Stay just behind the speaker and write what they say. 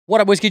What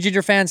up, Whiskey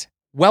Ginger fans?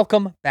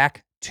 Welcome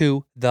back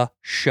to the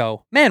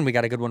show. Man, we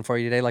got a good one for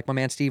you today, like my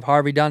man Steve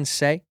Harvey done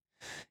say.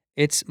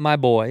 It's my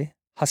boy,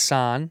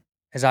 Hasan,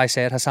 as I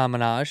say it, Hasan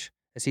Minhaj,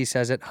 as he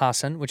says it,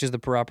 Hassan, which is the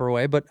proper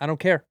way, but I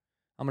don't care.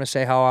 I'm going to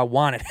say how I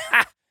want it.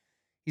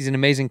 He's an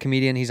amazing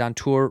comedian. He's on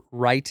tour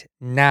right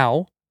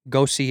now.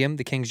 Go see him,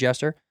 the King's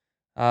Jester.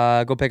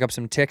 Go pick up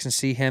some ticks and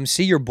see him.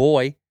 See your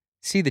boy.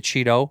 See the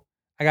Cheeto.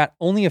 I got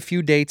only a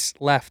few dates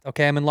left,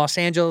 okay? I'm in Los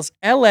Angeles,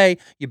 LA.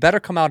 You better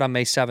come out on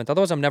May 7th.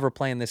 Otherwise, I'm never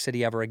playing this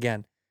city ever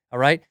again, all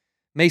right?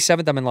 May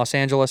 7th, I'm in Los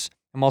Angeles.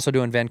 I'm also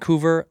doing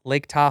Vancouver,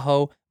 Lake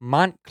Tahoe,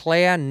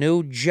 Montclair,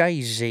 New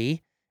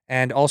Jersey,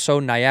 and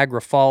also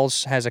Niagara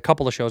Falls has a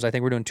couple of shows. I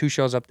think we're doing 2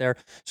 shows up there.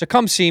 So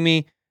come see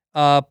me.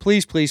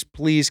 Please, please,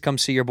 please come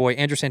see your boy,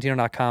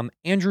 AndrewSantino.com,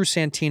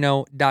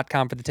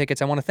 AndrewSantino.com for the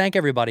tickets. I want to thank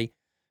everybody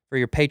for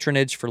your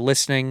patronage, for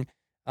listening,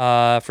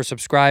 for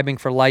subscribing,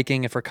 for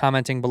liking, and for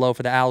commenting below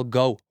for the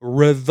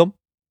algorithm.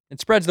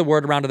 It spreads the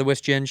word around to the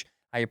Whisk Ginge.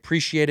 I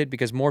appreciate it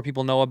because more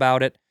people know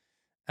about it,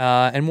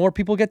 and more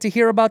people get to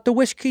hear about the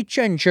Whiskey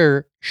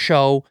Ginger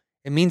show.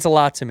 It means a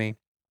lot to me.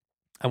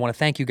 I want to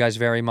thank you guys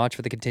very much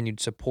for the continued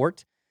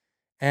support.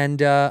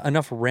 And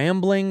enough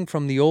rambling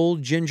from the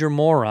old ginger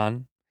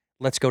moron.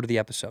 Let's go to the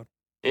episode.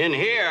 In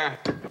here,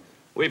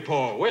 we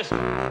pour whisk,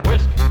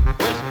 whisk,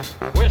 whisk,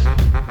 whisk,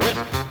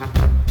 whisk.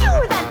 You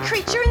were that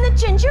creature in the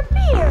ginger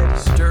beard.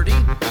 Sturdy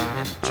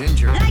and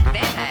ginger. Like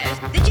vampires,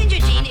 the ginger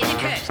gene is a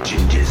curse.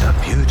 Gingers are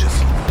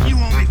beautiful. You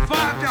owe me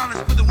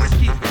 $5 for the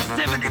whiskey and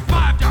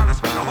 $75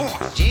 for the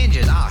horse.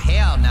 Gingers? Oh,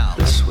 hell no.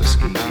 This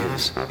whiskey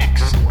is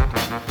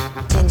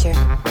excellent. Ginger.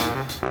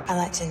 I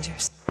like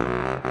gingers.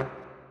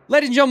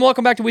 Ladies and gentlemen,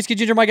 welcome back to Whiskey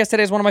Ginger. My guest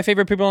today is one of my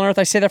favorite people on earth.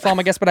 I say that for all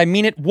my guests, but I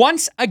mean it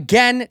once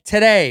again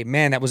today.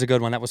 Man, that was a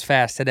good one. That was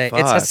fast today.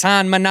 Fuck. It's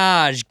Hasan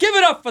Minhaj. Give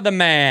it up for the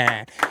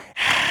man.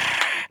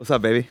 What's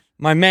up, baby?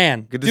 My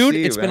man. Good to Dude,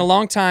 see you, it's been man. a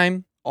long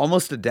time.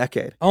 Almost a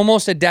decade.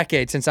 Almost a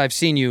decade since I've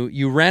seen you.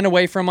 You ran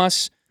away from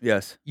us.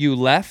 Yes. You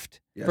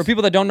left. Yes. For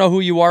people that don't know who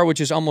you are, which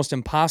is almost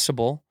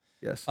impossible,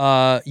 Yes.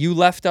 you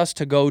left us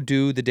to go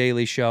do The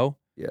Daily Show.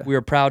 Yeah. We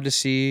were proud to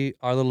see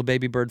our little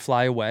baby bird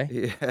fly away.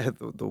 Yeah,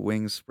 the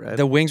wings spread.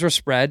 The wings were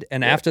spread,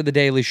 and Yeah. after The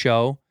Daily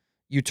Show,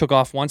 you took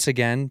off once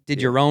again, did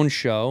Yeah. your own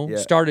show, Yeah.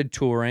 started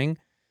touring.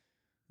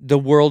 The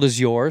world is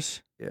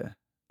yours. Yeah.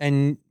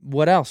 And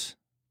what else?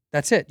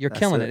 That's it. You're That's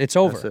killing it. It's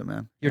over. That's it,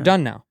 man. You're Yeah.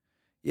 done now.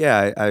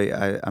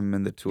 Yeah, I'm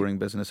in the touring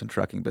business and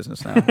trucking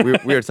business now. we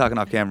were talking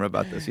off camera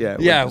about this. Yeah.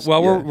 Yeah,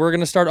 we're going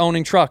to start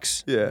owning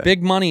trucks. Yeah.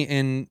 Big money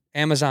in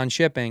Amazon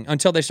shipping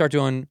until they start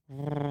doing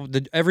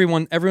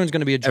everyone's going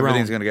to be a drone.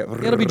 Everything's gonna get.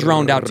 It'll be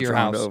droned out to your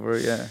droned house. Over.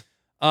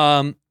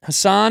 Yeah.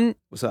 Hassan,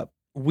 What's up?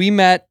 we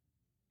met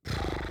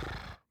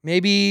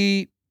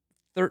maybe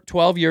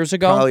 12 years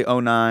ago. Probably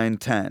 09,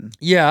 10.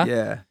 Yeah.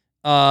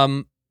 Yeah.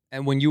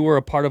 And when you were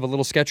a part of a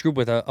little sketch group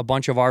with a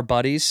bunch of our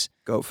buddies,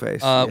 Goat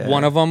face.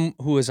 one of them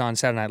who is on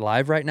Saturday Night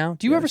Live right now.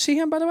 Do you Yeah. ever see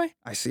him, by the way?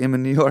 I see him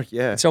in New York.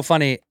 Yeah. It's so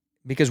funny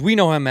because we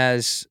know him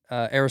as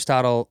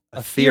Aristotle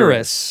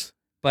Atheris,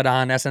 but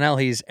on SNL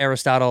he's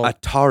Aristotle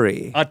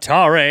Atari.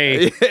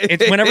 Atari.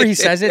 It's whenever he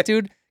says it,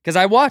 dude. Because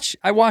I watch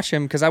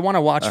him because I want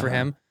to watch for Uh-huh.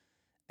 him,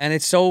 and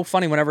it's so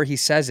funny whenever he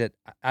says it.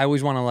 I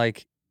always want to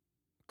like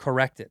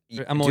correct it.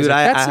 I'm always Dude,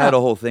 like, I "That's had not-" a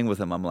whole thing with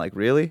him. I'm like,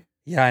 really?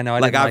 Yeah, I know. I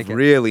Like, didn't I've like it.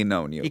 really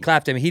known you. He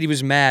clapped him. He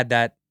was mad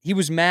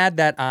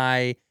that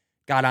I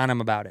got on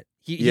him about it.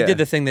 He Yeah. did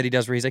the thing that he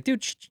does where he's like,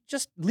 dude,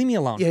 just leave me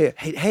alone. Yeah.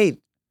 Hey,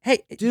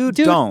 Hey, dude,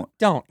 don't.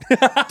 Don't.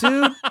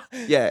 dude.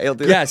 Yeah, he'll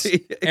do Yes.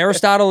 that.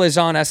 Aristotle is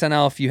on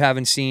SNL. If you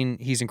haven't seen,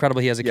 he's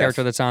incredible. He has a Yes.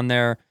 character that's on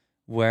there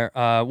where,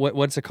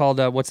 what's it called?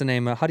 What's the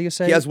name? How do you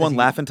say He it? has one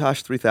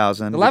Laughintosh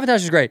 3000. The Lavintosh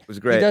is great. It was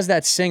great. He does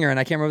that singer, and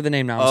I can't remember the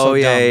name now. I'm Oh, so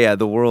yeah, dumb. yeah, yeah.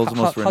 The world's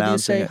most How do you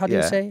renowned say? singer. How do you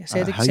Yeah. say? Say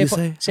it. How Say you for-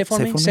 say? Say for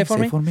me. Say Say for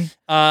me. for me.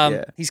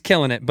 Yeah. He's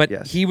killing it. But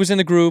Yes. he was in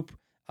the group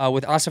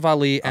with Asif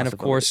Ali and, of Asif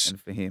Ali course,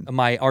 and Fahim.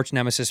 my arch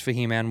nemesis,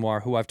 Fahim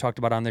Anwar, who I've talked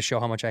about on this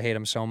show, how much I hate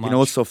him so much. You know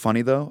what's so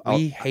funny, though?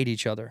 We hate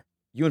each other.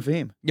 You and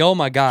Fahim. Oh,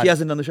 my God. He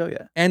hasn't done the show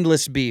yet.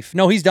 Endless beef.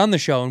 No, he's done the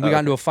show, and we Oh, got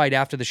into okay. a fight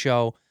after the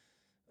show.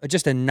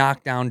 Just a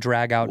knockdown,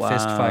 drag-out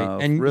fist fight. Wow,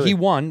 And really? he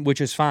won,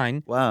 which is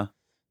fine. Wow.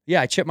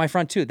 Yeah, I chipped my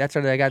front tooth. That's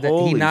what I got. He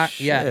Holy knocked.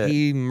 Yeah, shit.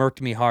 he murked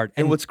me hard.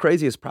 And what's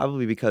crazy is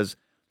probably because,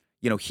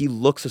 you know, he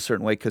looks a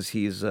certain way because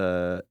he's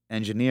an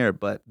engineer,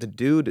 but the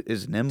dude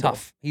is nimble.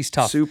 tough. He's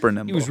tough. Super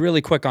nimble. He was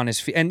really quick on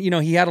his feet, and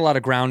he had a lot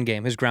of ground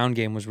game. His ground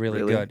game was really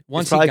good.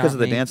 It's probably he got because of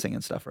the me- dancing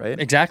and stuff, right?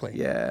 Exactly.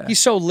 Yeah. He's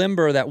so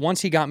limber that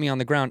once he got me on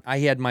the ground, I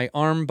had my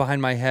arm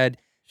behind my head,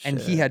 and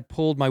he Shit. had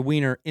pulled my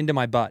wiener into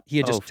my butt. He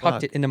had Oh, just tucked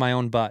fuck. it into my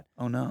own butt.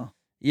 Oh, no.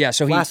 Yeah,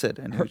 so Flaccid,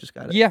 and you just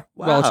got it. Yeah,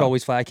 well, it's Wow.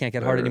 always flat. I can't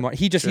get hard Sure, anymore.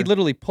 He sure.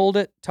 literally pulled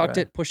it, tucked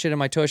Right. it, pushed it in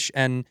my tush,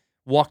 and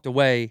walked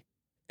away.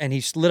 And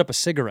he lit up a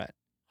cigarette.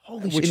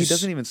 Holy Which shit, he is-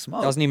 doesn't even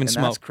smoke. Doesn't even and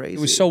smoke. That's crazy. It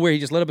was so weird. He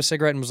just lit up a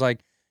cigarette and was like,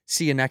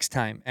 "See you next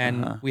time."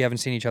 And Uh-huh. we haven't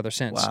seen each other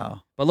since.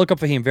 Wow. But look up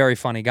for him. Very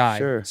funny guy.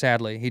 Sure.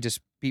 Sadly, he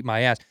just beat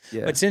my ass.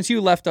 Yeah. But since you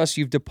left us,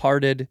 you've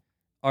departed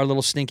our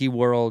little stinky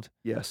world.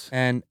 Yes.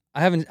 And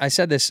I haven't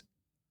said this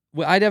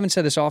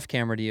off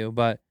camera to you,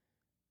 but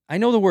I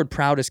know the word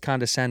proud is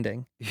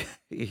condescending, Yeah.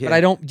 but I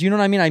don't. Do you know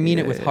what I mean? I mean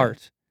it with Yeah.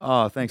 heart.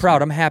 Oh, thanks. Proud.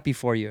 man. I'm happy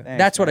for you. Thanks,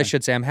 That's what I man.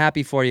 should say. I'm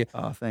happy for you.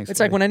 Oh, thanks. It's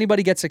like buddy. when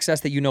anybody gets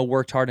success that you know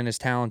worked hard and is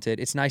talented.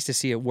 It's nice to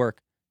see it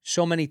work.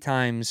 So many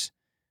times,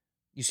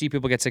 you see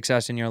people get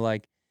success and you're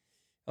like,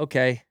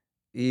 okay,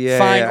 yeah,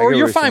 fine, yeah, I or get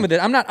you're what fine saying. with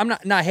it. I'm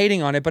not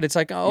hating on it, but it's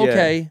like, oh, Yeah.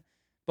 okay.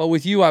 But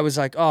with you, I was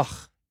like, oh,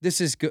 this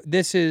is good.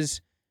 This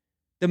is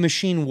the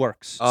machine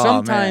works. Oh,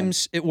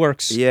 Sometimes it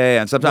works.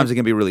 Yeah, and sometimes it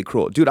can be really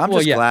cruel. Dude, I'm Well,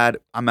 just yeah. glad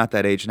I'm at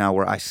that age now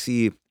where I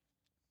see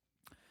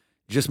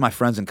just my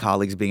friends and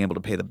colleagues being able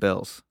to pay the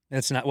bills.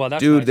 It's not well.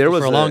 That's Dude, nice, there for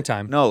was a long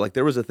time. No, like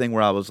there was a thing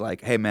where I was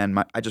like, hey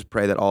man, I just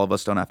pray that all of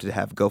us don't have to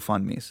have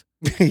GoFundMes.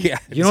 Yeah,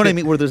 You know what I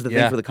mean? Where there's the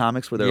Yeah. thing for the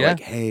comics where they're Yeah. like,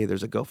 hey,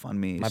 there's a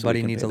GoFundMe. My so we buddy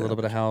can needs pay a little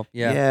that. bit of help.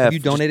 Yeah. Yeah, Have you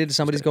just- donated to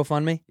somebody's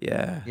GoFundMe?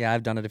 Yeah. Yeah,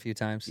 I've done it a few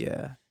times.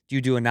 Yeah. Do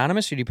you do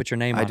anonymous or do you put your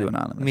name on I it? do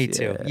anonymous. Me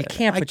too. yeah. You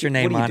can't put your what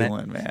name are on you it.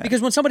 doing, man?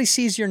 Because when somebody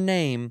sees your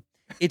name,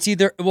 it's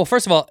either, well,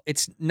 first of all,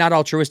 it's not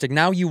altruistic.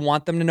 Now you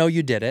want them to know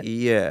you did it.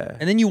 yeah.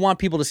 And then you want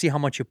people to see how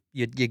much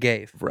you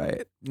gave.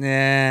 Right. Nah,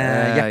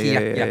 Yeah, yucky, yeah,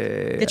 yuck, yeah,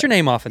 yuck. yeah, Get your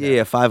name off of there.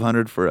 Yeah,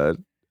 500 for a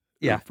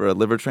Yeah. for a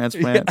liver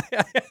transplant.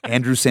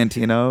 Andrew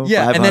Santino.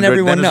 Yeah, and then 500.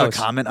 everyone there's knows. a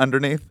comment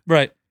underneath.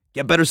 Right.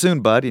 Get better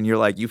soon, bud. And you're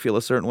like, you feel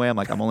a certain way. I'm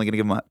like, I'm only gonna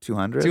give him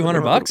 200.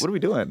 200 bucks? What are we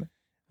doing?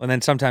 And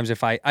then sometimes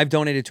if I've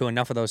donated to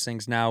enough of those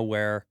things now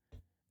where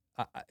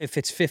if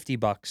it's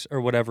 $50 or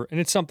whatever, and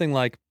it's something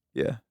like,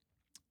 Yeah.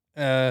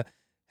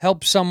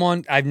 help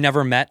someone I've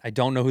never met. I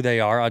don't know who they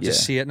are. I'll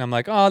just Yeah. see it and I'm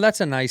like, oh, that's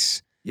a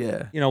nice,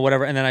 Yeah.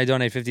 whatever. And then I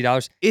donate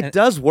 $50. It And-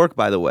 does work,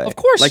 by the way. Of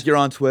course. Like you're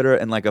on Twitter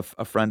and like a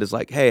friend is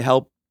like, hey,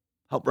 help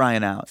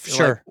Ryan out. You're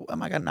Sure. like,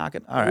 am I gonna knock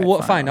it? All right.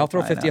 Well, fine. I'll throw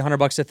Ryan 50, out.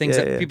 $100 to things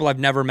Yeah, that yeah. people I've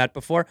never met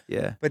before.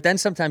 Yeah. But then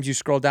sometimes you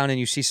scroll down and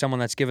you see someone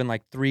that's given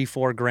like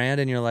 $3-4 grand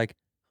and you're like,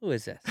 who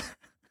is this?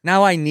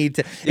 Now I need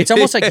to. It's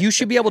almost like you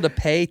should be able to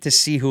pay to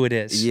see who it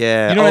is.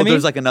 Yeah. You know what I mean?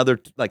 There's like another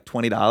like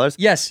 $20.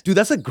 Yes. Dude,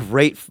 that's a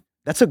great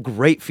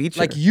feature.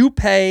 Like you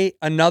pay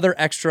another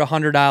extra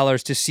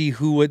 $100 to see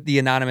who would the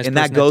anonymous And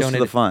person that goes to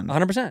donated. the fund.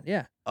 100%.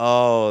 Yeah.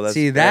 Oh, that's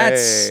See,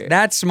 great.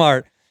 that's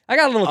smart. I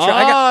got a little. Oh,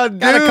 I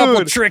got a couple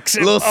dude. tricks. A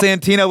little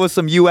Santino with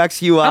some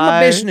UX UI.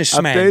 I'm a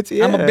businessman.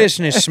 updates. I'm a Yeah.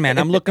 businessman.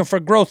 I'm looking for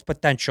growth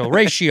potential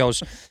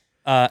ratios.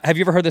 Have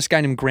you ever heard this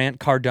guy named Grant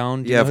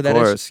Cardone? Do you Yeah, know who of that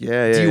is? course.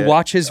 Yeah. Do you yeah.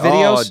 watch his Oh,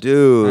 videos? I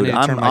dude, need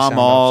to turn my I'm sound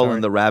all off, sorry.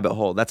 in the rabbit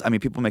hole.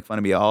 People make fun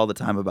of me all the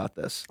time about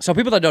this. So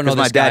people that don't know Because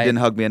my this dad guy, didn't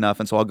hug me enough,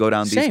 and so I'll go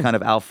down Same. these kind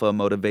of alpha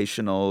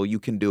motivational. You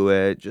can do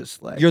it.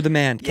 Just like you're the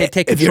man. Take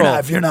if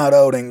control. you're not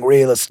owning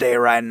real estate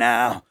right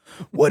now,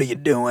 what are you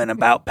doing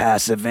about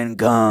passive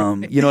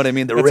income? You know what I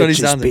mean? The That's what he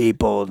richest sounds like.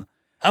 people.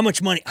 How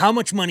much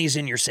money is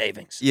in your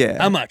savings? Yeah.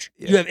 How much?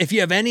 Yeah. If you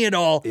have any at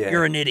all, Yeah.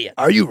 you're an idiot.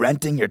 Are you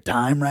renting your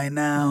time right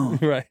now?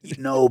 Right.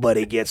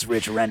 Nobody gets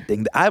rich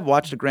renting. I've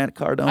watched a Grant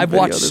Cardone. I've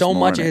video watched this so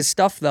much of morning. his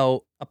stuff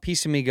though. A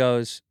piece of me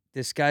goes,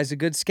 this guy's a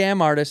good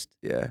scam artist.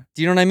 Yeah.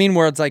 Do you know what I mean?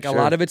 Where it's like a Sure.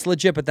 lot of it's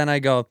legit, but then I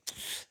go,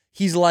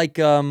 he's like,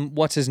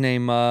 what's his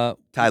name?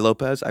 Ty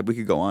Lopez. We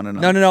could go on and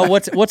on. No.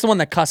 What's the one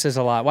that cusses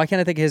a lot? Why can't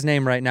I think of his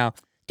name right now?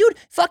 Dude,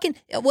 fucking.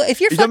 Well, if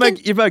you're You fucking.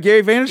 talking about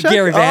Gary Vaynerchuk?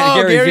 Gary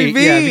Gary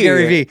V. Yeah,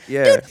 Gary V.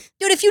 Yeah.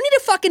 Dude, if you need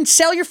to fucking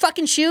sell your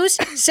fucking shoes,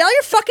 sell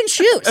your fucking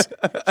shoes.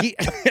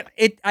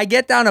 I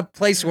get down a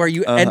place where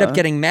you end up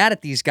getting mad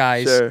at these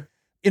guys, Sure.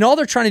 and all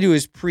they're trying to do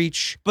is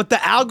preach. But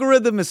the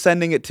algorithm is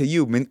sending it to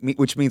you,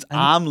 which means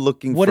I'm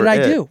looking What for did I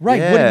it. do?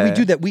 Right. What did we Yeah.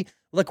 do that we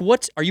like?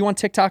 Are you on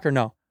TikTok or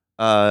no?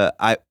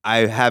 I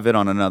have it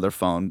on another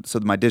phone, so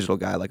my digital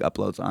guy like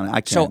uploads on it.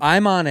 I can't. So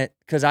I'm on it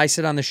because I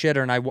sit on the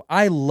shitter and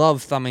I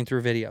love thumbing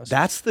through videos.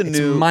 that's the It's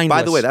new. By the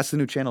mindless. way, that's the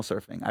new channel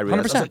surfing. I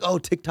realized. I was 100%. like, oh,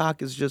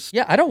 TikTok is just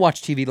Yeah, I don't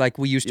watch TV like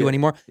we used to Yeah,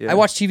 anymore. yeah. I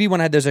watch TV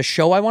when there's a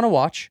show I want to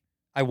watch.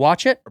 I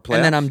watch it Or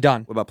and then playoffs? I'm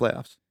done. What about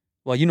playoffs?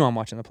 Well, you know I'm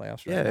watching the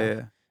playoffs right Yeah, now.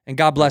 yeah. And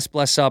God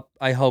bless up.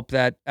 I hope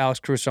that Alex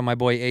Caruso, my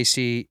boy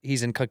AC,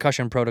 he's in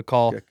concussion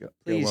protocol.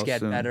 Please well get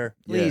soon. better.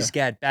 Yeah. Please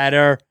get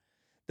better.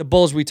 The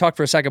Bulls, we talked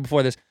for a second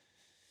before this.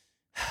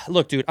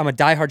 Look, dude, I'm a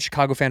diehard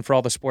Chicago fan for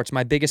all the sports.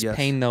 My biggest Yes.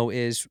 pain, though,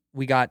 is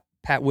we got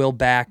Pat Will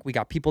back. We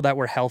got people that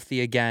were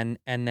healthy again.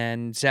 And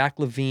then Zach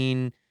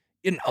LaVine,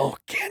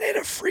 can't hit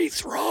a free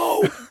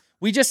throw.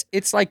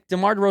 It's like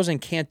DeMar DeRozan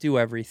can't do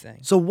everything.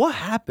 So what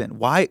happened?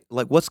 Why?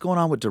 Like, what's going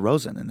on with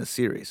DeRozan in this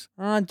series?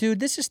 Dude,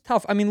 this is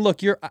tough. I mean,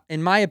 look,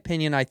 in my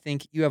opinion, I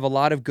think you have a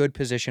lot of good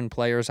position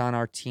players on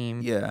our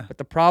team. Yeah. But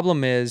the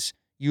problem is,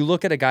 you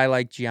look at a guy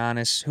like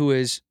Giannis, who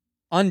is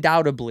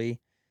undoubtedly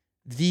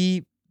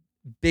the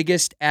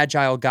biggest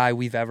agile guy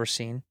we've ever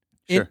seen.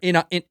 Sure.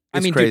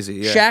 Dude, crazy,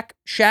 yeah.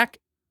 Shaq,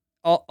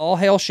 all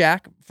hail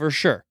Shaq for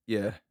sure.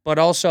 Yeah. But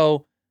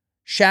also,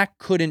 Shaq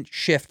couldn't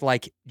shift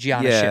like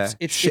Giannis Yeah.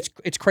 shifts.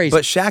 It's crazy.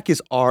 But Shaq is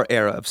our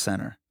era of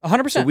center.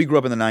 100%. So we grew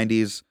up in the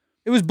 90s.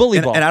 It was bully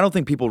And, ball. and I don't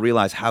think people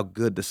realize how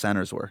good the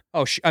centers were.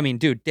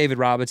 Dude, David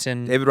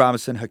Robinson. David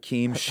Robinson,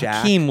 Hakeem,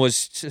 Shaq, Hakeem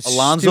was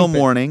Alonzo stupid.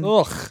 Mourning.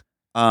 Ugh.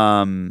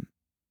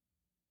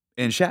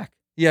 and Shaq.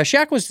 Yeah,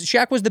 Shaq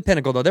was the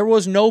pinnacle though. There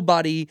was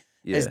nobody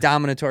Yeah. as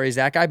dominatory as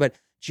that guy, but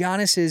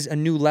Giannis is a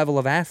new level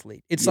of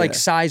athlete. It's like Yeah.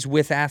 size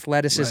with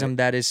athleticism Right.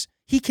 that is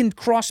He can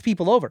cross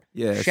people over.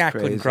 Yeah, it's Shaq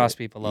couldn't crazy. cross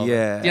people over.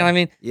 Yeah. Do you know what I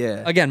mean?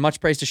 Yeah. Again, much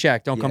praise to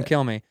Shaq. Don't come Yeah.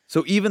 kill me.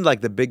 So even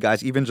like the big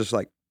guys, even just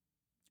like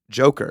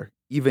Joker,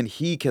 even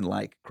he can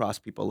like cross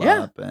people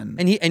Yeah. up and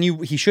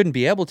He shouldn't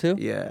be able to.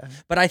 yeah.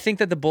 But I think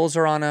that the Bulls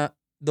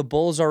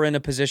are in a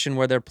position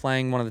where they're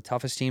playing one of the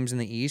toughest teams in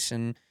the East,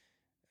 and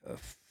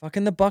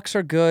fucking the Bucks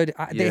are good.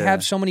 They Yeah.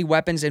 have so many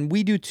weapons, and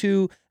we do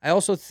too. I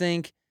also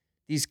think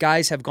these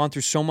guys have gone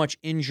through so much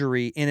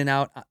injury in and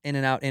out, Yeah.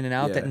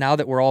 that now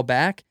that we're all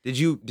back, Did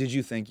you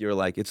think you're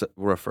like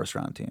we're a first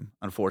round team?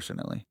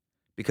 Unfortunately,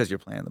 because you're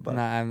playing the Bucks.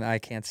 nah, I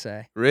can't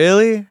say.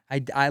 Really?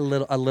 A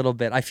little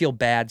bit. I feel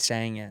bad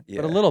saying it,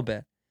 but a Yeah. little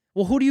bit.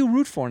 Well, who do you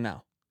root for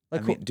now? I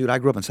Like, mean, dude, I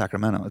grew up in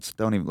Sacramento.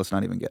 Let's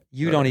not even get.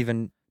 you don't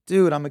even.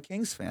 Dude, I'm a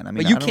Kings fan. I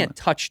mean, But you I don't- can't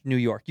touch New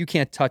York. You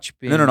can't touch.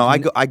 Being No.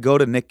 I go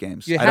to Knick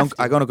games. You I have don't.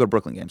 I go to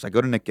Brooklyn games. I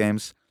go to Knick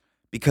games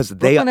because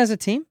Brooklyn has a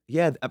team.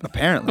 Yeah,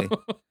 apparently.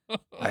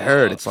 I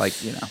heard it's like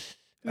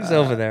Who's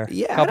over there?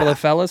 Yeah, couple of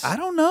fellas. I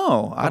don't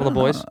know. Couple of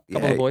boys.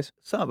 Couple of boys.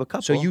 A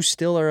couple. So you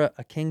still are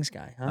a Kings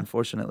guy, huh?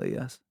 unfortunately,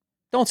 yes.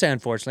 Don't say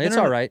unfortunately. It's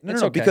all right. No,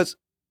 it's no, okay. because,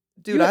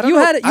 dude, You- I don't you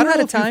know. had a- I you don't had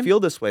know a if you time. feel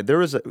this way.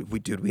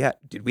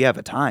 We have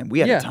a time. We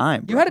had Yeah. a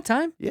time. You bro. had a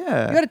time.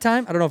 Yeah. You had a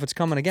time. I don't know if it's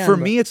coming again. For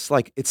but- me, it's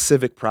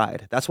civic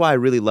pride. That's why I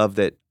really love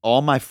that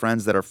all my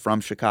friends that are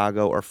from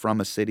Chicago or from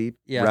a city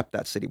Yeah. rep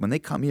that city. When they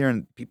come here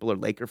and people are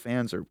Laker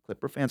fans or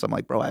Clipper fans, I'm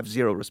like, bro, I have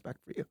zero respect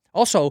for you.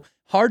 also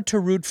hard to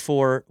root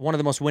for one of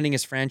the most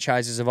winningest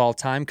franchises of all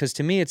time. Because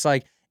to me, it's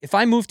like if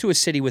I move to a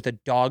city with its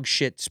dog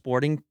shit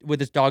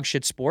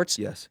sports,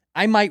 Yes.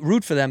 I might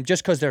root for them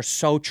just because they're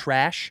so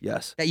trash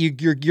Yes. that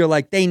you're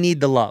like they need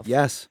the love.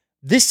 Yes.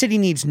 This city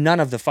needs none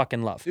of the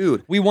fucking love.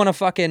 Dude. We won a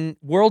fucking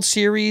World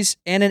Series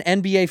and an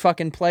NBA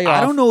fucking playoff.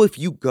 I don't know if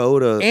you go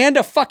to. And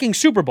a fucking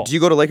Super Bowl. Do you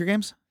go to Laker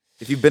games?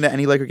 If you've been to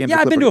any Laker games, Yeah, or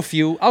I've been to a Clipper-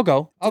 few. I'll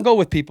go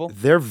with people.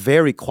 They're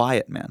very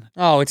quiet, man.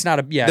 Oh, it's not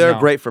a They're no.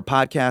 great for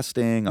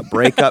podcasting, a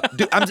breakup.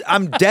 Dude,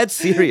 I'm dead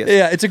serious.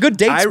 Yeah, it's a good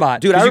date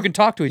spot. Dude, because you can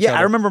talk to each other. Yeah,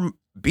 I remember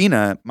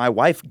Bina, my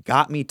wife,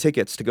 got me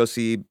tickets to go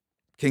see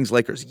Kings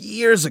Lakers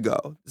years ago.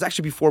 It was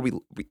actually before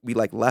we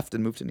like left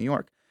and moved to New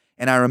York.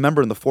 And I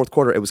remember in the fourth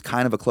quarter, it was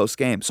kind of a close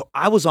game. So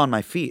I was on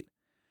my feet,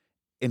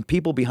 and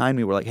people behind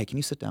me were like, "Hey, can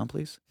you sit down,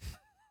 please?"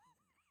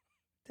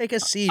 Take a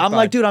seat. I'm bud.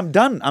 like, "Dude, I'm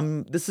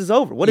done. This is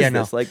over. What is Yeah, no.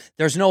 this? Like,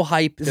 There's no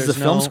hype. this There's is a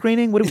film no-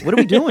 screening? What are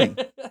we doing?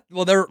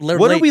 Well, they're What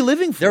late. are we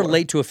living for? They're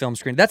late to a film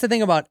screen. That's the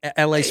thing about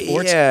LA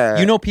sports. Yeah.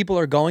 You know, people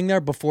are going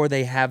there before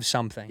they have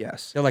something.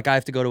 Yes. They're like, I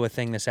have to go to a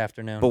thing this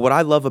afternoon. But what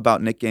I love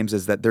about Knick games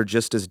is that they're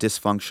just as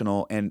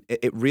dysfunctional, and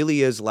it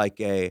really is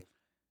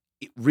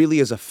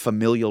a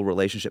familial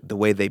relationship. The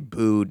way they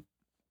booed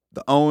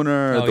the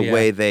owner, Oh, the yeah.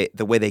 way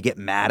they get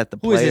mad at the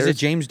Who is players. it? Is it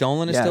James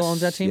Dolan that still owns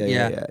that team?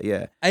 Yeah.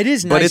 It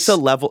is nice. But it's a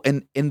level,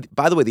 and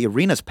by the way, the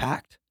arena's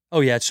packed. Oh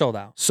yeah, it's sold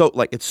out. So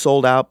like it's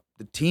sold out.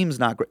 The team's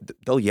not great.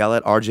 They'll yell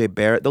at RJ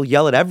Barrett. They'll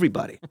yell at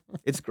everybody.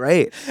 It's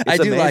great. It's I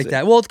do like amazing.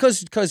 that. Well, it's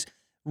because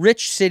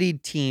rich city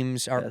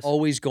teams are Yes.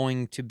 always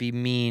going to be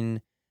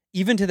mean,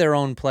 even to their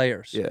own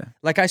players. Yeah.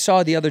 Like I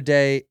saw the other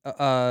day,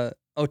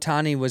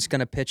 Otani was going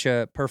to pitch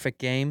a perfect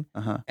game,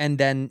 and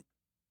then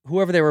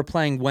whoever they were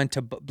playing went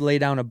to lay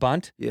down a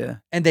bunt, Yeah.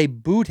 and they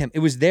booed him. It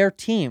was their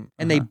team,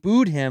 and they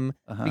booed him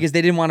because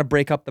they didn't want to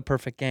break up the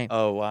perfect game.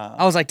 Oh wow.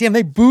 I was like, damn,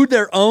 they booed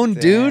their own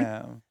dude.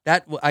 Damn.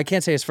 I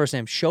can't say his first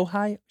name.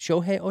 Shohei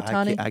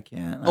Otani. I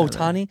can't.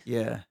 Otani?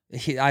 Yeah.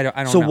 I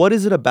don't So know. what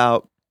is it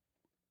about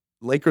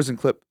Lakers and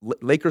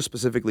Lakers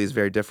specifically is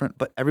very different,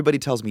 but everybody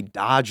tells me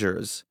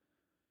Dodgers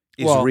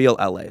is Well, real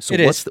LA. So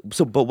it what's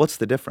is. but what's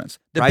the difference?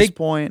 The Price big-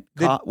 point,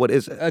 the- what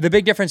is it? The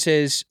big difference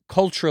is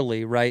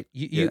culturally, right?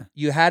 Yeah.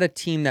 You had a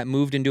team that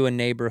moved into a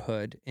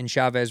neighborhood in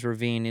Chavez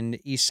Ravine in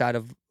the east side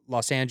of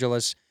Los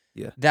Angeles.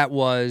 Yeah. That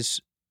was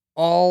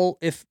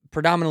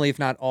predominantly, if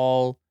not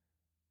all,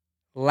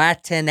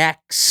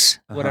 Latinx,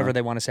 whatever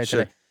they want to say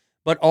Sure. today,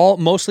 but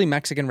mostly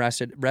Mexican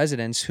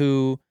residents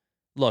who,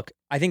 look,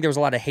 I think there was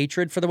a lot of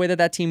hatred for the way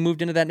that team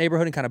moved into that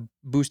neighborhood and kind of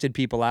boosted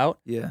people out.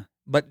 Yeah.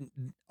 But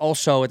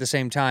also at the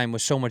same time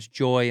was so much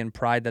joy and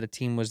pride that a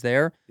team was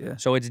there. Yeah.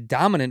 So it's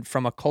dominant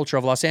from a culture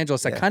of Los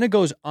Angeles that Yeah. kind of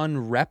goes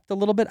unrepped a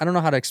little bit. I don't know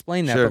how to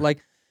explain that, Sure. but like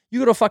you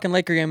go to a fucking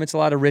Laker game, it's a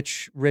lot of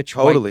rich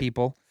Totally. white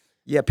people.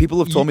 Yeah, people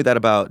have told me that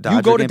about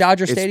Dodger go to games.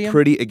 Dodger It's Stadium?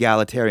 pretty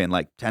egalitarian,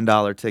 like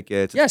 $10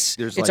 tickets. Yes,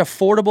 There's it's like,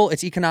 affordable,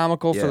 it's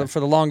economical Yeah. for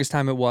the longest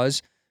time it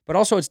was, but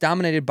also it's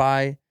dominated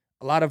by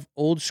a lot of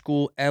old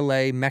school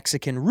LA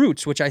Mexican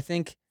roots, which I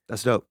think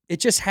that's dope. it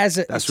just has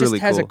a That's it just really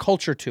has a cool.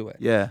 culture to it.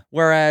 Yeah.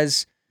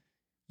 Whereas,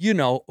 you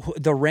know,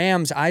 the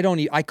Rams, I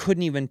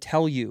couldn't even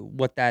tell you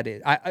what that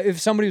is. If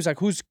somebody was like,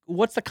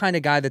 what's the kind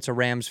of guy that's a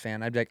Rams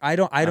fan? I'd be like, I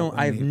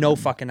have no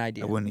fucking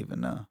idea. I wouldn't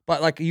even know.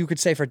 But like you could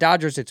say for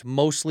Dodgers, it's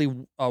mostly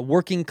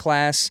working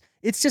class.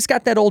 It's just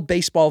got that old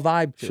baseball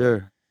vibe to it.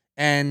 Sure.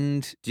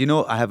 And Do you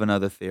know, I have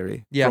another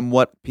theory. Yeah. From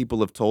what people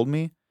have told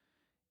me,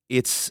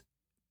 it's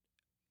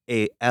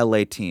a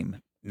LA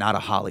team, not a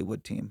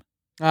Hollywood team.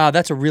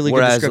 that's a really good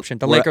Whereas- description.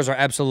 The where- Lakers are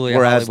absolutely a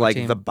Whereas Hollywood like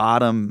team. the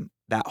bottom,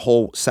 that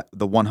whole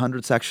the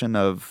 100 section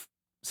of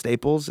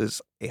Staples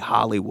is a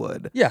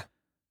Hollywood. Yeah.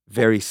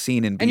 very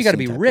seen and And you got to seen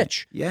be type of-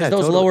 rich. Yeah, 'Cause those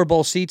totally. lower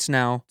bowl seats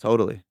now,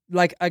 Totally.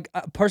 like a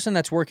person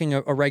that's working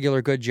a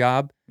regular good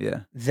job,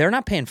 Yeah. they're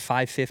not paying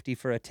 $5.50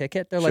 for a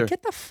ticket. They're Sure. like,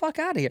 get the fuck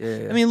out of here.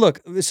 Yeah, yeah. I mean,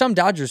 look, some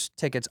Dodgers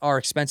tickets are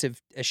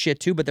expensive as shit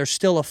too, but there's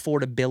still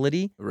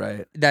affordability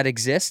Right. that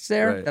exists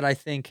there Right. that I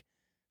think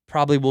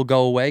probably will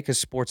go away because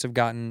sports have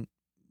gotten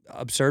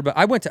absurd. But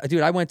I went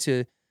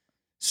to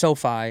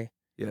SoFi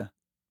Yeah.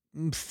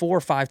 4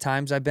 or 5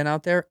 times. I've been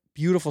out there.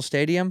 Beautiful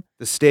stadium.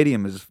 The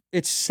stadium is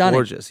It's stunning.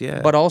 gorgeous.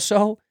 Yeah. But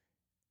also,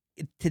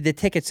 the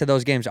tickets to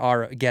those games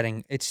are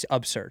it's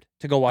absurd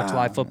to go watch Oh,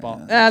 live football.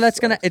 man, that That's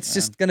sucks, it's man.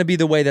 just gonna be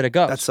the way that it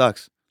goes. that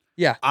sucks.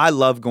 Yeah. I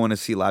love going to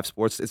see live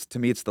sports. To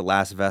me, it's the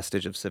last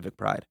vestige of civic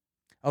pride.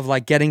 Of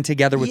like getting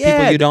together with Yeah,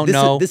 people you don't this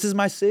know. this is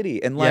my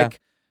city, and Yeah.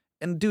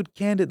 and dude,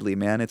 candidly,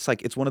 man, it's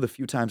like it's one of the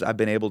few times I've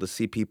been able to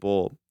see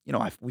people. You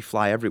know, we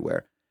fly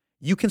everywhere.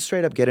 You can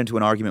straight up get into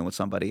an argument with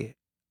somebody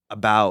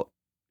about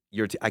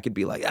your. I could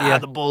be like, Yeah.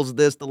 the Bulls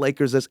this, the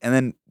Lakers this, and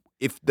then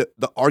if the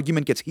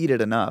argument gets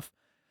heated enough,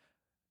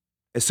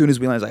 as soon as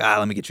we land, it's like,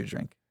 let me get you a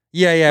drink.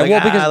 Yeah. Like,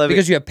 Well, let me-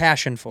 because you have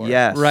passion for it.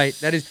 Yes. Right.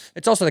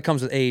 It's also that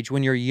comes with age.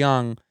 When you're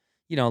young,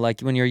 you know,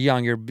 like when you're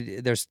young,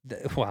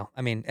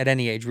 I mean, at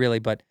any age really,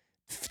 but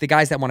the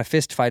guys that want to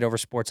fist fight over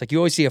sports, like you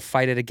always see a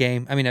fight at a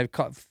game. I mean, at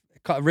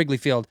Wrigley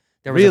Field,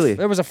 Really?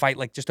 there was a fight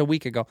like just a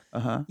week ago.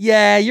 Uh-huh.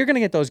 Yeah, you're gonna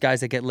get those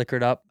guys that get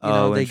liquored up. You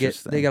know, Oh, they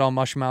interesting. get all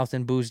mush mouthed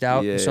and boozed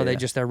out, Yeah, so yeah.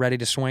 they're ready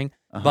to swing.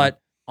 Uh-huh.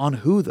 But On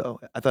who though?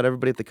 I thought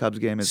everybody at the Cubs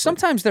game is like-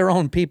 sometimes their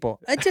own people.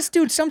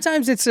 Dude.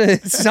 Sometimes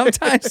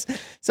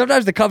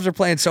sometimes the Cubs are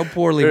playing so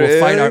poorly.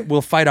 Really?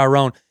 We'll fight our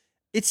own.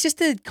 It's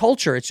just a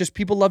culture. It's just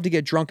people love to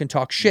get drunk and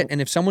talk shit. And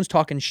if someone's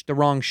talking the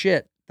wrong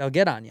shit, they'll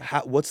get on you.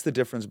 what's the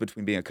difference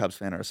between being a Cubs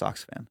fan or a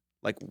Sox fan?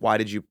 Like, why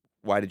did you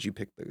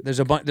pick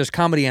the? There's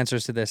comedy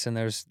answers to this, and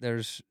there's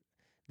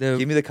the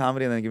Give me the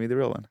comedy and then give me the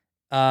real one.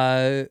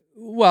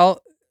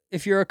 well,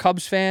 if you're a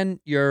Cubs fan,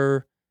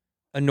 you're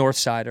a North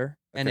Sider.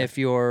 And Okay. if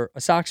you're a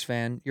Sox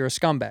fan, you're a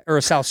scumbag or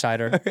a South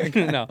Sider.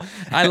 No,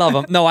 I love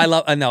them. No, I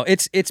love no.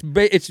 It's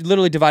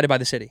literally divided by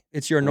the city.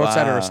 It's you're a North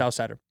Sider or a Wow. South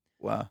Sider,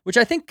 Wow. which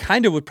I think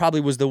kind of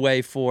probably was the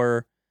way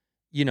for,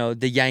 you know,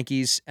 the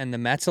Yankees and the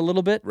Mets a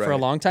little bit for a Right.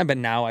 long time. But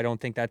now I don't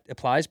think that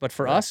applies. But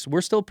for us, we're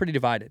still pretty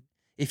divided.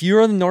 If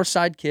you're a North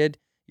Side kid,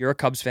 you're a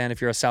Cubs fan.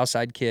 If you're a South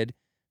Side kid,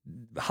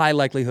 high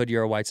likelihood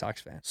you're a White Sox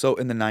fan. So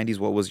in the '90s,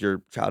 what was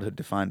your childhood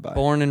defined by?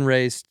 Born and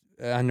raised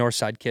a North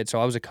Side kid, so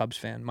I was a Cubs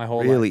fan my whole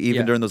life. Really,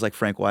 even Yeah. during those like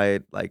Frank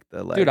White, like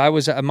the Dude, I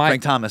was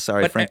Frank Thomas.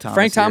 Sorry, but Frank Thomas.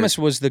 Frank years. Thomas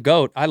was the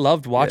GOAT. I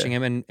loved watching Yeah.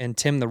 him and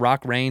Tim the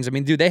Rock Reigns. I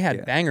mean, dude, they had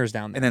Yeah. bangers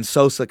down there. And then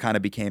Sosa kind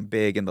of became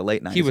big in the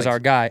late '90s. He was like- our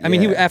guy. I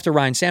mean, Yeah. after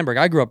Ryan Sandberg,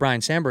 I grew up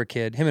Ryan Sandberg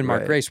kid. Him and Mark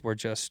Right. Grace were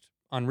just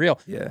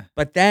unreal. Yeah.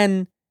 But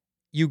then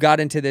you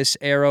got into this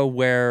era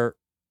where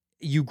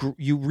you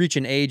reach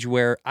an age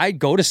where I'd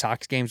go to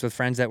Sox games with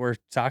friends that were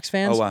Sox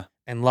fans Oh wow.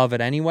 and love it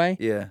anyway.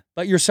 Yeah.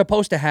 But you're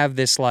supposed to have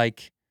this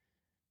like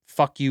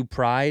fuck you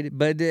pride,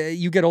 but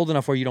you get old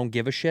enough where you don't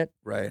give a shit.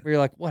 Right. Where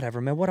you're like, whatever,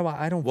 man. What do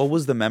I don't. What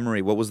was the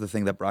memory? What was the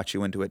thing that brought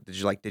you into it?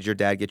 Did your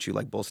dad get you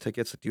like Bulls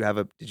tickets?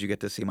 Did you get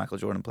to see Michael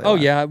Jordan play? Oh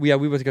live? yeah,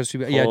 we went to go see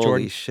Holy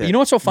Jordan. shit. You know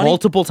what's so funny?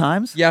 Multiple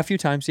times? Yeah, a few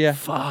times. Yeah,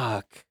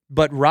 Fuck.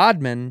 but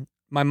Rodman,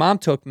 my mom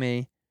took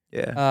me,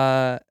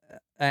 Yeah.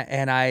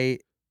 and I.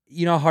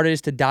 You know how hard it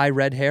is to dye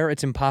red hair?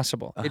 It's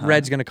impossible.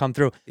 Red's gonna come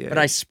through. Yeah. But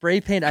I spray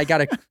paint. I got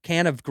a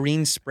can of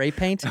green spray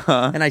paint,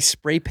 and I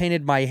spray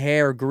painted my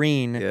hair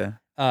green Yeah.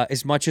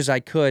 as much as I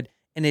could.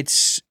 And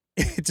it's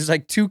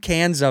like 2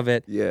 cans of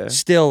it. Yeah.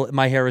 Still,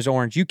 my hair is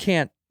orange. You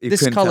can't. You This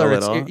couldn't color. tell at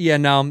It's all? yeah.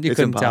 No, you It's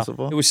couldn't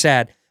impossible? tell. It was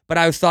sad. But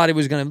I thought it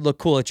was gonna look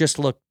cool. It just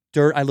looked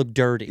I looked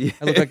dirty.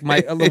 I looked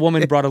like a little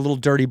woman brought a little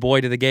dirty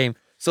boy to the game.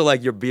 So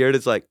like your beard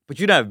is like, but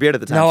you didn't have a beard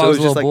at the time. No, so I it was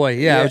a just little like, boy.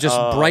 Yeah, it was just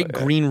oh, bright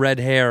yeah. green red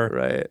hair.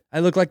 Right. I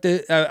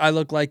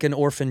look like an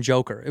orphan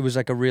Joker. It was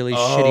like a really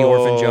shitty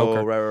orphan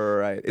Joker.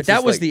 Right. But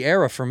that was the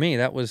era for me.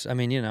 That was, I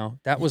mean, you know,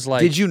 that was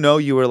like. Did you know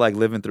you were like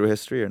living through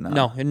history or not?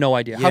 No, no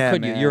idea. How Yeah,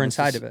 could you? man, You're it's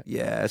inside just- of it.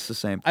 Yeah, it's the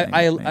same thing.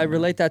 I with me, man.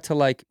 relate that to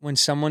like when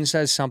someone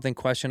says something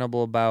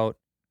questionable about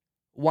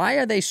why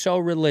are they so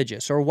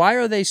religious or why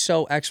are they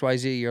so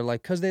XYZ. You're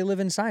like, because they live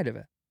inside of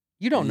it.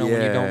 You don't know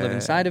when you don't live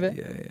inside of it.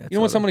 Yeah, You know when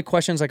totally. somebody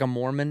questions like a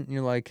Mormon, and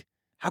you're like,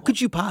 How could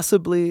you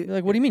possibly?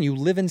 what do you mean? You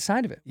live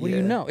inside of it. What do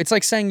you Yeah. know? It's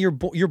like saying you're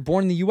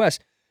born in the U.S.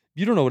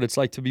 You don't know what it's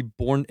like to be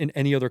born in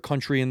any other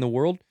country in the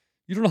world.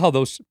 You don't know how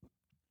those.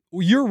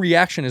 Your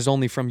reaction is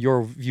only from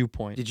your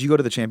viewpoint. Did you go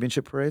to the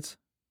championship parades?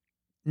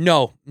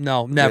 No,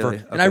 never.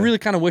 Really? And I Okay. really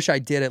kind of wish I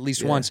did at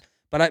least Yeah. once.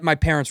 But my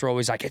parents were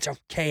always like, "It's a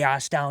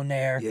chaos down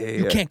there. Yeah,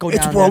 You yeah. can't go It's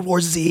down World there.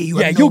 War Z. You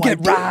Yeah, have no you'll get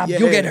idea." robbed. Yeah,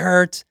 You'll get yeah.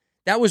 hurt."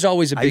 That was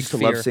always a I big used to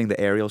fear. love seeing the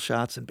aerial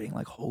shots and being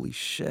like, "Holy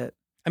shit!"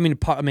 I mean,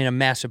 a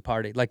massive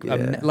party, like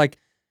Yeah. like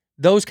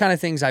those kind of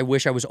things. I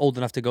wish I was old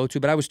enough to go to,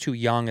 but I was too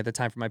young at the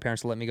time for my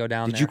parents to let me go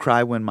down Did there. you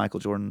cry when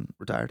Michael Jordan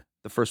retired?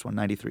 The first one,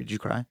 '93. Did you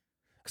cry?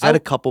 Because I I- had a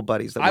couple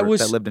buddies that, I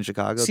was- that lived in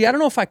Chicago. See, I don't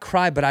know if I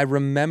cried, but I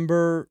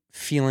remember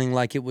feeling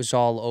like it was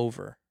all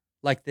over.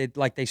 like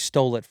they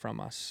stole it from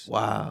us.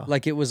 Wow.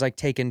 Like it was like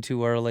taken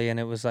too early, and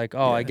it was like,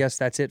 oh, I Yeah. guess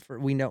that's it for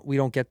we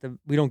don't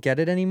get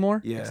it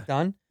anymore. Yeah. It's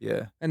done.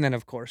 Yeah. And then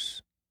of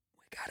course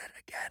we got it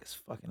again. It's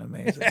fucking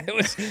amazing.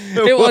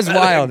 It was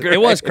wild. It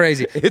was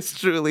crazy. It's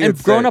truly And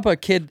insane. growing up a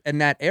kid in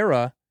that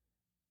era,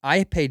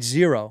 I paid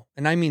zero,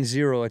 and I mean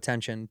zero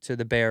attention to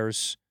the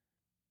Bears.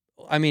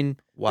 I mean,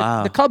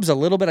 Wow. the Cubs a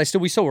little bit.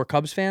 We still were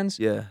Cubs fans,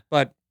 Yeah.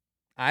 but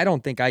I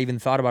don't think I even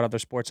thought about other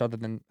sports other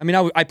than. I mean,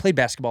 I played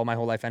basketball my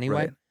whole life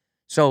anyway. Right.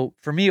 So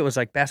for me, it was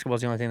like basketball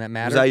is the only thing that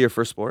mattered. Was that your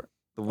first sport?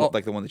 Oh.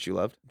 Like the one that you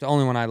loved? The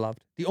only one I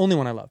loved. The only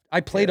one I loved.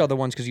 I played Yeah. other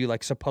ones because you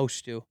like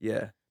supposed to.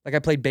 Yeah. Like I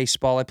played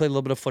baseball. I played a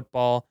little bit of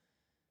football.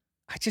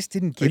 I just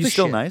didn't Are give you a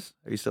still shit. nice?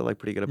 Are you still like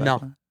pretty good at No.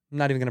 basketball? I'm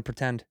not even gonna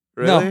pretend.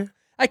 Really? No,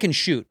 I can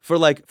shoot. For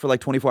like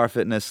 24-hour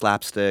fitness,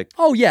 slapstick,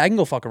 Oh yeah, I can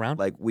go fuck around.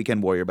 like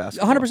weekend warrior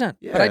basketball. 100%.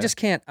 But I Yeah. just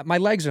can't. My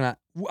legs are not.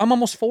 I'm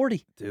almost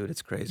 40. Dude,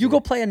 it's crazy. You go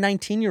play a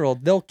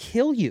 19-year-old, they'll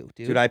kill you,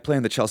 dude. Dude, I play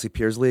in the Chelsea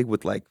Peers League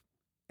with like,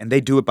 and they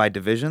do it by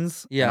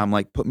divisions. Yeah. And I'm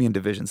like, put me in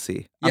Division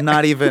C. Yeah. I'm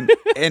not even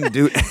in,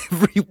 dude.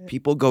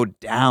 People go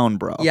down,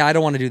 bro. Yeah, I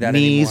don't want to do that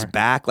Knees, anymore.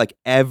 back, like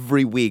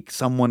every week,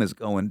 someone is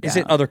going down.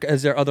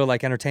 Is there other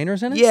like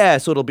entertainers in it? Yeah,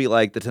 so it'll be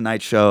like the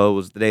Tonight Show,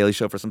 was the Daily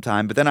Show for some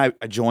time, but then I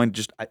joined.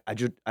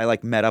 I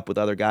like met up with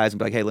other guys and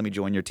be like, hey, let me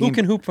join your team. Who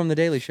can hoop from the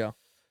Daily Show?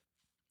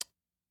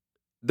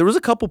 There was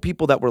a couple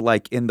people that were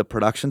like in the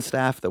production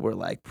staff that were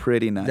like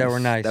pretty nice. That were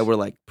nice. That were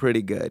like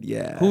pretty good.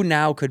 Yeah. Who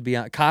now could be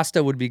on?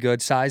 Costa would be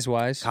good size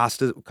wise.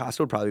 Costa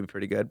would probably be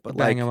pretty good, but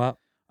Bang like him up.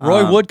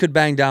 Roy um, Wood could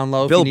bang down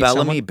low. Bill if you need Bellamy.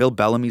 someone. Bill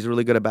Bellamy's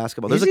really good at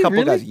basketball. There's Is a he couple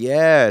really? guys.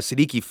 Yeah,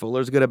 Siddiqui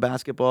Fuller's good at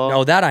basketball.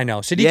 No, that I know.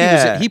 Siddiqui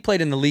Yeah. he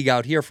played in the league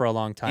out here for a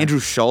long time. Andrew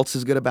Schultz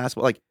is good at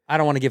basketball. Like I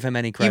don't want to give him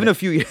any credit. even a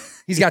few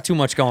years. He's got too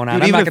much going on.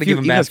 Dude, I'm even not a going to few- give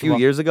him even basketball. A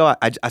few years ago,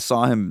 I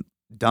saw him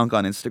dunk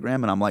on Instagram,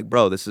 and I'm like,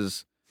 bro, this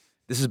is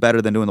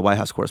better than doing the White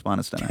House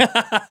Correspondents' Dinner.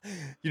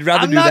 You'd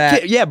rather I'm do not that.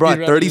 kidding. Yeah, bro, You'd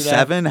at rather do that.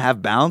 37,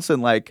 have bounce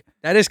and like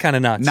That is kind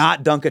of nuts.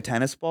 not dunk a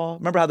tennis ball.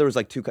 Remember how there was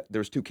like two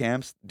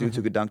camps, dudes Mm-hmm.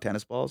 who could dunk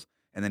tennis balls,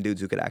 and then dudes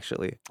who could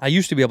actually. I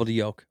used to be able to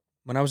yoke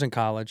when I was in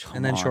college,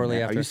 and then Come on, shortly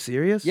man. after. Are you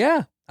serious?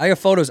 Yeah, I have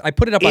photos. I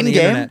put it up on In the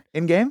game. internet.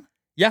 In game.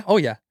 Yeah. Oh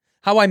yeah.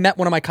 How I met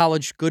one of my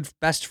college good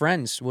best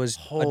friends was a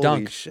Holy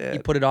dunk. shit. He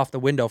put it off the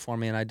window for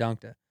me, and I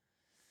dunked it.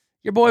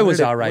 Your boy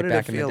was all right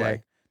back in the day.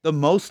 Like? The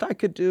most I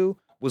could do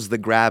was the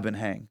grab and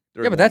hang.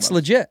 Yeah, but that's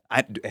legit.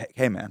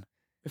 Hey man,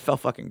 it felt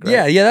fucking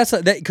great. Yeah, that's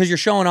because you're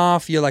showing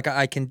off. You're like,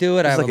 I can do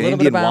it. I It's have like a an little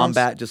bit Indian of bounce.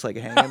 wombat just like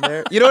hanging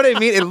there. You know what I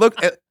mean?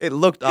 It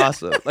looked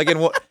awesome. Like you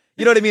know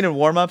what I mean in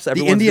warm-ups. The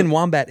everyone's Indian doing-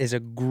 wombat is a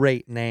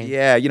great name.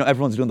 Yeah,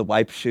 everyone's doing the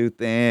wipe shoot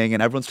thing,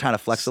 and everyone's trying to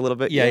flex a little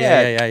bit.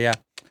 Yeah.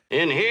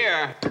 In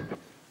here,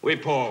 we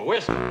pour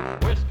whiskey.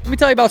 Let me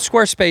tell you about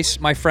Squarespace,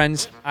 my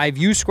friends. I've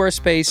used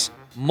Squarespace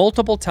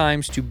multiple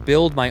times to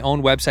build my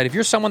own website. If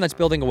you're someone that's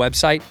building a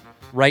website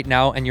right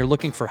now and you're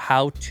looking for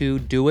how to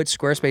do it,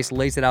 Squarespace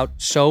lays it out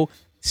so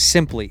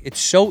simply. It's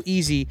so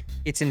easy.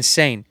 It's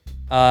insane.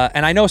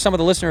 And I know some of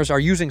the listeners are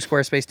using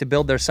Squarespace to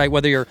build their site,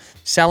 whether you're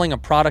selling a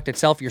product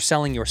itself, you're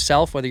selling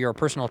yourself, whether you're a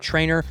personal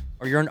trainer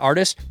or you're an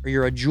artist or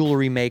you're a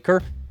jewelry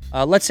maker.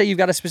 Let's say you've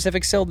got a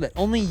specific skill that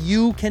only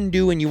you can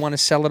do and you want to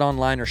sell it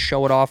online or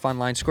show it off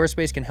online.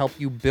 Squarespace can help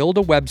you build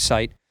a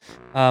website.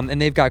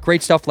 And they've got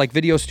great stuff like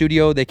Video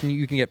Studio. You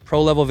can get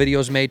pro-level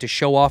videos made to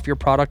show off your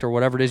product or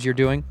whatever it is you're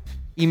doing.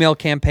 Email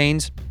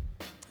campaigns.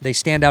 They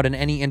stand out in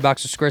any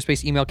inbox of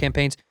Squarespace email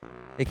campaigns.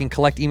 They can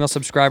collect email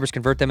subscribers,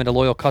 convert them into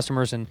loyal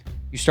customers, and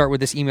you start with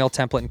this email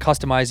template and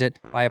customize it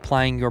by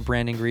applying your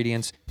brand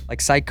ingredients like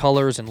site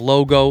colors and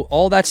logo,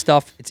 all that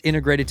stuff. It's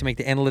integrated to make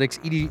the analytics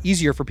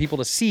easier for people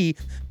to see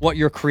what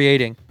you're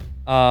creating.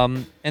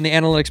 And the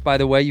analytics, by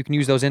the way, you can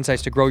use those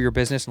insights to grow your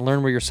business and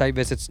learn where your site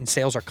visits and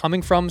sales are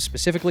coming from,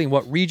 specifically in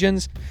what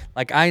regions.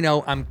 Like I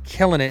know I'm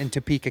killing it in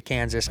Topeka,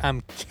 Kansas.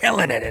 I'm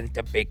killing it in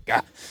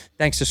Topeka,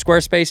 thanks to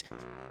Squarespace.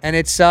 And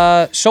it's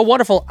so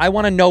wonderful. I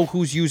want to know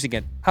who's using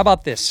it. How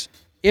about this?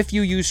 If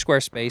you use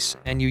Squarespace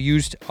and you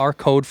used our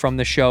code from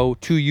the show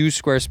to use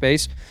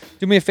Squarespace,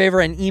 do me a favor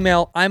and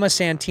email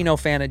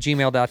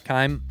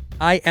imasantinofan@gmail.com.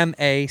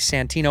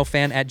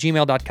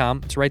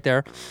 imasantinofan@gmail.com. It's right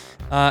there.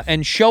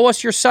 And show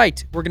us your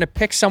site. We're going to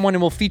pick someone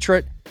and we'll feature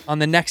it on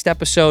the next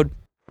episode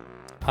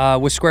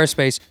with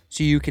Squarespace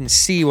so you can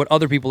see what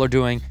other people are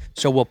doing.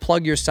 So we'll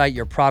plug your site,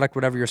 your product,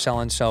 whatever you're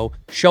selling. So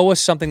show us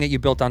something that you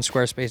built on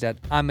Squarespace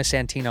at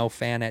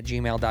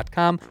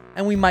imasantinofan@gmail.com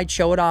and we might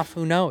show it off.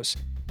 Who knows?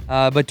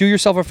 But do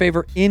yourself a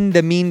favor in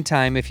the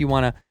meantime if you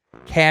want to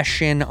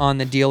cash in on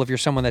the deal, if you're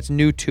someone that's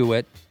new to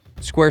it.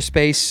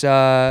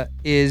 Squarespace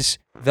is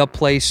the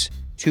place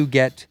to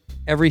get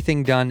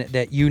everything done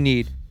that you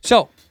need.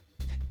 So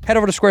head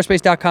over to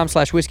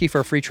squarespace.com/whiskey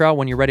for a free trial.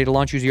 When you're ready to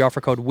launch, use the offer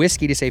code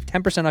whiskey to save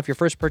 10% off your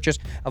first purchase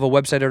of a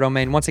website or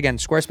domain. Once again,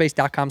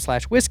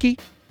 squarespace.com/whiskey.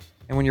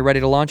 And when you're ready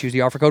to launch, use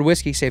the offer code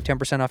whiskey, save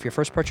 10% off your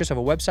first purchase of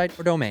a website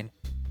or domain.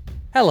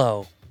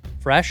 Hello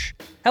Fresh.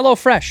 Hello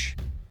Fresh.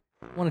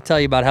 I want to tell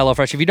you about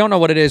HelloFresh. If you don't know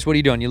what it is, what are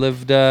you doing? You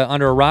lived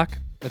under a rock?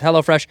 With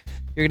HelloFresh,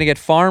 you're going to get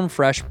farm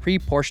fresh,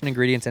 pre-portioned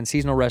ingredients and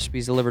seasonal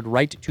recipes delivered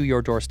right to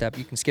your doorstep.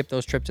 You can skip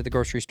those trips to the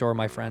grocery store,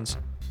 my friends.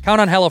 Count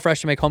on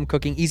HelloFresh to make home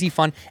cooking easy,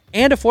 fun,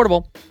 and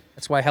affordable.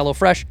 That's why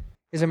HelloFresh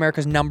is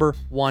America's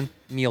 #1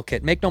 meal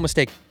kit. Make no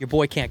mistake, your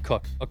boy can't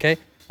cook, okay?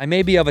 I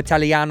may be of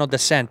Italiano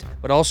descent,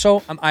 but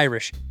also I'm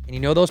Irish. And you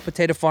know those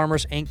potato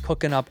farmers ain't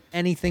cooking up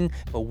anything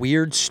but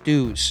weird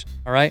stews,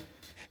 all right?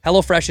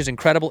 HelloFresh is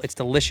incredible. It's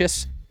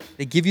delicious.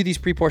 They give you these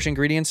pre-portioned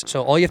ingredients,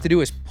 so all you have to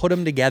do is put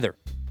them together.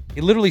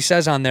 It literally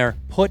says on there,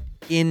 put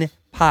in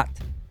pot,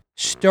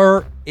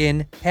 stir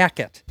in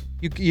packet.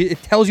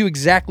 It tells you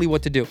exactly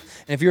what to do.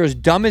 And if you're as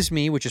dumb as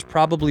me, which is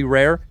probably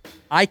rare,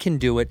 I can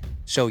do it,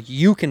 so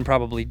you can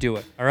probably do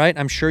it, all right?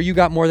 I'm sure you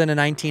got more than a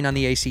 19 on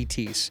the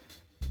ACTs.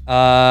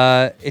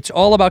 It's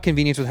all about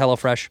convenience with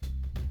HelloFresh.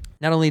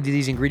 Not only do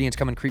these ingredients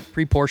come in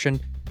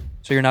pre-portioned,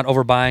 so you're not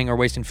overbuying or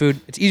wasting food,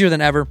 it's easier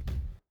than ever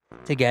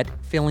to get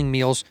filling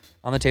meals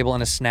on the table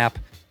in a snap.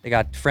 They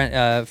got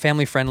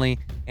family-friendly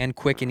and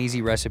quick and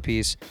easy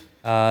recipes.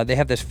 They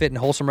have this fit and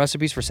wholesome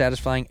recipes for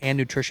satisfying and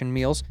nutrition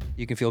meals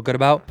you can feel good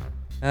about.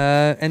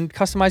 And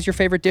customize your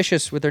favorite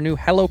dishes with their new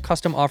Hello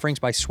Custom offerings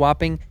by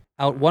swapping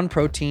out one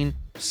protein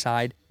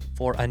side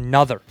for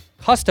another.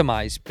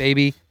 Customize,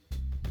 baby.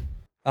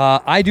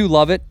 I do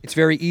love it. It's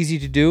very easy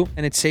to do,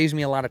 and it saves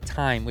me a lot of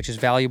time, which is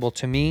valuable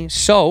to me.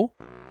 So,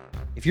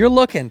 if you're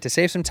looking to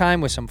save some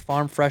time with some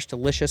farm fresh,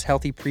 delicious,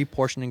 healthy,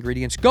 pre-portioned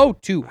ingredients, go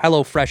to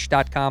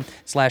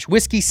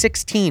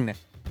HelloFresh.com/whiskey16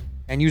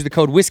 and use the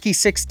code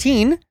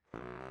whiskey16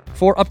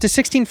 for up to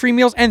 16 free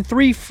meals and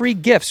 3 free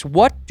gifts.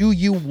 What do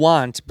you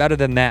want better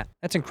than that?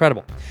 That's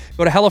incredible.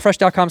 Go to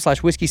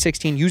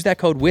HelloFresh.com/whiskey16. Use that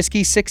code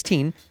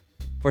whiskey16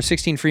 for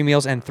 16 free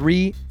meals and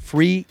 3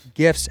 free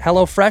gifts.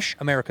 HelloFresh,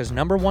 America's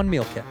 #1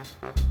 meal kit.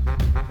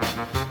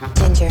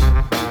 Ginger.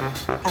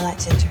 I like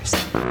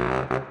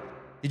gingers.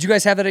 Did you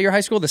guys have that at your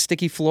high school? The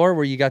sticky floor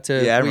where you got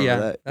to? Yeah, I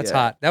remember that. That's Yeah.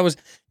 hot.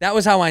 That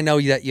was how I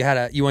know that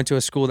you went to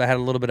a school that had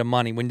a little bit of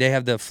money. When they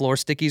have the floor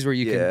stickies where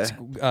you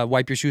can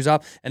wipe your shoes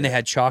off, and they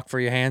had chalk for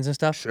your hands and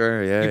stuff.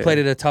 Sure, yeah. You played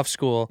at a tough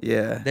school.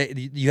 Yeah.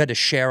 You had to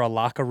share a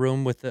locker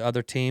room with the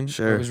other team.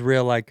 Sure. It was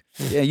real like.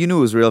 Yeah, you knew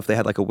it was real if they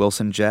had like a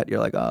Wilson jet. You're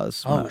like, we're not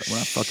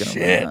fucking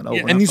shit. around. No,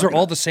 Yeah, we're and not these are fucking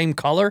all around. the same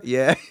color.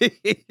 Yeah.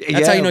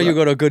 That's how you know you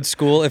go to a good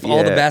school if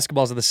all the Yeah.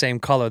 basketballs are the same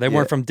color. They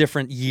weren't from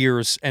different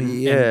years and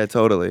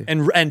totally.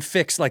 and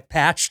fixed, like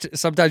patched.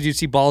 Sometimes you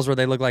see balls where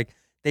they look like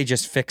they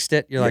just fixed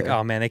it. You're like, Yeah.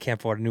 oh man, they can't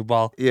afford a new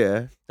ball.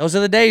 Yeah. Those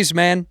are the days,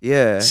 man.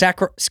 Yeah.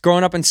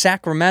 Growing up in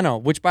Sacramento,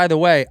 which by the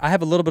way, I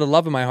have a little bit of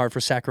love in my heart for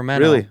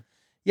Sacramento. Really?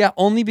 Yeah,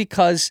 only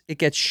because it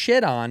gets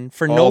shit on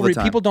for All no the reason.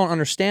 time. People don't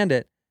understand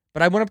it.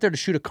 But I went up there to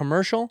shoot a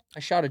commercial.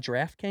 I shot a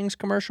DraftKings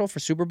commercial for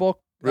Super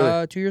Bowl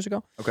Really? 2 years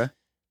ago. Okay.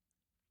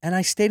 And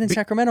I stayed in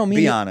Sacramento.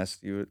 Be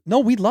honest. No,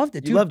 we loved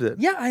it, dude. You loved it?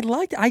 Yeah, I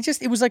liked it.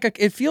 It was like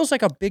it feels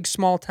like a big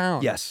small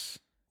town. Yes.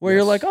 Where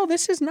you're Yes. like, oh,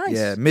 this is nice.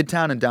 Yeah,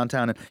 Midtown and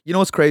downtown. And you know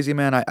what's crazy,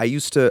 man? We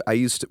used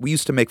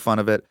to make fun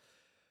of it.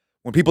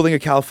 When people think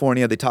of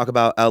California, they talk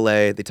about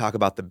LA, they talk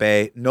about the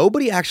Bay.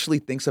 Nobody actually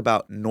thinks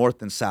about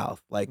North and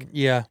South. Like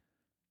Yeah.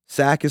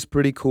 Sac is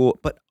pretty cool,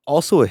 but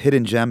also a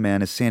hidden gem,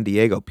 man, is San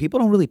Diego. People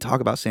don't really talk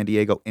about San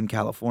Diego in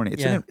California.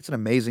 It's Yeah. it's an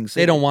amazing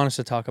city. They don't want us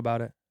to talk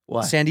about it.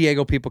 Why? San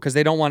Diego people, because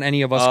they don't want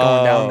any of us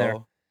going down there.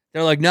 Oh.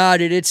 They're like, nah,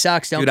 dude, it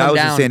sucks. Don't Dude, come I was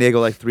down. in San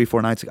Diego like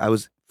 3-4 nights ago. I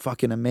was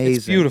fucking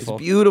amazing. beautiful.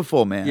 It's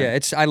beautiful, man. Yeah,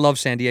 I love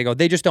San Diego.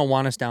 They just don't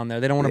want us down there.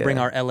 They don't want to bring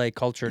Yeah. our LA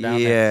culture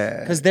down there. Yeah.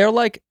 Because they're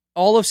like,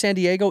 all of San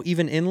Diego,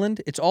 even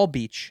inland, it's all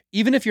beach.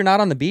 Even if you're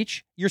not on the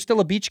beach, you're still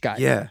a beach guy.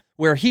 Yeah.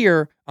 Where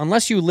here,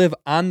 unless you live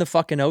on the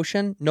fucking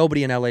ocean,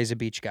 nobody in LA is a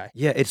beach guy.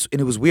 Yeah,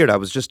 and it was weird. I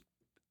was just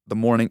the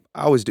morning.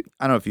 I always do.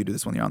 I don't know if you do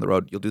this when you're on the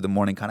road. You'll do the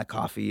morning kind of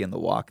coffee and the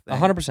walk thing.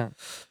 100%.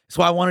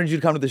 So I wanted you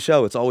to come to the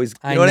show. It's always, you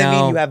I know what I know.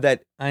 mean? You have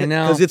that. I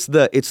know. Because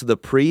it's the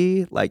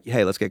pre, like,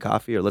 hey, let's get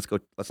coffee or let's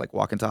like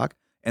walk and talk.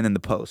 And then the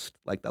post,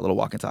 like that little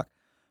walk and talk.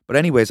 But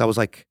anyways, I was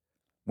like,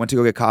 went to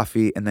go get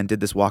coffee and then did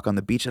this walk on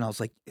the beach. And I was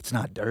like, it's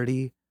not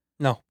dirty.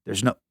 No.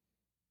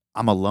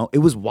 I'm alone. It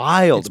was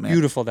wild, It's man.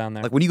 beautiful down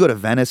there. Like when you go to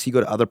Venice, you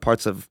go to other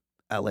parts of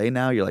LA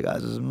now, you're like,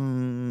 this is,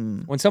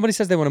 When somebody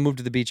says they want to move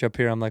to the beach up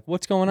here, I'm like,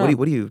 what's going on?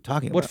 what are you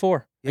talking about? What for?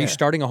 Are Yeah. you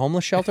starting a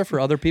homeless shelter for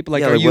other people?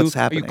 Like, Yeah, are like, you what's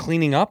happening?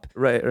 cleaning up?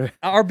 Right.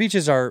 Our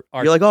beaches are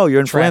You're like, oh, you're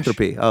in trash.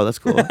 philanthropy. Oh, that's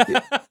cool.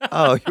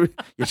 Oh,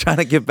 you're trying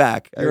to give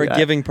back. You're a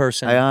giving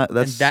person.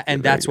 That's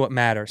and that's what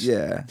matters.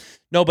 Yeah.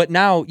 No, but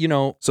now,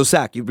 So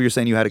Sac, you're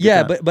saying you had a good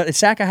yeah, time. but at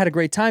SAC I had a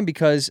great time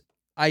because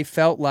I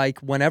felt like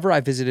whenever I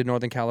visited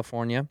Northern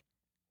California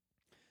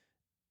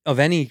of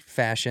any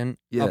fashion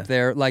Yeah. up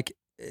there, like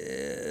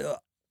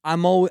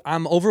I'm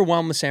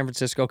overwhelmed with San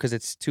Francisco because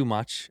it's too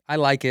much. I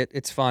like it.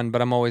 It's fun,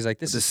 but I'm always like,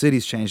 this the is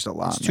city's changed a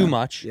lot. it's too man.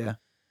 much. Yeah.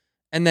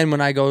 And then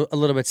when I go a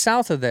little bit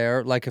south of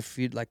there, like if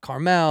you like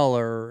Carmel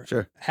or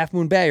Sure. Half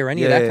Moon Bay or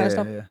any of Yeah, that yeah, kind of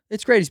yeah, stuff, yeah.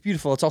 it's great. It's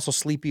beautiful. It's also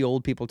sleepy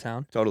old people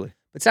town. Totally.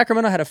 But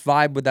Sacramento had a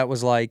vibe that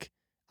was like,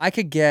 I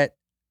could get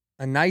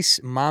a nice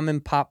mom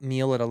and pop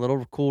meal at a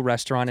little cool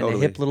restaurant in a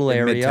Totally. hip little In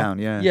area.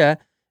 Midtown, yeah. Yeah.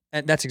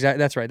 And that's right.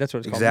 That's what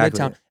it's called. Exactly.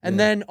 Midtown. And Yeah.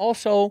 then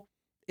also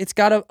it's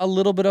got a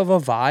little bit of a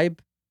vibe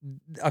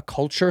a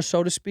culture,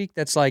 so to speak,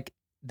 that's like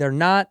they're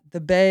not the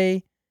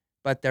Bay,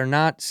 but they're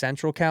not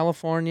Central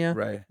California.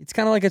 Right. It's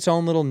kind of like its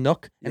own little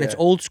nook, and it's Yeah.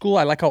 old school.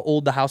 I like how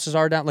old the houses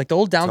are down, like the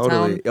old downtown.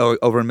 Totally. Oh,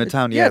 over in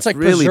Midtown. yeah, Yeah, it's like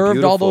really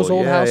preserved all those beautiful.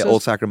 old Yeah, houses.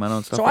 old Sacramento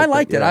and stuff. So like I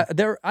liked that.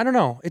 it. I don't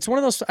know. It's one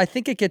of those. I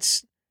think it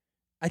gets.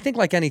 I think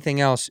like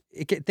anything else,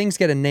 things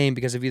get a name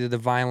because of either the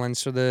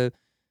violence or the,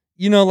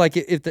 like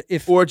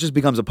if Or it just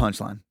becomes a punchline.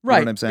 You know right.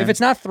 what I'm saying? If it's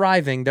not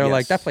thriving, they're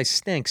like Yes. that place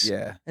stinks.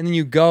 Yeah. And then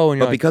you go and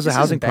you're But like, because of "This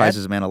housing isn't bad."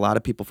 prices, man, a lot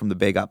of people from the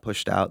Bay got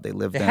pushed out. They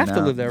live They there have to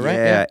now. live there, right?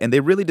 Yeah. Yeah. And they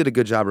really did a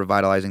good job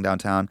revitalizing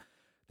downtown.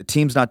 The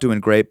team's not doing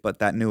great, but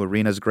that new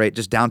arena's great.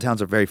 Just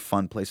downtown's a very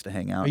fun place to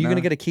hang out. Are you now. going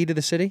to get a key to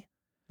the city?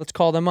 Let's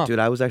call them up. Dude,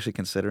 I was actually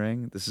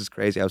considering, this is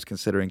crazy. I was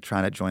considering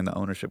trying to join the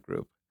ownership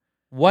group.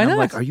 Why And not? I'm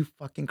like, are you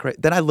fucking crazy?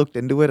 Then I looked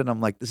into it and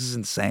I'm like, this is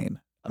insane.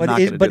 I'm not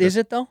gonna do But this. is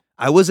it though?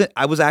 I was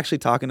actually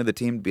talking to the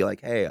team to be like,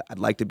 hey, I'd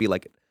like to be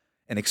like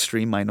an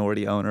extreme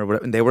minority owner or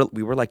whatever. And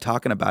we were like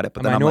talking about it,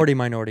 but A then minority I'm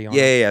like, owner.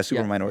 yeah,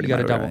 super Yeah, minority. you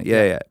gotta minority,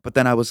 double, yeah. But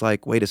then I was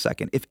like, wait a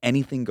second. If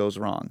anything goes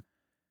wrong,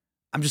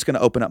 I'm just gonna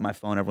open up my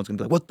phone. Everyone's gonna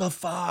be like, what the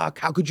fuck?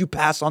 How could you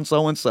pass on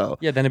so and so?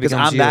 Yeah, then it Because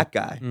becomes I'm you. that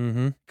guy.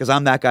 Mm-hmm. Because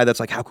I'm that guy that's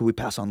like, how could we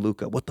pass on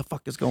Luca? What the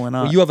fuck is going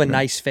on? Well, you have a know?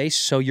 nice face,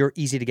 so you're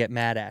easy to get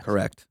mad at.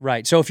 Correct.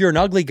 Right. So if you're an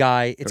ugly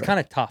guy, it's Correct. kind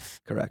of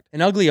tough. Correct.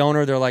 An ugly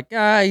owner, they're like,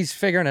 he's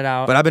figuring it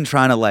out. But I've been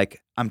trying to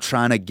I'm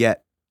trying to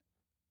get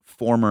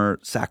former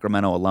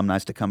Sacramento alumni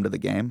to come to the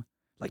game.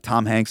 Like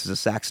Tom Hanks is a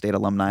Sac State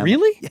alumni.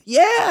 Really?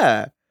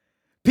 Yeah.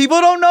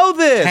 People don't know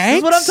this. This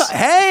is what I'm Hanks?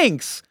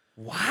 Hanks,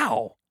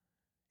 Wow.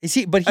 Is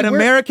he? But he, an where-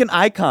 American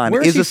icon,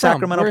 where is he a from?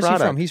 Sacramento Where is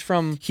product. he from? He's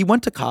from. He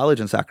went to college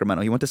in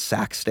Sacramento. He went to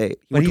Sac State.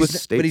 He went to a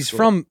state But he's school.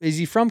 from. Is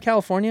he from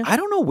California? I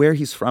don't know where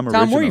he's from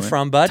originally. Tom, where are you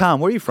from, bud? Tom,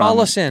 where are you from?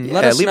 Call us in. Yeah,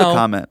 Let us leave know. a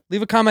comment.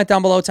 Leave a comment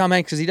down below, Tom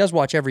Hanks, because he does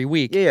watch every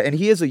week. Yeah, and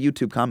he is a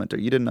YouTube commenter.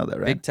 You didn't know that,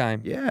 right? Big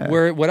time. Yeah.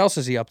 What else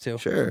is he up to?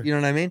 Sure. You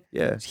know what I mean?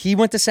 Yeah. He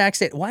went to Sac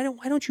State. Why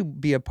don't you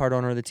be a part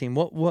owner of the team?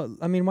 What?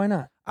 I mean, why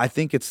not? I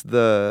think it's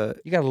the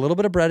You got a little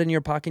bit of bread in your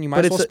pocket. And you might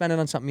But as well it's a- spend it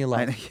on something you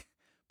love.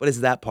 but it's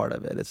that part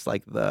of it. It's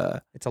like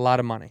It's a lot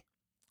of money.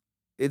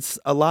 it's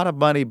a lot of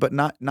money, but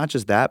not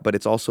just that, but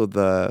it's also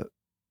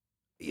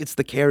it's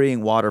the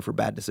carrying water for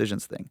bad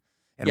decisions thing.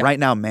 And Yeah. right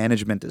now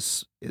management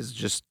is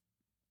just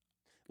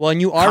Well, and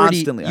you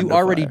Constantly under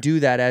already fire. do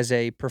that as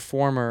a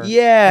performer.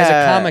 yeah. As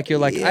a comic, you're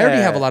like, I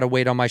already have a yeah. lot of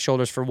weight on my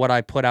shoulders for what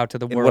I put out to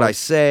the And world. what I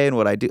say and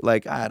what I do.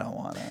 Like I don't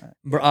want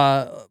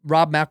to.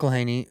 Rob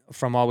McElhaney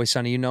from Always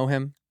Sunny, you know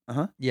him?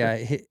 Uh-huh.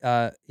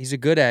 Yeah, he's a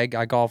good egg.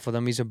 I golf with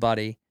him. He's a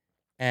buddy.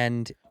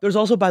 And There's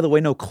also, by the way,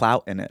 no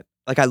clout in it.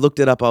 Like I looked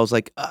it up. I was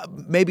like,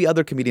 maybe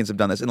other comedians have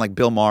done this. And like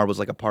Bill Maher was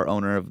like a part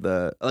owner of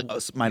the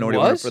minority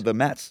owner was? for the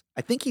Mets.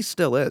 I think he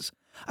still is.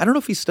 I don't know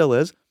if he still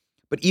is,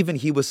 but even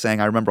he was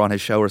saying, I remember on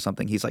his show or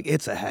something, he's like,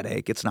 it's a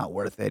headache. It's not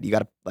worth it. You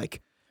got to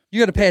you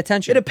got to pay you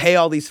attention. got to pay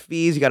all these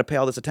fees. You got to pay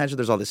all this attention.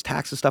 There's all this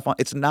taxes stuff on.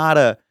 It's not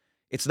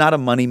a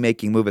money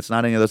making move. It's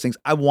not any of those things.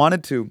 I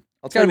wanted to.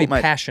 It's got to be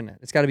passionate.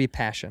 It's got to be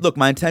passion. Look,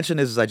 my intention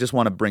is I just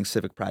want to bring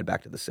civic pride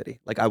back to the city.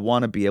 Like I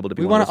want to be able to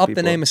be. we want to up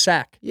the name of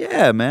SAC.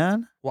 Yeah,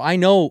 man. Well, I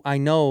know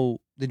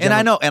the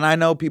And I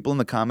know people in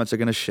the comments are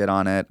gonna shit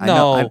on it.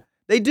 No.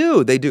 They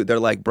do. They're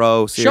like,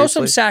 bro, seriously. Show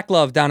some SAC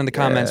love down in the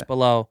comments Yeah.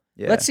 below.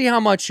 Yeah. Let's see how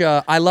much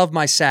I love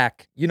my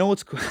SAC. You know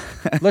what's cool?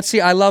 Let's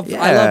see. I love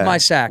my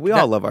SAC. We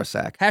all love our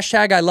sack.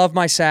 Hashtag I love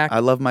my SAC. I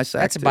love my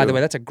sack. That's by the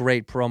way, that's a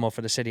great promo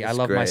for the city. I That's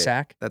love my great.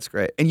 SAC. That's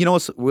great. And you know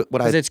what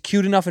Because it's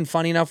cute enough and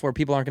funny enough where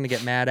people aren't going to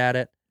get mad at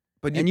it.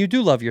 But And you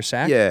do love your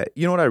SAC. yeah,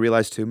 you know what I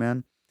realized too,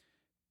 man?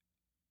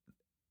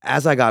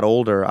 As I got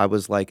older, I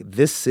was like,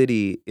 this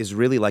city is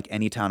really like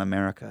any town in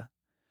America.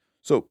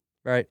 So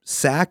Right.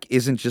 Sac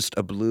isn't just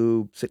a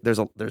blue. There's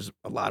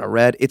a lot of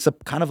red. It's a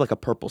kind of like a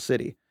purple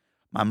city.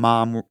 My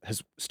mom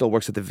still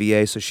works at the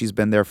VA, so she's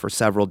been there for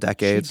several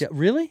decades.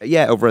 Really?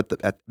 Yeah, over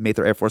at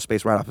Mather Air Force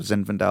Base, right off of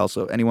Zinfandel.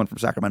 So anyone from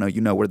Sacramento,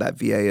 you know where that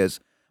VA is.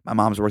 My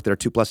mom's worked there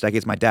 2+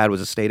 decades. My dad was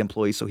a state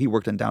employee, so he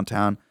worked in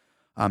downtown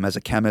as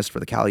a chemist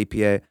for the Cal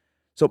EPA.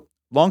 So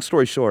long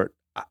story short,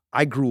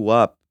 I grew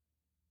up.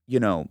 You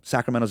know,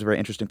 Sacramento's a very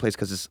interesting place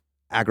because it's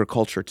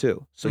agriculture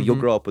too. So you'll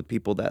grow up with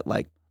people that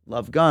like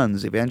love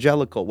guns,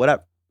 evangelical,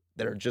 whatever,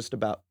 that are just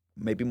about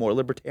maybe more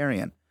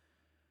libertarian.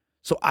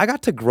 So I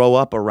got to grow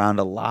up around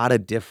a lot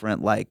of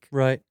different like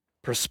Right.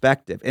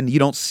 perspective, and you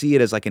don't see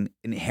it as like an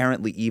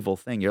inherently evil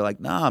thing. You're like,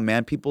 nah,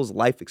 man, people's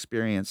life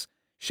experience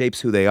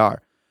shapes who they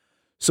are.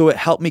 So it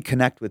helped me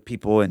connect with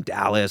people in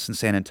Dallas and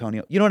San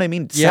Antonio. You know what I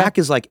mean? Yeah. Sac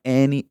is like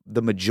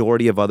the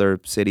majority of other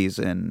cities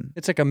in.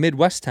 It's like a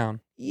Midwest town.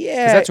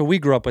 Yeah. 'Cause that's what we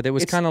grew up with. It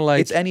was It's- kind of like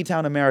it's any town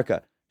in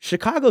America.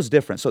 Chicago's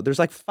different. So there's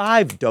like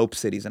 5 dope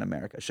cities in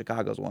America.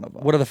 Chicago's one of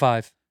them. what are the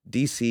 5?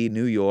 DC,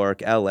 New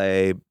York,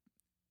 LA,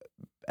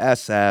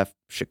 SF,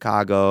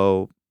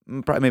 Chicago,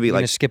 probably maybe You're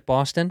like gonna skip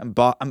Boston? I'm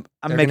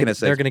They're making gonna, a 6.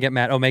 They're gonna get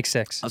mad. Oh, make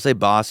 6. I'll say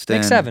Boston.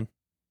 Make 7.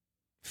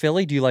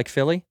 Philly? Do you like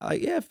Philly?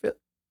 Yeah,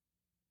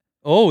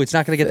 Oh, it's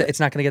not gonna get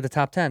the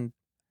top 10.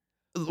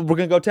 we're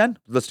gonna go 10.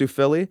 Let's do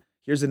Philly.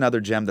 Here's another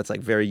gem that's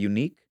like very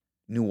unique.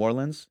 New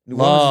Orleans.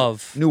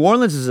 Love. New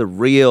Orleans is a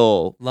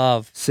real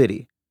Love.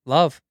 city.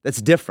 Love.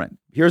 That's different.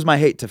 Here's my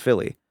hate to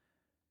Philly.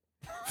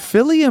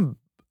 Philly and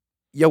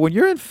when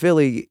you're in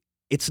Philly,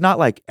 it's not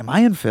like, am I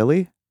in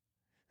Philly?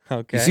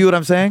 Okay. You see what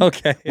I'm saying?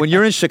 Okay. When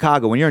you're in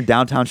Chicago, when you're in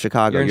downtown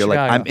Chicago, You're in like,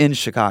 Chicago. I'm in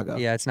Chicago.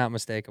 Yeah, it's not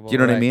mistakable. Do you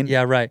know what I right. mean?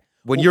 Yeah, right.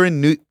 When you're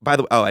in I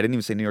didn't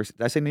even say New York.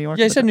 Did I say New York?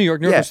 Yeah, you said New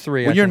York. New York was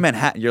 3. When I you're in think.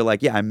 Manhattan, you're like,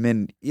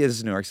 this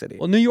is New York City.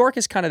 Well, New York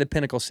is kind of the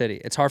pinnacle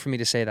city. It's hard for me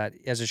to say that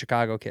as a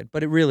Chicago kid,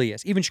 but it really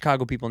is. Even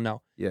Chicago people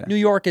know. Yeah. New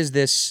York is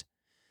this.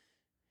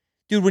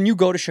 Dude, when you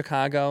go to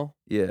Chicago,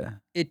 Yeah.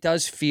 it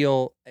does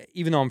feel,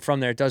 even though I'm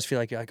from there, it does feel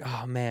like you're like,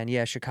 oh man,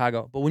 yeah,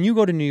 Chicago. But when you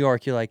go to New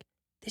York, you're like,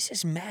 this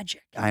is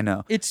magic. I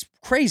know. It's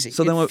crazy.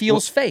 So then it when-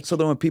 feels fake. So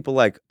then when people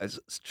like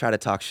try to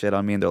talk shit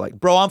on me and they're like,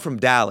 bro, I'm from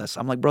Dallas.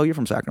 I'm like, bro, you're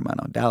from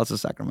Sacramento. Dallas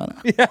is Sacramento.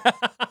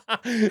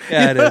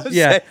 yeah, it is.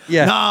 Yeah,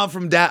 yeah. No, I'm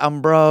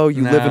from bro,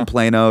 you live No. in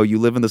Plano. You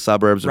live in the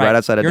suburbs right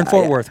outside of You're in Da-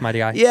 Fort yeah. Worth, my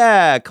guy.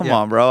 Yeah, come Yeah.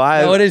 on, bro.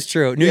 No, it is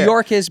true. New yeah.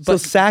 York is, So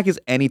but Sac is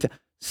anytime.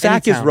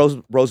 Sac is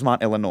Anytown.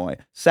 Rosemont, Illinois.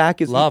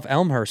 Sac is love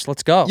Elmhurst.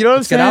 Let's go. You know what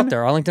Let's I'm get out saying?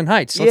 there. Arlington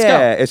Heights. Let's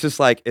yeah, go. it's just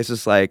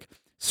like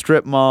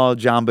strip mall,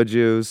 Jamba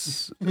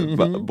Juice,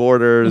 Mhm.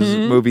 Borders,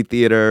 Mhm. movie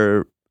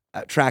theater,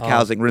 track Oh.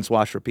 housing, rinse,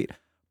 wash, repeat.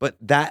 But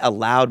that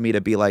allowed me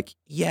to be like,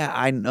 yeah,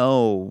 I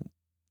know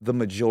the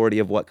majority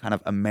of what kind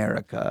of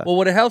America. Well,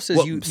 what it helps is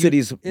what you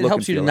cities it look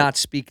helps and you to feel not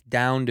speak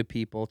down to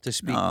people, to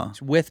speak No.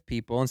 with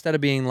people instead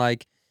of being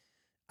like,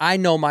 I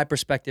know my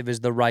perspective is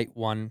the right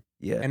one,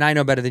 Yeah, and I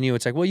know better than you.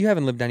 It's like, well, you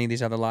haven't lived any of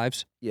these other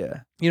lives.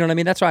 yeah, You know what I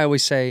mean? That's why I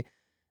always say,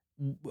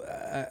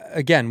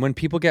 again, when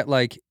people get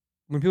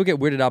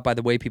weirded out by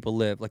the way people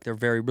live, like they're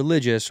very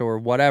religious or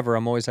whatever,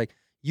 I'm always like,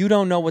 you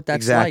don't know what that's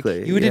Exactly,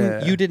 like. You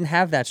yeah. didn't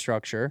have that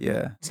structure.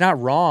 yeah, It's not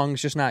wrong.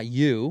 It's just not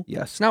you.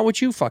 yes, It's not what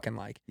you fucking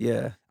like.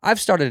 yeah, I've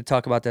started to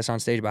talk about this on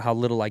stage about how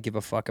little I give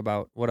a fuck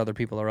about what other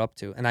people are up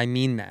to. And I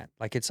mean that.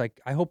 Like, it's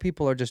like, I hope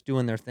people are just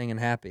doing their thing and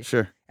happy.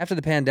 sure. After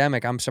the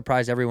pandemic, I'm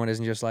surprised everyone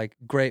isn't just like,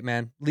 great,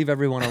 man, leave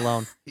everyone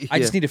alone. I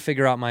just need to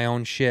figure out my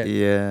own shit.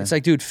 Yeah, It's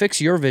like, dude, fix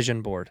your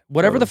vision board.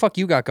 Whatever the Totally. fuck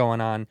you got going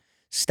on,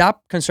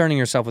 stop concerning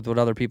yourself with what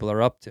other people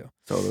are up to.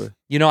 totally.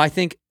 You know, I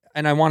think,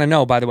 and I want to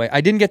know, by the way,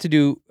 I didn't get to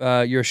do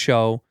your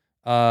show.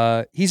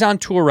 He's on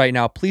tour right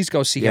now. Please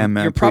go see Yeah, him.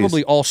 man, You're please.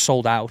 probably all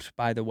sold out,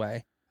 by the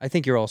way. I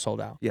think you're all sold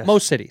out. Yes.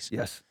 Most cities.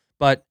 Yes,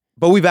 But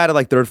but we've added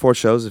like 3rd, 4th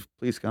shows.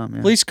 Please come.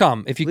 Yeah. please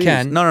come if you Please.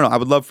 can. No. I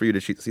would love for you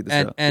to see the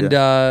show. And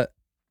Yeah.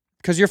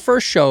 because your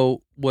first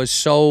show was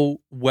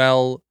so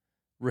well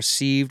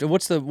received.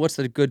 What's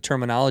the good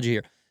terminology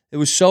here? It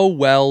was so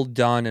well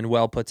done and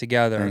well put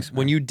together. Thanks,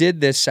 when man. you did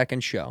this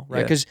second show,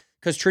 right? Yeah.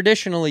 Because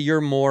traditionally you're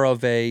more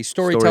of a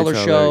storyteller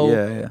show.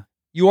 Yeah.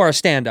 You are a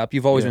stand-up.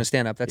 You've always Yeah. been a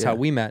stand-up. That's Yeah. how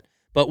we met.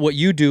 But what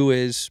you do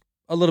is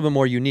a little bit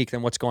more unique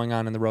than what's going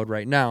on in the road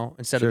right now.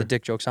 Instead Sure. of the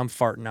dick jokes I'm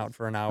farting out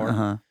for an hour,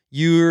 Uh-huh.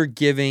 you're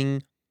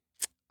giving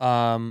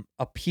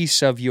a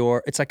piece of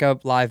your, it's like a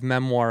live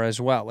memoir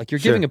as well. Like you're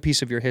Sure. giving a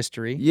piece of your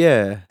history,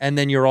 Yeah. and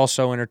then you're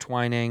also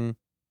intertwining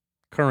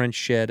current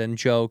shit and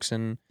jokes.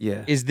 And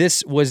Yeah.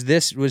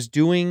 was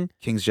doing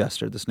King's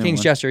Jester, this new King's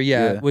one. Jester,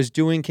 Yeah. was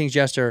doing King's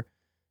Jester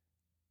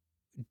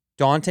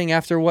daunting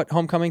after what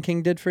Homecoming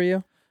King did for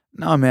you?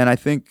 No, man, I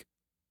think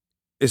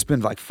it's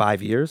been like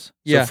 5 years.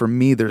 Yeah. So for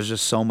me, there's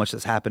just so much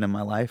that's happened in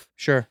my life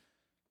Sure.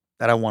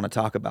 that I want to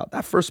talk about.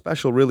 That first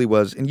special really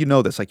was, and you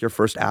know this, like your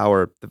first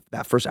hour,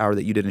 that first hour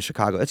that you did in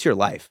Chicago, that's your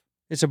life.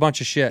 It's a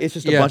bunch of shit. It's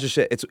just a bunch of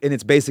shit.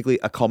 It's basically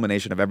a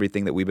culmination of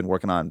everything that we've been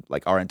working on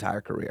like our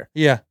entire career.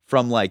 Yeah.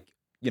 From like,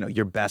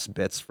 your best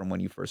bits from when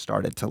you first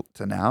started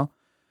to now.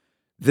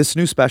 This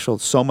new special,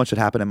 so much had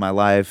happened in my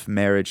life,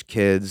 marriage,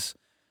 kids,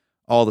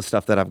 all the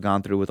stuff that I've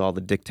gone through with all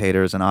the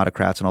dictators and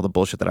autocrats and all the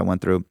bullshit that I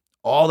went through.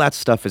 All that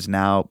stuff is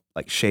now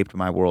like shaped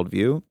my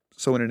worldview.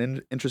 So in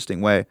an interesting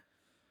way,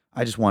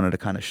 I just wanted to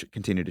kind of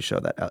continue to show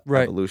that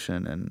Right.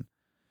 evolution. And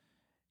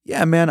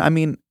yeah, man, I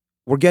mean,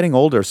 we're getting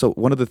older. So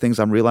one of the things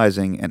I'm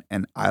realizing,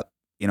 and I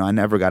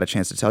never got a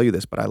chance to tell you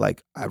this, but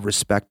I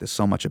respect this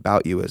so much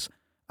about you, is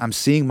I'm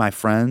seeing my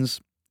friends,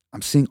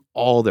 I'm seeing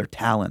all their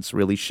talents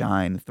really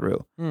shine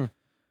through. Hmm.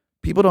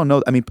 People don't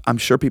know. I mean, I'm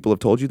sure people have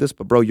told you this,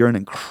 but bro, you're an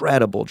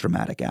incredible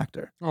dramatic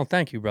actor. Oh,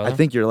 thank you, brother. I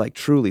think you're like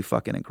truly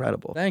fucking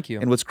incredible. Thank you.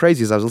 And what's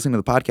crazy is I was listening to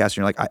the podcast and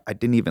you're like, I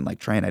didn't even like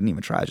train. I didn't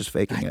even try. I was just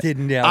faking I it.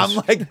 didn't. Yeah, I I'm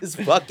was- like this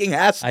fucking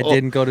asshole. I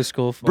didn't go to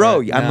school for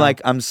Bro, it. I'm No. like,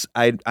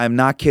 I'm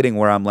not kidding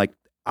where I'm like,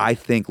 I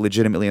think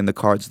legitimately in the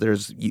cards,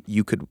 there's,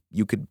 you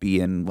could be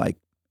in like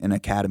an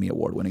Academy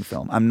Award winning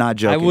film. I'm not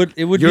joking.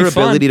 It would Your be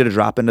fun. ability to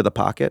drop into the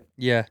pocket.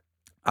 Yeah.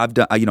 I've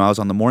done, I was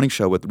on the morning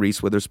show with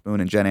Reese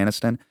Witherspoon and Jen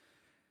Aniston.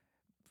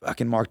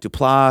 Fucking Mark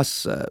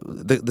Duplass.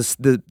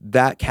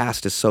 That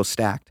cast is so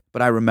stacked.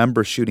 But I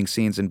remember shooting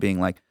scenes and being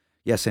like,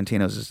 yeah,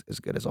 Santino's as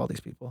good as all these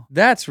people.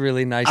 That's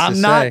really nice to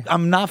say.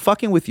 I'm not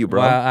fucking with you,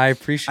 bro. Wow, I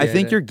appreciate I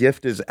think it. your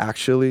gift is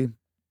actually,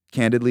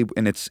 candidly,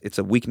 and it's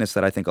a weakness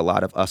that I think a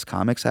lot of us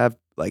comics have.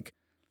 Like,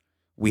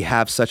 we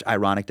have such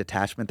ironic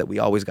detachment that we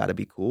always got to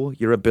be cool.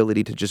 Your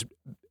ability to just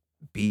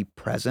be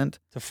present.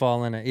 to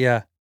fall in it.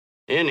 Yeah.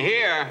 In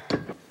here,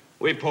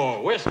 we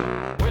pour whiskey,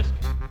 whiskey,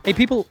 Hey,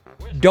 people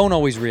don't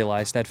always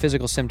realize that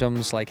physical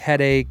symptoms like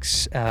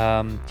headaches,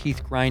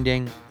 teeth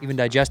grinding, even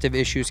digestive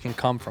issues can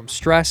come from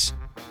stress.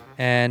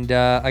 And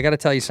I got to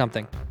tell you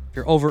something. If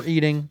you're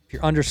overeating, if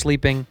you're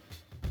undersleeping,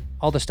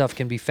 all the stuff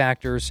can be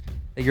factors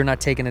that you're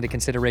not taking into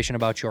consideration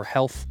about your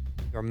health.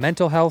 Your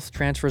mental health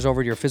transfers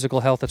over to your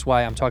physical health. That's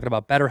why I'm talking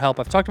about BetterHelp.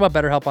 I've talked about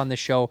BetterHelp on this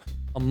show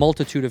a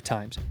multitude of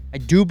times. I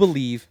do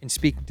believe in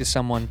speaking to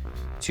someone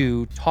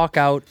to talk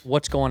out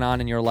what's going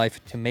on in your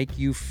life to make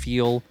you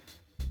feel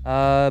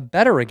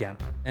better again.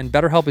 And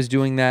BetterHelp is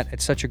doing that.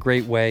 It's such a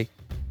great way.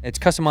 It's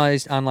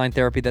customized online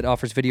therapy that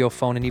offers video,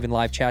 phone, and even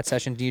live chat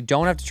sessions. You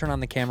don't have to turn on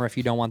the camera if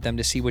you don't want them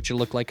to see what you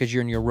look like because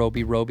you're in your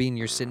roby and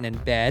you're sitting in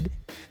bed.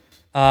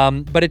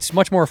 But it's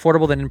much more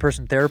affordable than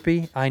in-person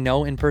therapy. I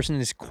know in-person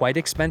is quite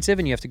expensive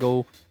and you have to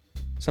go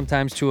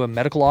sometimes to a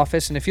medical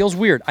office and it feels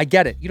weird. I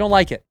get it. You don't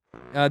like it.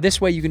 This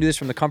way you can do this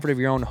from the comfort of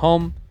your own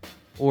home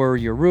or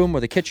your room or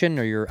the kitchen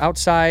or you're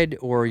outside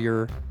or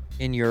you're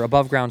in your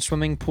above-ground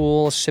swimming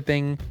pool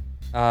sipping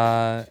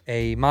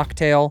a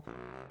mocktail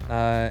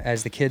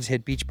as the kids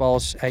hit beach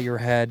balls at your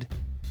head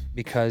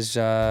because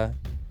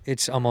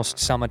it's almost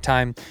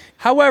summertime.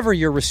 However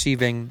you're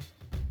receiving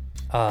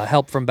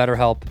help from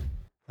BetterHelp,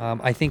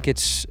 I think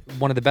it's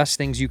one of the best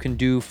things you can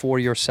do for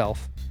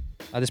yourself.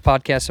 This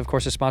podcast, of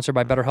course, is sponsored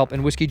by BetterHelp,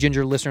 and Whiskey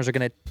Ginger listeners are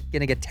going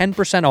to get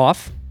 10%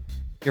 off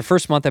your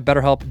first month at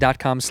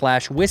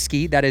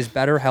BetterHelp.com/whiskey. That is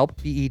BetterHelp,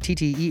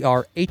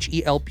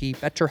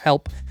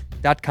 BetterHelp,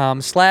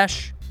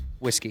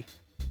 BetterHelp.com/whiskey.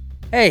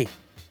 Hey,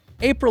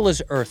 April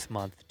is Earth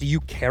Month. Do you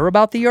care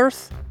about the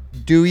Earth?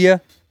 Do you?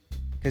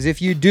 Because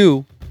if you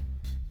do,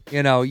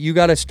 you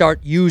got to start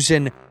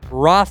using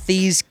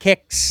Rothy's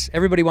Kicks.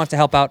 Everybody wants to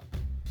help out.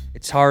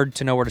 It's hard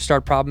to know where to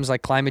start. Problems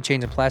like climate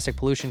change and plastic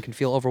pollution can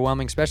feel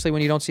overwhelming, especially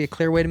when you don't see a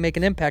clear way to make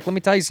an impact. Let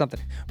me tell you something.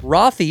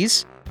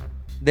 Rothy's,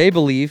 they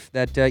believe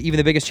that even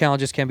the biggest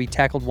challenges can be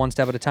tackled one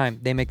step at a time.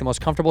 They make the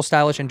most comfortable,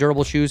 stylish, and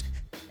durable shoes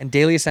and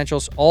daily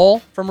essentials, all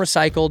from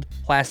recycled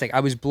plastic. I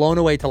was blown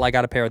away till I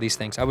got a pair of these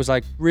things. I was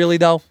like, really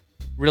though?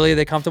 Really, are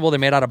they comfortable? They're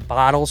made out of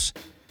bottles.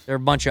 They're a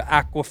bunch of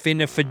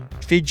Aquafina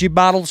Fiji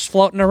bottles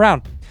floating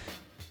around.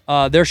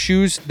 Their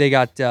shoes, they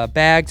got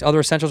bags. Other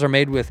essentials are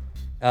made with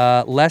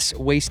less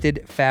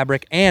wasted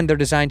fabric, and they're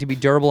designed to be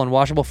durable and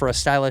washable for a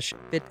stylish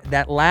fit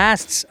that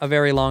lasts a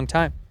very long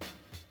time.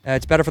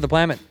 It's better for the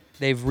planet.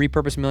 They've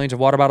repurposed millions of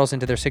water bottles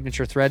into their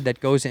signature thread that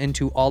goes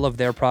into all of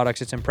their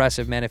products. It's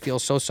impressive, man. It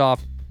feels so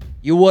soft.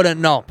 You wouldn't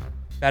know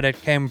that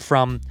it came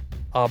from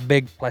a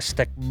big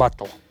plastic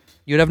bottle.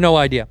 You'd have no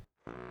idea.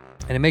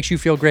 And it makes you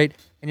feel great,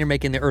 and you're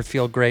making the earth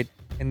feel great,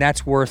 and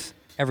that's worth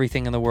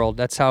everything in the world.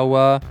 That's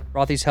how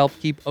Rothy's help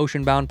keep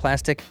ocean-bound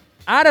plastic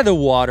out of the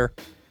water.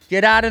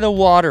 Get out of the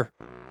water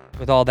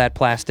with all that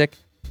plastic.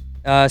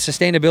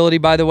 Sustainability,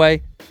 by the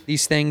way,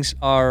 these things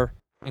are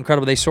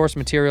incredible. They source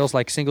materials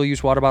like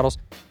single-use water bottles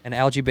and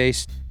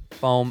algae-based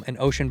foam and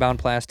ocean-bound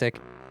plastic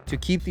to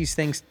keep these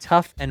things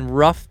tough and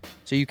rough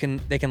so they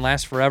can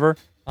last forever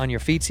on your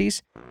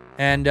feetsies.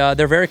 And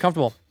they're very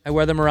comfortable. I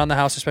wear them around the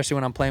house, especially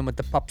when I'm playing with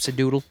the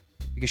Pupsadoodle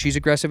because she's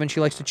aggressive and she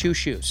likes to chew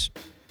shoes.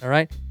 All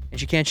right? And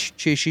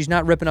she's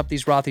not ripping up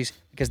these Rothy's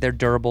because they're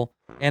durable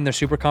and they're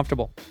super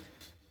comfortable.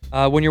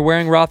 When you're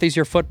wearing Rothy's,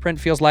 your footprint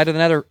feels lighter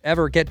than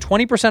ever. Get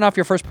 20% off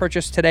your first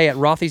purchase today at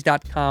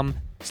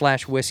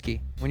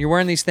Rothys.com/whiskey. When you're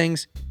wearing these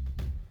things,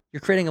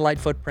 you're creating a light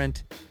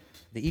footprint,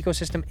 the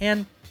ecosystem,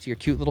 and to your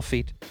cute little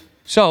feet.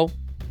 So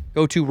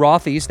go to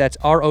Rothys, that's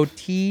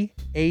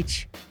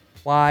ROTHYS,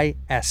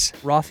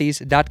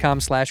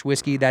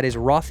 Rothys.com/whiskey. That is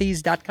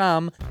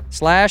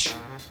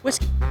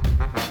Rothys.com/whiskey.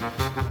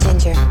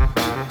 Ginger.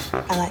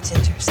 I like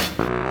gingers.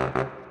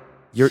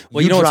 You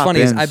know what's funny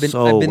is I've been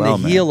the man.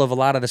 heel of a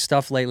lot of the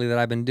stuff lately that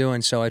I've been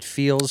doing, so it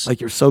feels Like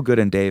you're so good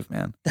in Dave,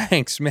 man.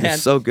 thanks, man. You're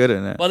so good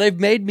in it. Well, they've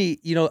made me,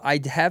 I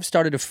have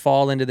started to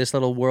fall into this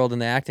little world in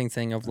the acting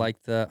thing of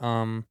like the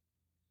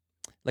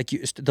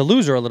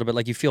loser a little bit.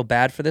 Like you feel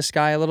bad for this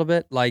guy a little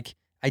bit. Like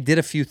I did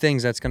a few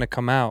things that's gonna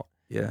come out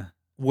Yeah.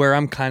 where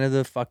I'm kind of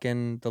the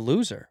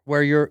loser.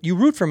 Where you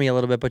root for me a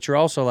little bit, but you're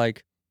also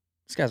like,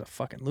 this guy's a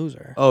fucking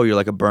loser. Oh, you're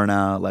like a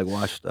burnout, like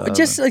washed up.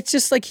 Just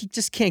like he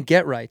just can't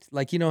get right.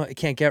 Like it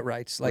can't get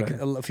right. Like Right.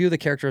 a few of the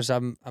characters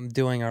I'm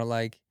doing are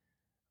like,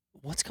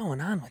 what's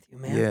going on with you,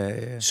 man?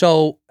 Yeah.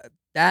 So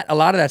a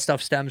lot of that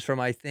stuff stems from,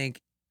 I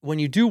think, when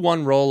you do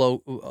one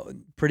role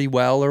pretty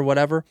well or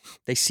whatever,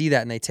 they see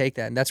that and they take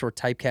that, and that's where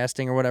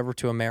typecasting or whatever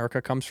to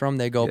America comes from.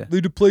 They go, Yeah.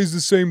 they plays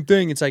the same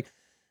thing. It's like,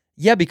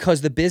 yeah,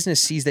 because the business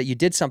sees that you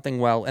did something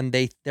well, and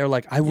they're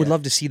like, I would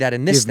love to see that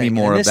in this Give me thing,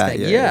 more and in of this that.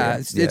 thing. Yeah.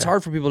 It's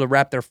hard for people to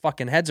wrap their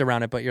fucking heads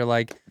around it, but you're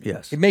like,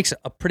 Yes. it makes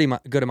a pretty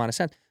good amount of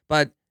sense.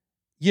 But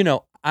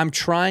I'm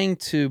trying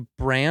to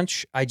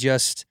branch.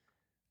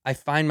 I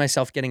find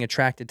myself getting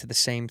attracted to the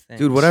same thing.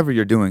 Dude, whatever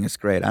you're doing is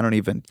great. I don't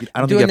think I'm you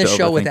have doing to this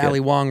show with overthink Ali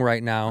it. Wong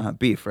right now.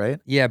 Beef,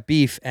 right? Yeah,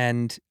 Beef,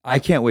 and I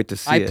can't wait to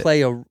see I it.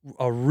 play a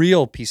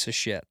real piece of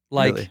shit,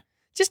 like Really?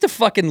 just a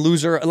fucking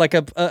loser, like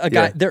a guy.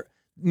 Yeah. There,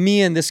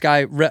 me and this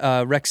guy,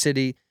 Rex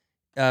City.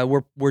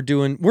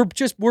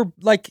 we're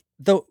like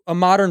a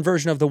modern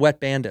version of the Wet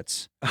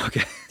Bandits.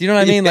 Okay. Do you know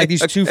what I mean? Like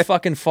these two Okay.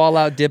 fucking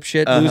Fallout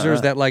dipshit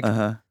losers that like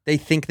Uh-huh. they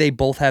think they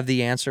both have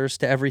the answers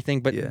to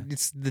everything, but Yeah.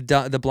 it's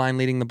the blind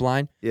leading the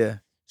blind. Yeah.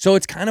 So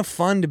it's kind of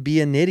fun to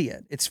be an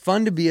idiot. It's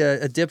fun to be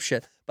a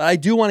dipshit. But I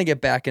do want to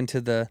get back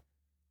into the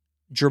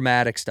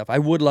dramatic stuff. I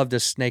would love to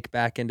snake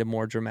back into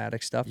more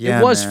dramatic stuff. Yeah,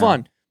 it was man.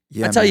 fun.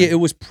 Yeah, I tell you, man. it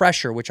was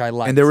pressure, which I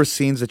liked. And there were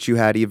scenes that you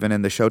had even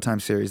in the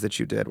Showtime series that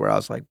you did where I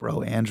was like,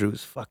 bro, Andrew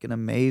is fucking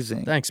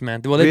amazing. Thanks,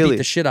 man. Well, they beat Really?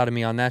 the shit out of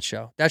me on that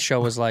show. That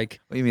show was like,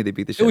 What do you mean they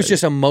beat the shit it was out of you?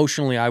 just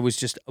emotionally, I was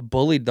just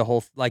bullied the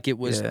whole, like it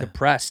was Yeah.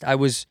 depressed. I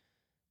was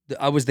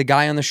the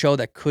guy on the show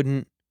that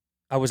couldn't,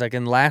 I was like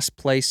in last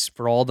place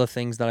for all the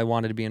things that I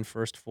wanted to be in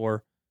first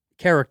for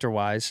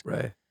character-wise.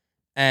 Right.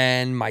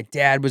 And my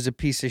dad was a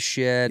piece of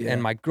shit, Yeah.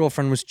 and my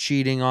girlfriend was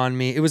cheating on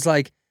me. It was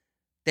like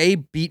they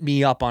beat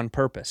me up on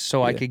purpose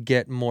so I Yeah. could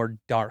get more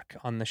dark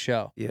on the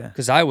show. Yeah.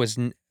 Because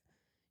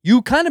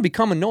you kind of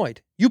become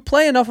annoyed. You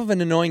play enough of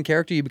an annoying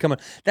character, you become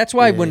that's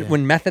why Yeah, when yeah.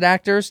 when method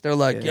actors, they're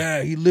like, Yeah.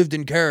 yeah, he lived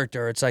in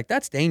character. It's like,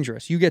 that's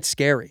dangerous. You get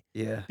scary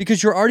Yeah.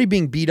 because you're already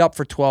being beat up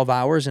for 12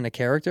 hours in a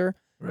character,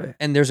 Right.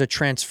 and there's a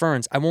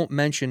transference. I won't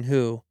mention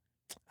who.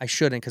 I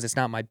shouldn't because it's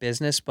not my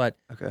business, but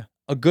Okay.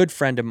 a good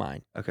friend of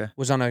mine Okay.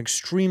 was on an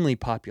extremely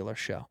popular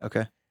show.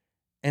 Okay.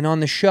 And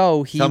on the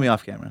show, he Tell me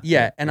off camera.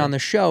 Yeah, and on the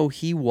show,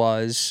 he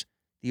was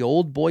the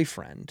old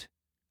boyfriend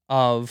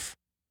of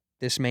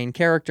this main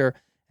character,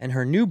 and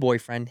her new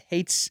boyfriend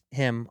hates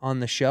him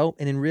on the show,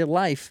 and in real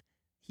life,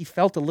 he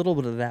felt a little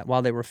bit of that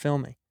while they were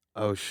filming.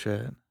 Oh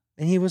shit.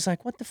 And he was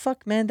like, "What the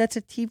fuck, man? That's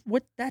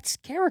that's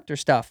character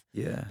stuff."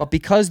 Yeah. But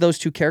because those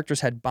two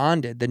characters had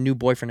bonded, the new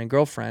boyfriend and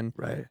girlfriend,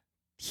 Right.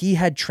 he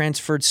had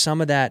transferred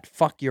some of that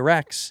fuck your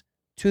ex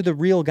to the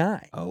real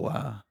guy. Oh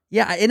wow.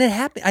 Yeah, and it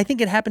happened. I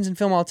think it happens in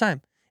film all the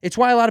time. It's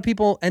why a lot of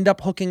people end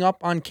up hooking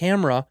up on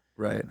camera,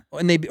 Right.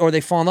 and they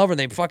fall in love, or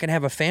they fucking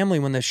have a family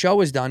when the show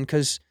is done,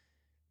 because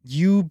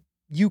you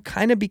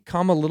kind of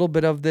become a little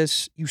bit of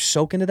this. You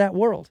soak into that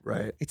world.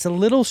 Right. It's a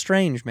little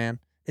strange, man.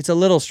 It's a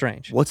little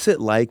strange. What's it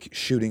like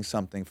shooting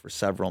something for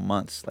several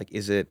months? Like,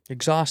 is it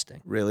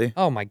Exhausting. really?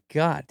 Oh my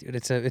god, dude!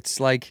 It's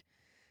like,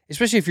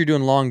 especially if you're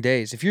doing long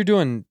days. If you're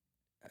doing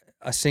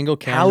a single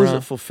camera, How is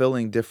it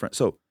fulfilling different?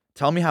 So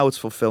tell me how it's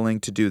fulfilling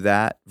to do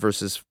that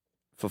versus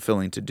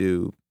fulfilling to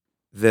do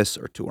this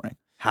or touring.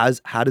 How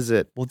does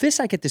it? Well, this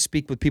I get to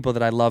speak with people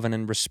that I love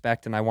and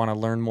respect, and I want to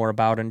learn more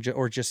about, and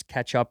or just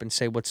catch up and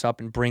say what's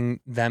up and bring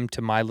them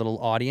to my little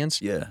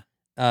audience. Yeah.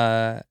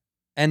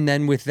 And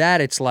then with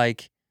that, it's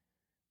like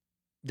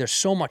there's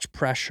so much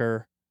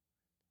pressure.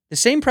 The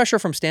same pressure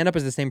from stand up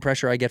is the same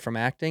pressure I get from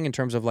acting in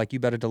terms of like you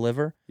better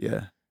deliver.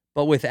 Yeah.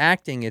 But with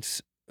acting,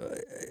 it's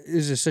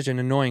this is such an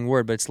annoying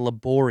word, but it's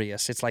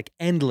laborious. It's like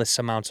endless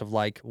amounts of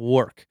like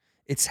work.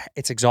 It's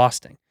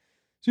exhausting.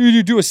 So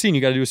you do a scene,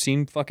 you got to do a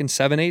scene fucking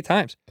 7-8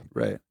 times,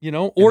 Right. you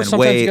know, or And then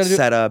sometimes you got wait, to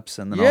do setups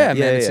and then yeah, all,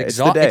 man, it's the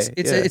exhausting.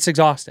 day. It's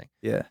exhausting.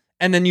 Yeah.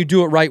 And then you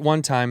do it right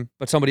one time,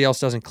 but somebody else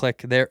doesn't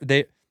click.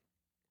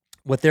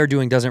 What they're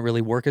doing doesn't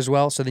really work as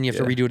well. So then you have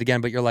to Yeah. redo it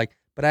again. But you're like,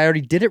 but I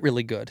already did it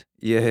really good.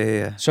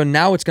 Yeah. So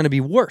now it's going to be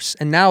worse.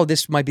 And now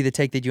this might be the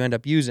take that you end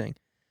up using.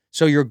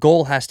 So your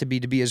goal has to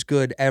be as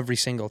good every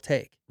single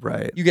take.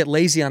 Right. You get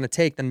lazy on a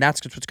take, then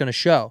that's what's going to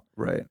show.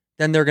 Right.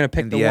 Then they're going to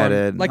pick And the the one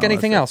edit and like all that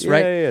anything stuff. else, Yeah, right?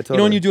 yeah, You know when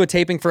totally. you do a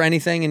taping for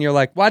anything and you're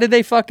like, why did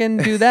they fucking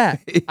do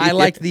that? I Yeah.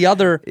 liked the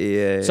other.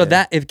 Yeah. So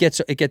that it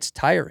gets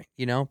tiring,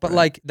 you know. But Right.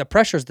 like the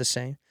pressure's the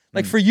same.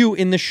 Like Mm. for you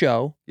in the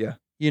show, Yeah.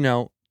 you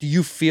know, do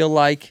you feel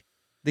like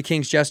The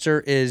King's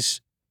Jester is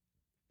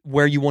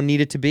where you will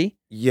need it to be?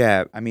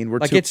 Yeah. I mean,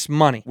 Like it's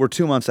money. we're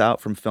 2 months out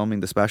from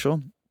filming the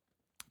special,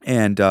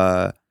 and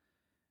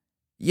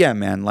yeah,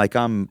 man, like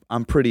I'm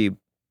pretty.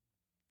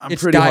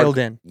 It's pretty dialed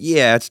in.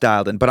 Yeah, it's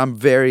dialed in. But I'm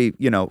very,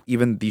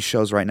 even these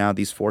shows right now,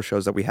 these 4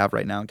 shows that we have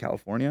right now in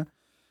California,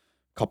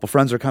 a couple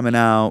friends are coming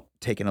out,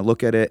 taking a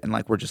look at it, and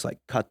like we're just like,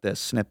 cut this,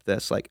 snip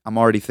this. Like I'm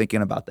already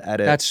thinking about the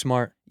edit. That's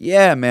smart.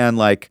 Yeah, man.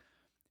 Like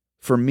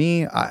for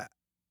me,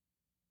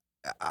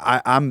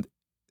 I'm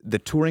the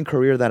touring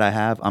career that I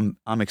have.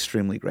 I'm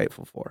extremely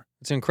grateful for.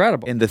 It's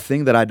incredible. And the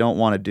thing that I don't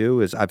want to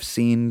do is I've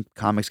seen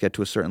comics get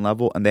to a certain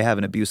level and they have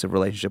an abusive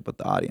relationship with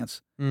the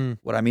audience. Mm.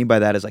 What I mean by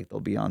that is like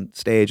they'll be on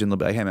stage and they'll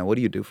be like, "Hey man, what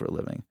do you do for a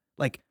living?"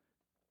 Like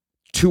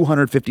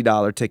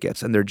 $250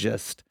 tickets, and they're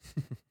just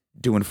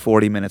doing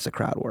 40 minutes of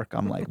crowd work.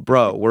 I'm like,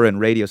 bro, we're in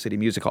Radio City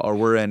Music Hall, or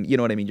we're in, you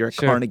know what I mean? You're at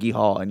Sure. Carnegie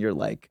Hall, and you're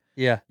like,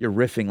 Yeah. you're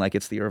riffing like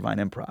it's the Irvine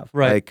Improv.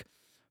 Right. Like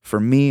for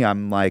me,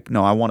 I'm like,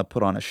 no, I want to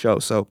put on a show.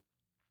 So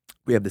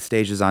we have the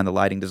stage design, the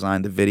lighting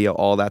design, the video,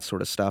 all that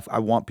sort of stuff. I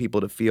want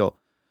people to feel,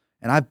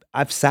 and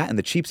I've sat in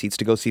the cheap seats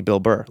to go see Bill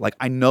Burr. Like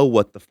I know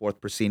what the Fourth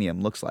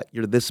Proscenium looks like.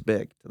 You're this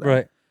big to them.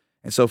 Right.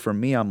 And so for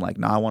me, I'm like,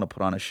 nah, I want to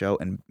put on a show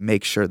and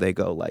make sure they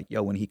go like,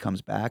 yo, when he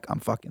comes back, I'm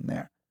fucking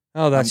there.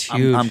 Oh, that's I'm,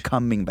 huge. I'm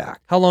coming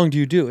back. How long do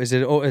you do? Is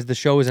it? Oh, is the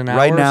show is an hour?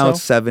 Right now or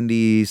it's so?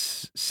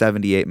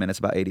 78 minutes,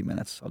 about 80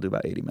 minutes. I'll do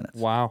about 80 minutes.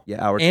 Wow.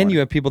 Yeah, hour And 20. you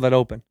have people that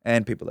open,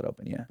 and people that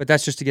open, yeah. but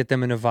that's just to get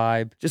them in a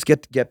vibe. Just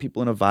get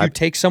people in a You vibe.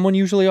 take someone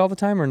usually all the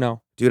time or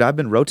no? Dude, I've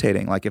been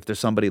rotating. Like if there's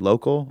somebody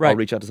local, Right. I'll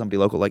reach out to somebody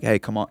local like, "Hey,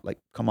 come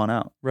on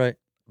out." Right.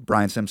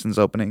 Brian Simpson's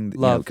opening,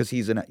 Love. because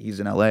he's in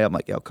LA. I'm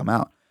like, "Yo, come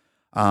out."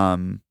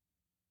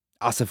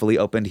 Asif Ali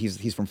opened.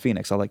 He's from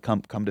Phoenix. I'll like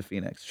come to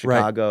Phoenix. Right.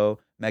 Chicago,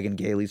 Megan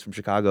Gailey's from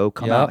Chicago.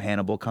 Come Yep. out.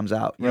 Hannibal comes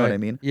out. You know what I Right.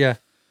 mean? Yeah.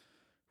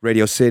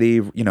 Radio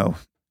City,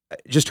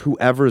 just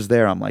whoever's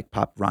there. I'm like,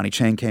 pop. Ronnie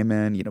Chang came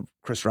in,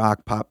 Chris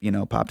Rock popped in.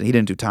 He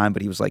didn't do time,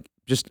 but he was like,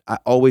 I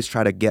always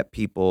try to get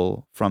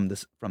people from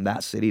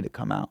that city to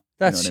come out.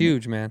 You know That's what I mean?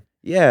 huge, man.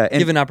 Yeah. And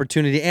Give an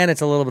opportunity, and it's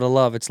a little bit of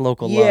love. It's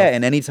local yeah, love.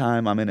 and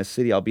anytime I'm in a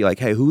city, I'll be like,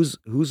 hey, who's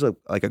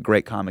a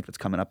great comic that's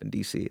coming up in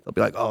DC? They'll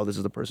be like, oh, this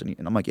is the person.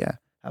 And I'm like, yeah.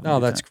 have a No,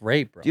 good that's time.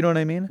 great, bro. Do you know what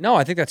I mean? No,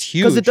 I think that's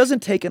huge. Because it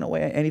doesn't take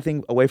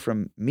anything away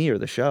from me or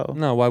the show.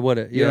 No, why would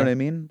it? You know what I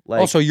mean? Like,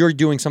 Also, you're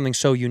doing something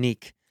so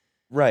unique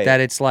right. that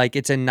it's like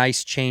it's a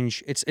nice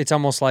change. It's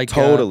almost like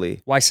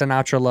Totally. why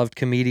Sinatra loved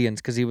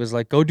comedians, because he was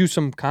like, go do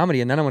some comedy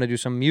and then I want to do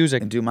some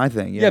music. and do my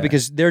thing. Yeah. Yeah,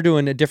 because they're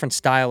doing a different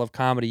style of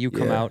comedy. You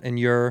come Yeah. out and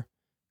you're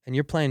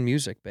playing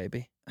music,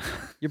 baby.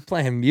 You're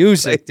playing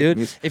music, Playing dude.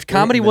 music. If Hitting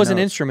comedy the was an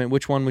notes. instrument,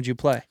 which one would you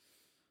play?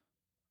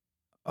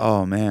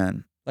 Oh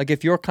man. Like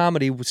if your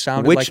comedy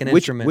sounded like an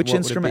instrument, which what would it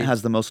instrument be?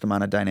 has the most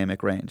amount of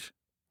dynamic range?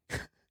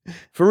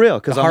 For real,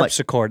 because the I'm like,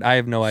 harpsichord? I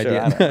have no Sure,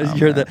 idea. I don't know,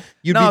 You're man.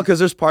 you'd no, be- because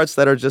there's parts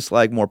that are just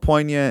like more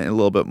poignant and a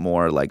little bit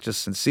more like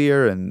just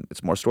sincere, and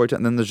it's more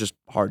storytelling. And then there's just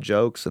hard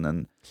jokes, and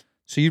then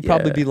so you'd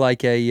probably yeah. be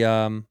like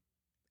a.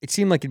 It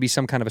seemed like it'd be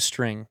some kind of a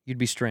string. You'd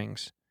be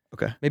strings,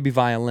 okay, maybe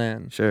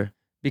violin, sure.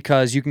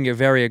 because you can get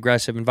very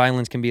aggressive, and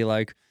violins can be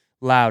like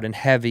loud and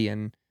heavy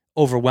and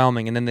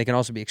overwhelming, and then they can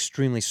also be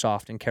extremely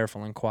soft and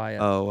careful and quiet.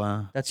 Oh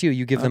wow, That's you.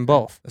 You give them Okay.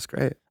 both. that's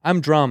great.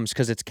 I'm drums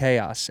because it's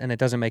chaos and it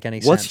doesn't make any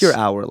sense. What's your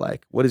hour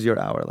like? What is your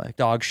hour like?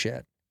 Dog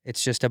shit.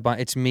 It's just a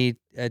bunch. It's me.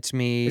 It's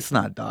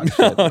not dog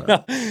No, shit. bro.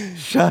 no.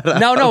 Shut up.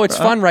 No, it's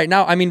bro. fun right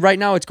now. I mean, right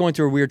now it's going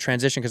through a weird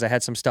transition because I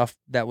had some stuff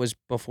that was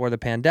before the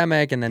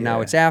pandemic, and then now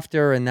Yeah. it's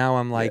after, and now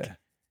I'm like, Yeah.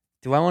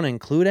 do I want to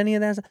include any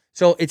of that?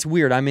 So it's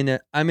weird.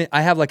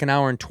 I have like an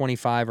hour and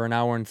 25 or an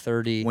hour and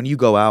 30. When you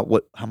go out,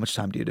 how much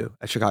time do you do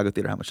at Chicago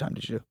Theater? How much time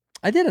did you do?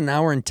 I did an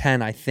hour and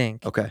 10, I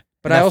think. Okay,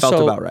 But And I that felt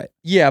also- about right.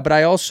 Yeah, but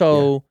I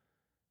also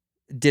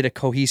did a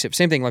cohesive,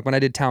 same thing. Like when I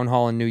did Town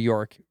Hall in New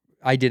York,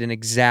 I did an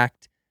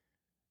exact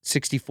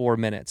 64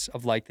 minutes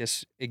of like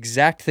this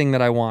exact thing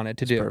that I wanted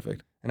to It's do.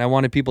 perfect. And I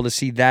wanted people to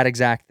see that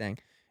exact thing.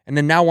 And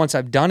then now once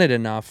I've done it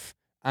enough,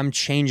 I'm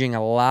changing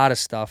a lot of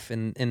stuff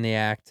in the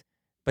act.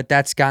 But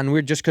that's gotten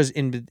weird just because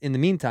in the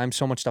meantime,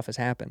 so much stuff has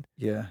happened.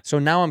 Yeah, So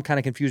now I'm kind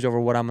of confused over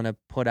what I'm going to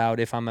put out,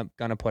 if I'm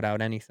going to put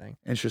out anything.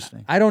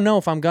 interesting. I don't know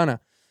if I'm going to.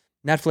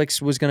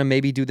 Netflix was going to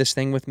maybe do this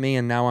thing with me,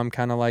 and now I'm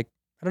kind of like,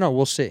 I don't know.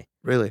 We'll see.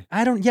 Really,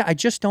 I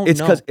just don't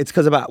it's know.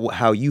 because about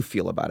how you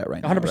feel about it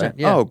right now. 100%, right?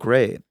 yeah. Oh,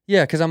 great.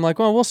 Yeah, because I'm like,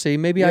 well, we'll see.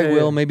 Maybe I Yeah,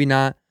 will, yeah. maybe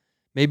not.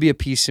 Maybe a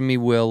piece of me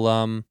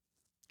will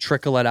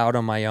trickle it out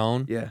on my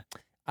own. Yeah,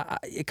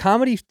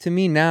 Comedy to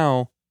me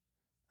now,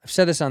 I've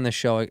said this on this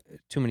show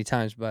too many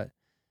times, but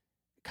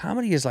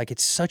comedy is like,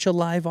 it's such a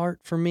live art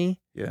for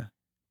me yeah.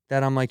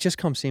 that I'm like, just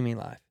come see me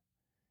live.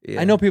 Yeah.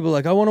 I know people are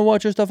like, I want to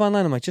watch your stuff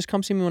online. I'm like, just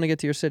come see me when I get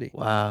to your city.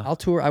 Wow. I'll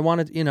tour. I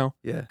wanted, Yeah.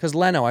 because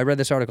Leno, I read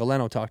this article,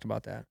 Leno talked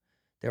about that.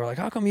 They were like,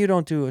 how come you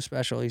don't do a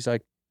special? He's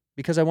like,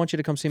 because I want you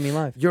to come see me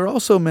live. You're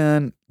also,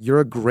 man, you're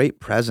a great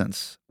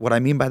presence. What I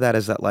mean by that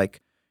is that,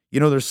 like,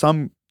 there's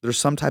some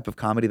type of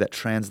comedy that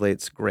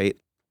translates great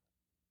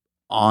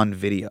on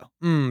video.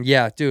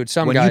 Yeah, dude,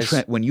 some when guys,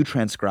 when you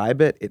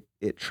transcribe it,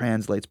 it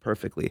translates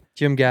perfectly.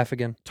 Jim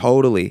Gaffigan.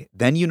 Totally.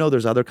 Then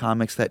there's other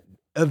comics that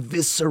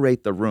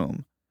eviscerate the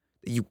room.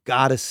 You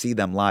gotta see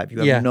them live. You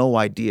have Yeah. no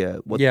idea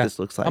what Yeah. this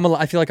looks like.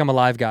 I feel like I'm a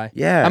live guy.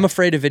 Yeah. I'm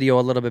afraid of video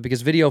a little bit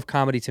because video of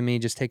comedy to me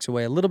just takes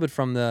away a little bit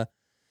from the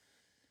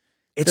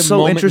It's the so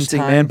moment in interesting,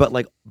 man. time.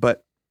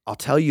 But I'll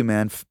tell you,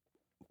 man,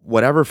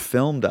 whatever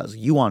film does,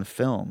 you on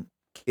film,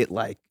 it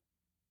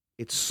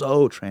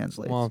so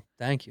translates. well,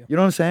 thank you. You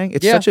know what I'm saying?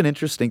 It's Yeah. such an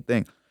interesting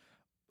thing.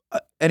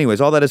 Anyways,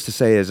 all that is to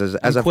say is as I'm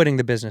I've- quitting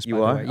the business. you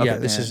by are the way. Yeah,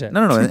 Okay, this is it.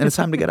 No, and it's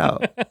time to get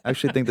out. I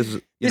actually think this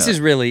is This is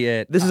really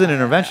it. this is an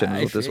intervention, is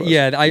I what this f- was.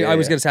 Yeah, I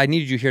was Yeah. gonna say I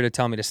needed you here to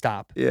tell me to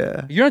stop.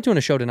 Yeah. You're not doing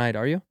a show tonight,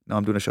 are you? No,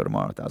 I'm doing a show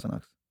tomorrow at Thousand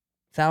Oaks.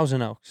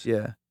 Thousand Oaks.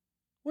 Yeah.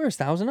 Where's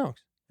Thousand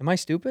Oaks? Am I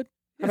stupid?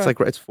 It's like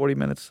it's 40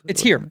 minutes.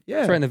 It's here. Yeah.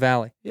 It's right in the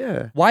valley.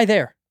 Yeah. Why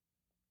there?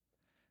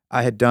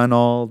 I had done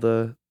all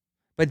the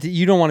But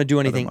you don't want to do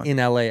Other anything market. in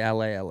LA. I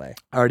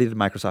already did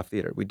Microsoft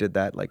Theater. We did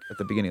that like at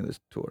the beginning of this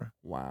tour.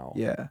 Wow.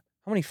 Yeah.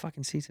 How many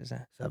fucking seats is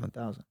that?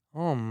 7,000.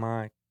 Oh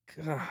my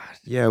god.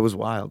 Yeah, it was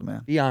wild,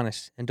 man. Be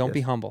honest and don't be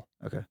Yes. humble.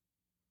 Okay. Are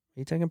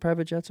you taking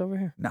private jets over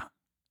here? No.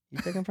 You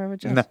taking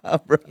private jets? No,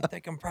 bro. You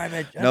taking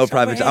private jets? No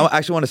private. over I here?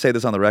 actually want to say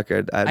this on the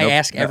record. I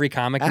ask every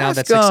comic now Ask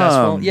that's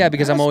successful. 'em. Yeah,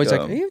 because I'm Ask always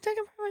like, 'em. are you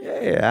taking private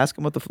jets? Yeah, ask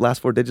them what the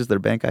last four digits of their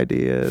bank ID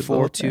is. the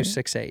whole thing.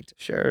 4268.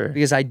 Sure.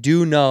 Because I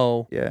do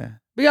know Yeah.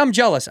 But yeah, I'm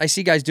jealous. I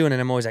see guys doing it,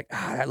 and I'm always like,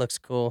 that looks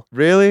cool.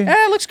 Really?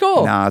 Yeah, it looks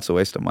cool. Nah, it's a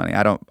waste of money.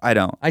 I don't.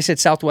 I said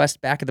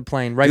Southwest, back of the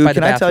plane, right Dude, by the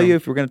can I bathroom. tell you,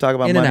 if we're going to talk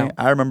about In and money, out.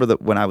 I remember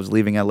that when I was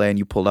leaving LA and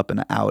you pulled up in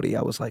an Audi,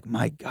 I was like,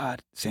 my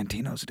God,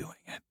 Santino's doing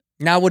it.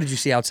 Now, what did you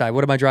see outside?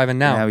 What am I driving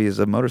now? Now he's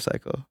a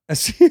motorcycle.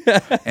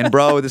 And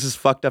bro, this is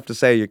fucked up to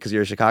say because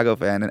you're a Chicago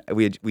fan, and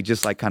we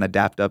just like kind of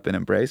dapped up and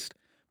embraced.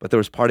 But there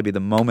was part of me,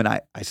 the moment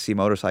I see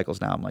motorcycles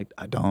now, I'm like,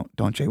 I don't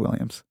Jay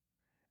Williams.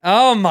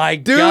 Oh my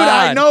Dude,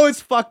 God. I know it's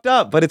fucked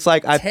up, but it's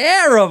like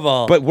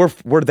Terrible. But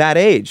we're that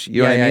age.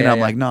 You know what I mean? Yeah, I'm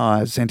yeah. like, no,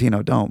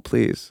 Santino, don't,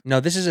 please. No,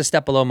 this is a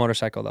step below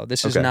motorcycle though.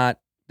 This is Okay. not.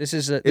 This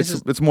is a.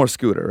 It's more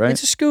scooter, right?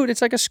 It's a scoot.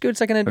 It's like a scoot.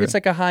 It's like it's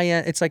like a high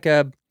end. It's like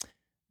a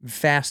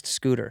fast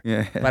scooter.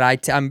 Yeah. But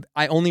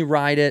I only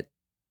ride it.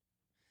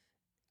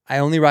 I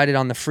only ride it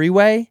on the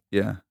freeway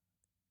Yeah.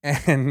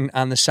 and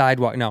on the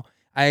sidewalk. No,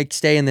 I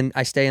stay in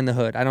the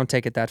hood. I don't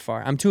take it that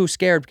far. I'm too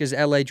scared because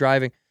LA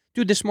driving.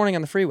 Dude, this morning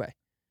on the freeway,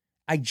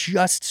 I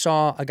just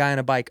saw a guy on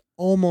a bike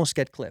almost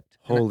get clipped.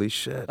 Holy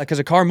shit. Like, because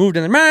a car moved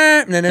and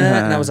then,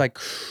 and I was like,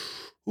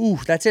 ooh,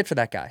 that's it for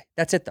that guy.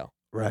 That's it though.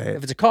 Right.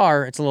 If it's a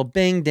car, it's a little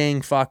bing,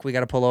 ding, fuck, we got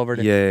to pull over.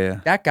 Yeah.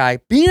 That guy,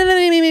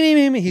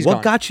 he's What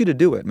gone. got you to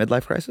do it?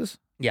 Midlife crisis?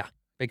 Yeah,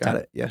 big Got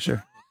time. it. Yeah,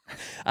 sure.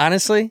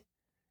 Honestly,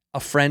 a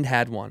friend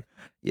had one.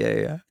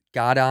 Yeah.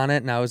 Got on it,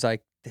 and I was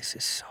like, this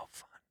is so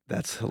fun.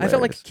 That's hilarious. I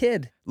felt like a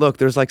kid. Look,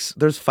 there's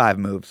 5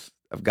 moves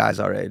of guys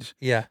our age.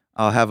 Yeah.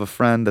 I'll have a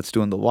friend that's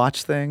doing the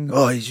watch thing.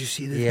 Oh, did you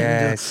see the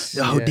Yes,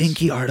 thing? The yes.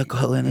 Hodinkee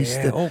article and it's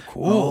Yeah, oh,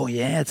 cool. Oh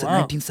yeah, it's in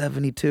Wow.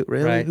 1972.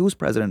 Really? Right. Who was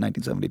president in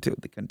 1972?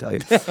 They couldn't tell you.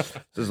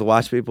 There's the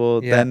watch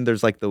people. Yeah. Then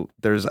there's like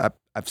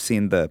I've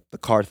seen the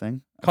car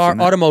thing. I've Car, seen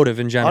that. automotive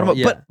in general.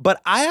 Yeah.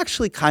 But I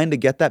actually kind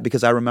of get that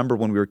because I remember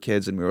when we were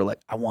kids and we were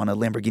like, I want a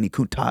Lamborghini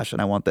Countach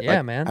and I want that. Yeah,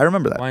 like, man. I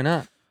remember that. Why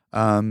not?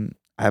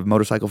 I have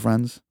motorcycle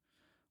friends,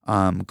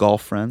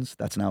 golf friends.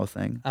 That's now a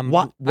thing.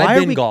 Why I've are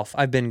been we- golf.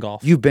 I've been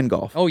golf. You've been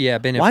golf. Oh yeah,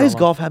 been. Why is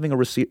golf having a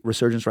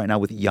resurgence right now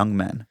with young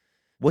men?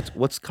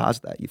 What's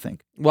caused that? You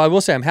think? Well, I will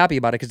say I'm happy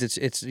about it because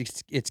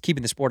it's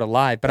keeping the sport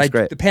alive. But That's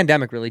great. the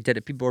pandemic really did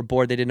it. People were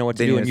bored; they didn't know what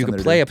to They do, needed and you could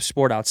something to play do. a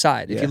sport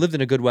outside. If Yeah. you lived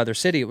in a good weather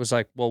city, it was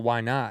like, well,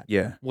 why not?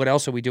 Yeah. What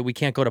else do? We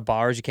can't go to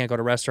bars. You can't go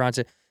to restaurants.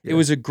 It Yeah.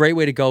 was a great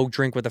way to go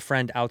drink with a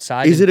friend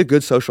outside. Is and it a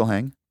good social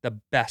hang? the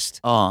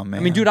best? Oh man.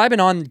 I mean, dude, I've been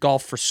on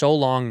golf for so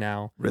long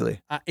now. Really?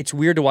 It's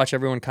weird to watch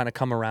everyone kind of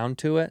come around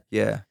to it,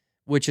 Yeah.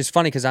 which is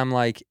funny because I'm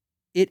like,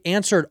 it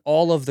answered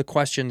all of the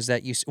questions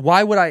that you.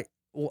 Why would I?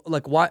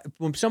 Like, why?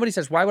 When somebody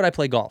says, "Why would I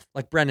play golf?"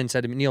 Like Brendan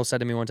said to me, Neil said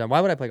to me one time,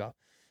 "Why would I play golf?"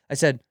 I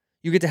said,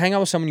 "You get to hang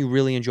out with someone you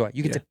really enjoy.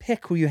 You get Yeah. to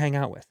pick who you hang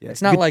out with. Yeah.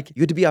 It's not like you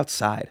get to be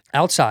outside.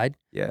 outside.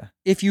 Yeah.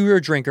 If you're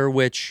a drinker,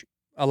 which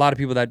a lot of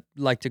people that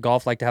like to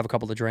golf like to have a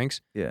couple of drinks,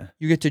 Yeah.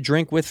 you get to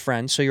drink with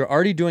friends. So you're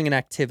already doing an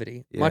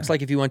activity, Yeah. much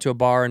like if you went to a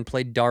bar and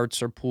played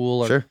darts or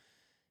pool. Or, Sure.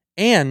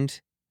 And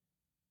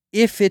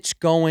if it's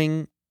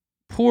going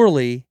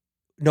poorly,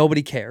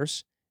 nobody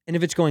cares. And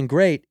if it's going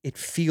great, it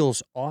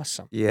feels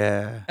awesome.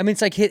 Yeah. I mean,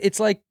 it's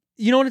like,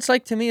 you know what it's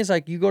like to me is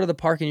like you go to the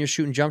park and you're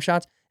shooting jump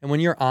shots, and when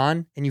you're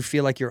on and you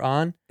feel like you're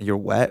on, You're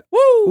wet. woo!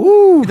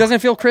 Ooh. It doesn't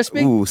feel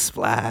crispy. Ooh,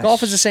 splash.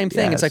 Golf is the same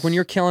thing. It's like when Yes.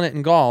 you're killing it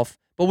in golf,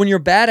 but when you're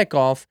bad at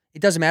golf,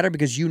 it doesn't matter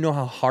because you know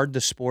how hard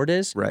the sport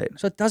is. Right.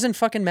 So it doesn't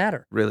fucking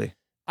matter. Really.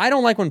 I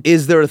don't like when.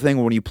 Is there a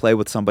thing when you play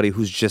with somebody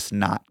who's just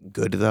not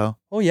good though?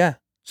 Oh yeah,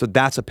 So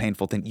that's a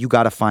painful thing. You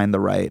got to find the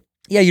right.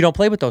 yeah. You don't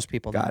play with those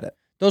people. Got it.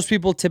 Those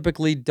people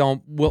typically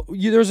don't. Well,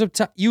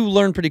 you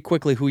learn pretty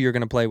quickly who you're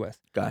going to play with.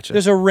 Gotcha.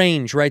 There's a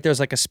range, right? There's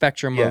like a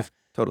spectrum Yeah. of.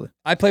 Totally.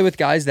 I play with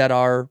guys that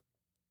are,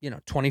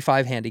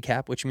 25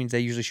 handicap, which means they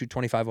usually shoot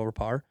 25 over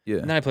par. Yeah.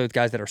 And then I play with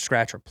guys that are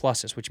scratch or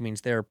pluses, which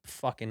means they're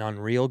fucking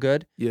unreal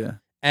good. Yeah.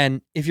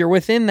 And if you're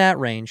within that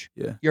range,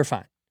 Yeah. you're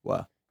fine.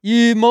 Wow.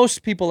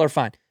 Most people are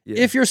fine.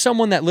 Yeah. If you're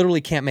someone that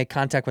literally can't make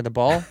contact with the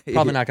ball,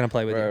 probably not going to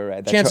play with Right, you.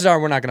 right. That Chances are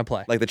we're not going to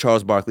play. Like the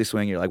Charles Barkley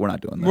swing, you're like, we're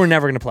not doing this. We're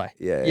never going to play.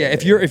 Yeah, Yeah.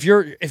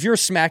 If you're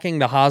smacking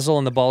the hosel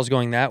and the ball's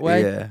going that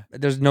way, Yeah.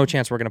 there's no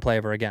chance we're going to play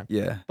ever again.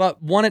 Yeah. But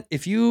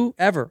if you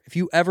ever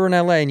in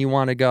LA and you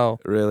want to go,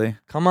 Really?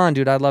 come on,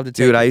 dude. I'd love to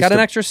take Dude, you. I used Got an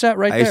to- extra set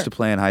right I there. used to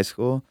play in high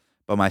school,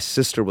 but my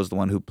sister was the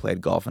one who played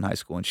golf in high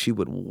school, and she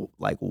would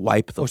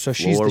wipe the Oh, so floor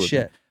she's the with me.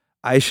 shit.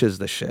 Aisha's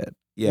the shit.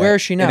 Yeah. Where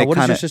is she And now? it What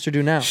does your kinda- sister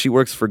do now? She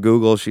works for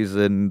Google. She's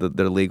in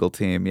their legal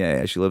team.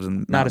 Yeah. She lives in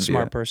Not a Mountain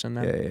smart View. person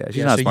then. Yeah.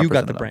 She's not a so smart you got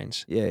person the at all.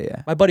 brains.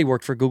 Yeah. My buddy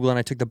worked for Google, and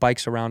I took the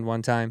bikes around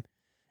one time,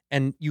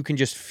 and you can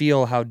just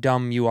feel how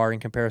dumb you are in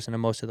comparison to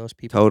most of those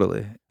people.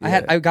 Totally.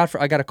 Yeah. I got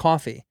a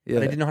coffee, but I Yeah.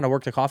 didn't know how to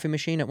work the coffee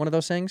machine at one of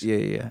those things.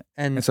 Yeah.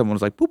 And And someone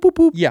was like, boop, boop,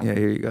 boop. Yeah. Yeah,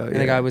 here you go. and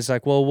the guy was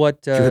like, "Well,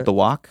 what? Did you hit the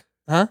walk?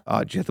 Huh?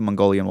 Did you hit the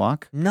Mongolian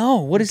walk? No,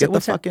 what is Get it?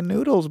 What's the that? fucking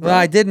noodles, bro. Well,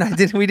 I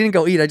didn't. We didn't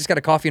go eat. I just got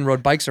a coffee and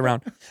rode bikes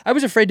around. I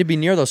was afraid to be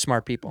near those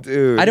smart people.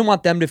 Dude. I didn't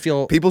want them to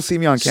feel. People see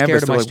me on scared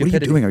campus. of They're my like, what are you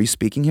stupidity. doing? Are you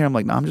speaking here? I'm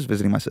like, no, I'm just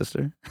visiting my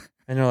sister.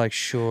 And they're like,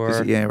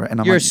 "Sure, Yeah, right. And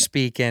I'm you're like,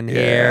 speaking yeah.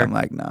 here." I'm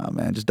like, nah,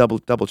 man, just double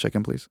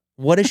checking, please.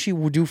 What does she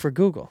do for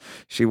Google?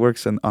 She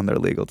works on their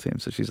legal team,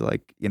 so she's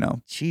like,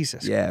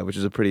 Jesus. yeah, which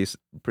is a pretty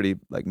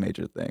like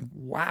major thing.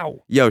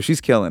 Wow. Yo,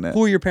 she's killing it.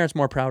 Who are your parents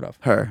more proud of?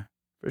 Her,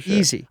 For sure.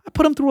 Easy. I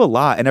put them through a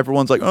lot, and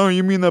everyone's like, "Oh,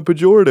 you mean that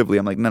pejoratively?"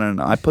 I'm like, no.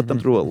 I put them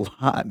through a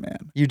lot,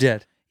 man. You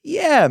did.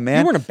 Yeah, man.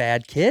 You weren't a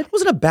bad kid. I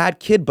wasn't a bad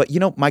kid, but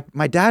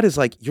my dad is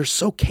like, "You're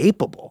so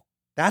capable."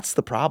 That's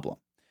the problem.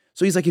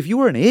 So he's like, if you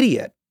were an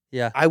idiot,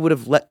 Yeah. I would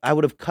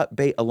have cut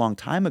bait a long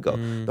time ago.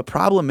 The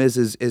problem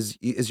is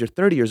you're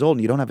 30 years old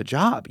and you don't have a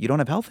job. You don't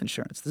have health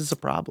insurance. This is a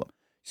problem.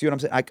 See what I'm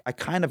saying? I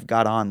kind of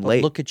got on But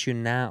late. look at you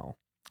now.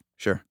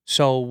 Sure.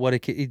 So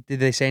did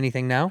they say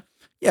anything now?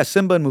 Yeah,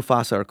 Simba and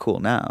Mufasa are cool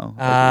now.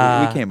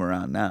 We came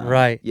around now.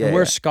 Right. Yeah. And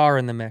where's yeah. Scar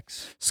in the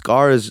mix?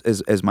 Scar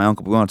is my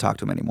uncle. We won't talk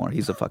to him anymore.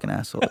 He's a fucking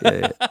asshole.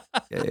 Yeah.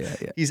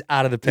 He's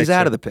out of the picture. He's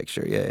out of the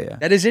picture. Yeah.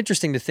 That is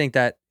interesting to think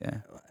that Yeah.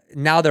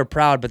 now they're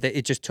proud, but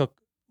it just took.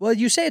 Well,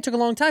 you say it took a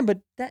long time,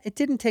 but it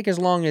didn't take as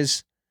long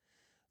as.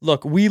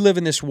 Look, we live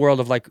in this world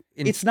of like.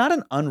 It's not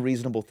an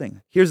unreasonable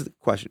thing. Here's the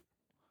question.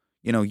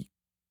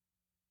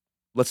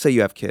 Let's say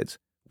you have kids.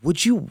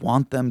 Would you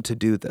want them to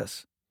do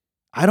this?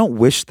 I don't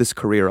wish this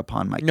career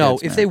upon my kids. No,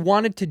 if man. they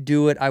wanted to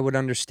do it, I would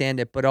understand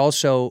it. But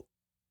also,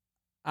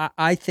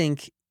 I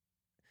think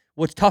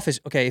what's tough is,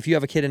 okay, if you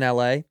have a kid in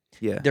LA,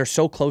 Yeah. they're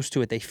so close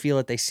to it. They feel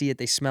it, they see it,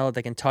 they smell it,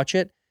 they can touch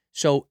it.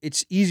 So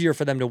it's easier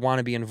for them to want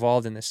to be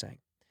involved in this thing.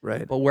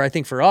 Right. But where I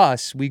think for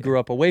us, we grew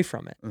up away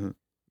from it. Mhm.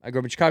 I grew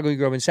up in Chicago, you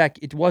grew up in Sac.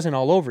 It wasn't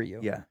all over you.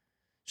 Yeah.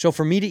 So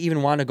for me to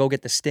even want to go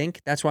get the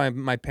stink, that's why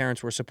my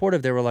parents were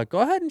supportive. They were like, go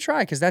ahead and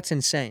try, because that's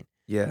insane.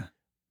 Yeah.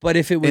 But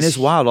if it was... And it's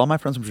wild. All my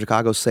friends from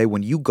Chicago say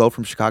when you go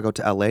from Chicago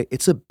to LA,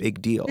 it's a big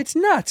deal. It's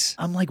nuts.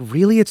 I'm like,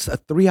 really? It's a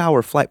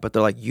 3-hour flight, but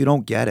they're like, you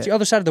don't get It's it. the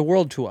other side of the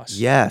world to us.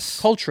 Yes.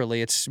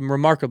 Culturally, it's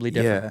remarkably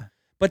different. Yeah.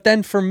 But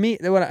then for me,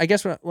 I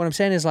guess what I'm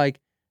saying is like,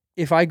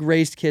 if I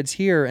raised kids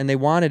here and they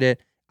wanted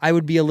it, I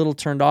would be a little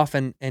turned off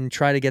and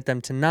try to get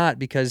them to not,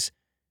 because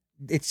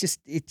it's just,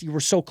 you were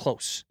so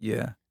close.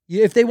 Yeah.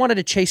 If they wanted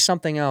to chase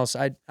something else,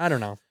 I don't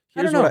know.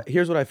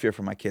 Here's what I fear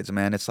for my kids,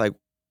 man. It's like,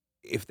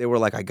 if they were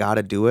like, I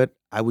gotta do it,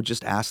 I would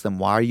just ask them,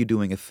 why are you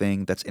doing a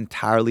thing that's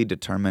entirely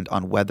determined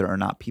on whether or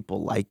not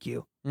people like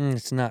you?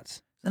 It's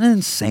nuts. Isn't that an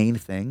insane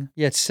thing?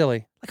 Yeah, it's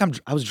silly.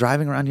 Like I was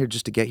driving around here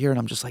just to get here, and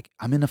I'm just like,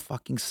 I'm in a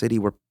fucking city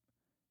where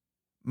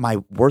my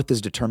worth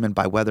is determined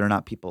by whether or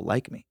not people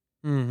like me.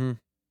 Mm-hmm.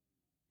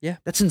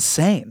 That's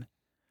insane.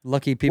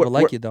 Lucky people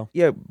like you, though.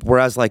 Yeah.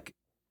 Whereas like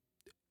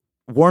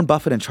Warren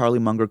Buffett and Charlie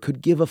Munger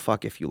could give a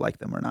fuck if you like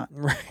them or not.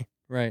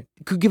 Right.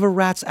 Could give a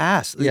rat's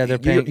ass. Yeah, they're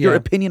paying, your yeah.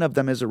 opinion of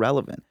them is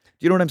irrelevant.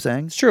 Do you know what I'm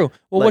saying? It's true.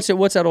 Well, Like-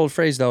 what's that old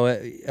phrase, though?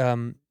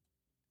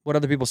 What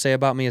other people say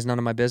about me is none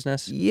of my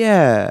business.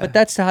 Yeah. But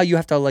that's how you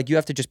have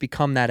to just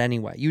become that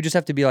anyway. You just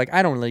have to be like,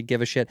 I don't really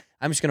give a shit.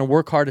 I'm just going to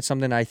work hard at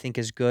something I think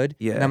is good,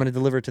 Yeah. and I'm going to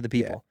deliver it to the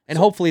people. And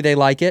hopefully they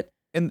like it.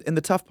 And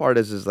the tough part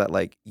is that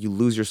like you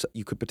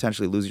could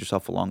potentially lose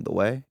yourself along the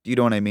way. Do you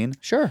know what I mean?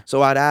 Sure.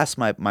 So I'd ask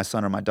my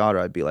son or my daughter,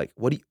 I'd be like,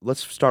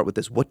 let's start with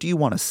this. What do you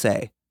want to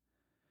say?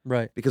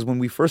 Right. Because when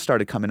we first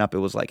started coming up, it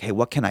was like, hey,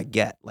 what can I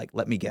get? Like,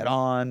 let me get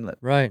on.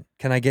 Right.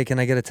 Can I get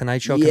a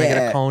Tonight Show? Can I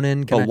get a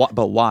Conan?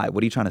 But why?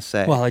 What are you trying to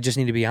say? Well, I just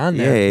need to be on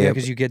there. Yeah,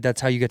 Because that's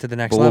how you get to the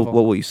next but level.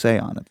 what will you say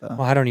on it though?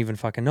 Well, I don't even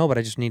fucking know, but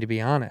I just need to be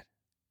on it.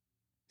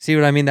 See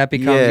what I mean? That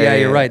becomes,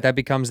 you're right. That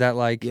becomes that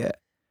like, Yeah.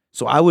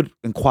 So I would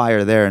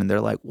inquire there, and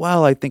they're like,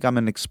 well, I think I'm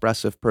an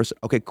expressive person.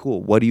 Okay,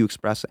 cool. What are you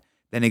expressing?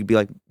 Then it'd be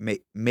like,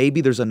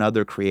 maybe there's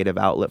another creative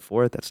outlet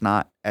for it that's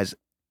not as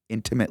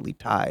intimately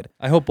tied.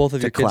 I hope both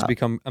of To your kids clout.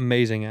 become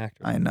amazing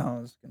actors. I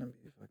know. It's going to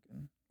be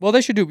fucking. Well,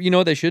 they should do, you know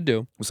what they should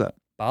do? What's that?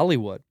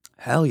 Bollywood.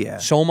 Hell yeah.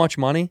 So much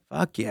money,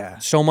 Fuck yeah.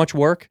 so much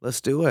work. Let's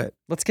do it.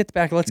 Let's get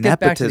back to the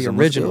Nepotism,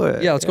 let's do original.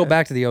 it. Yeah, let's go Yeah.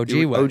 back to the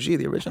OG way. OG,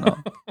 the original.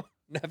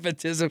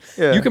 Nepotism.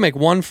 Yeah. You can make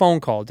one phone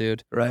call,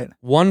 dude. Right.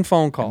 One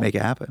phone call. Make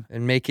it happen.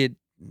 And make it,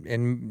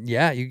 and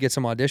yeah, you get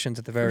some auditions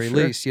at the very sure.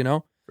 least, you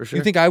know? For sure.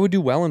 You think I would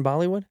do well in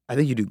Bollywood? I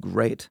think you do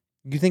great.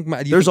 You think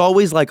There's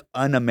always like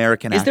an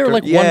American Is actor. there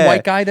like one Yeah.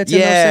 white guy that's in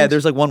those Yeah, things?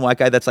 there's like one white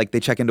guy that's like, they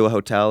check into a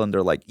hotel and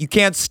they're like, you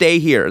can't stay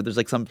here. There's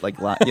like some like,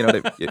 you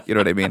know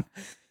what I mean?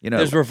 You know,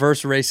 There's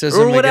reverse racism.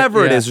 or They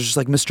whatever it yeah. is. It's just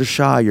like, Mr.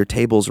 Shah, your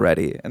table's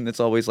ready. And it's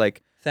always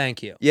like,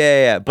 Thank you.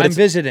 yeah. But I'm it's,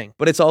 visiting.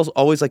 but it's also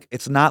always like,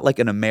 it's not like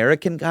an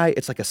American guy.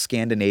 It's like a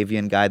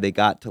Scandinavian guy they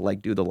got to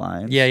like do the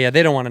lines. Yeah,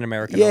 they don't want an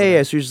American. over Yeah.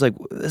 there. So you're just like,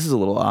 this is a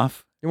little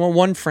off. You want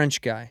one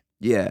French guy.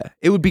 Yeah.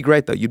 It would be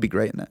great though. You'd be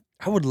great in it.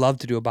 I would love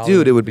to do a Bollywood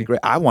Dude, it would movie. be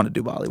great. I want to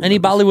do Bollywood. Any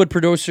movies. Bollywood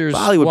producers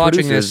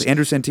watching this,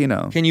 Andrew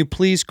Santino. can you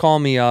please call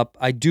me up?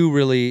 I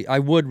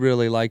would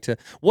really like to.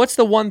 What's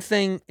the one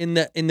thing in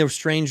the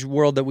strange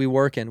world that we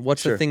work in?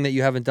 What's the Sure. thing that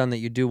you haven't done that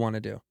you do want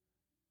to do?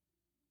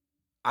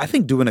 I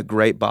think doing a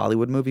great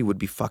Bollywood movie would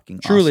be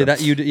fucking Truly, awesome.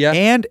 that you yeah.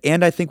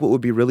 And I think what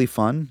would be really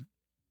fun,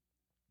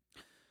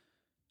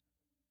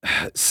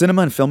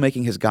 cinema and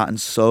filmmaking has gotten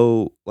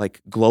so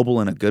like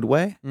global in a good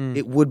way. Mm.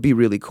 It would be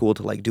really cool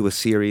to like do a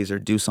series or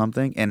do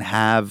something and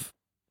have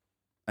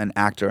an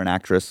actor and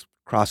actress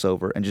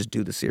crossover and just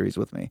do the series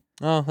with me.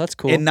 Oh, that's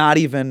cool. And not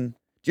even, do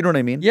you know what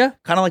I mean? Yeah.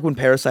 Kind of like when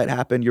Parasite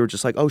happened, you were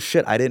just like, oh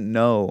shit, I didn't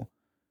know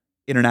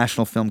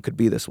international film could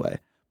be this way.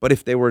 But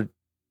if they were,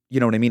 you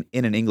know what I mean,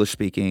 in an English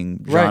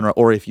speaking genre, Right.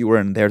 or if you were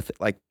in their,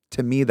 like,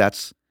 to me,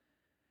 that's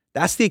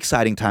That's the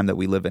exciting time that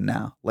we live in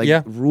now. Like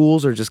Yeah.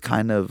 rules are just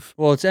kind of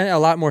Well, it's a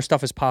lot more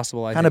stuff is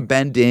possible. I kind of think.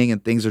 bending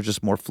and things are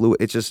just more fluid.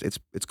 It's just it's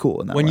cool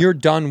in that When way. you're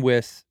done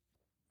with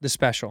the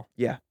special,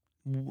 Yeah.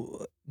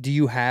 Do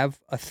you have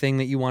a thing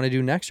that you want to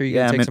do next, or are you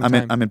Yeah, gonna take some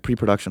time? I'm in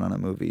pre-production on a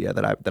movie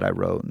that I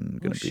wrote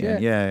and gonna be shit.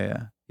 in.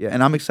 Yeah.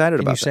 And I'm excited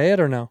Can about you say it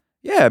or no?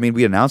 that. Yeah, I mean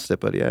we announced it,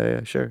 but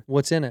yeah, sure.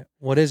 What's in it?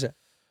 What is it?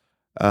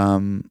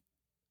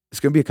 It's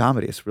gonna be a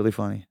comedy. It's really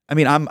funny. I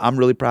mean, I'm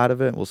really proud of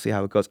it. We'll see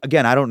how it goes.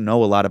 Again, I don't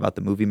know a lot about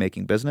the movie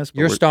making business. But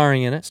You're we're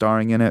starring in it.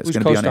 starring in it. It's Who's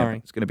gonna be on.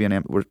 co-starring? It's gonna be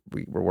on.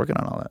 We're working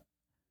on all that.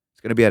 It's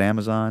gonna be at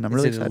Amazon. I'm Is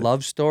really it excited. a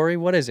love story?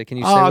 What is it? Can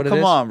you say Oh, what it is?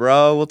 come on,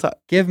 bro. We'll talk.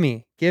 Give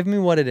me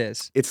what it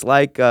is. It's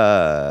like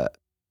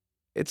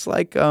it's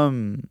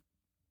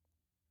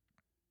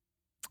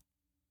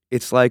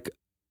like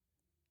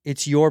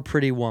It's Your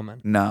Pretty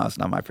Woman. no, it's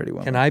not My Pretty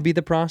Woman. Can I be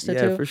the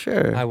prostitute? Yeah, for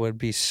sure. I would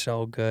be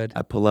so good.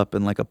 I pull up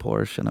in like a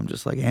Porsche and I'm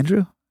just like,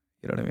 Andrew?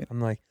 You know what I mean? I'm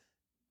like,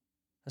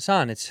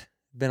 Hassan, it's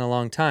been a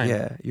long time.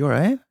 Yeah. You all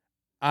right?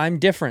 I'm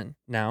different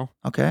now.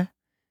 Okay.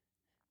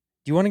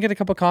 Do you want to get a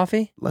cup of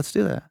coffee? Let's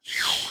do that.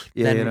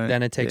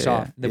 Then it takes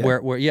off. Yeah.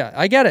 Where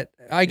I get it.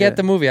 I get Yeah.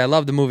 the movie. I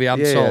love the movie. I'm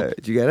Yeah, sold. yeah.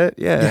 Did you get it?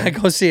 Yeah. Yeah,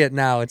 go see it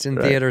now. It's in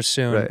Right, theaters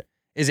soon. right.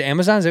 Is it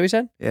Amazon? Is that what you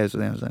said? Yeah, it's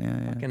with Amazon.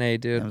 Yeah. Fucking A,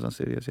 dude. Amazon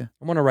Studios, yeah.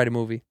 I want to write a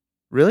movie.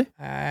 Really?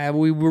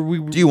 We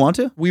Do you want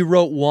to? we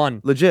wrote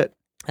one Legit.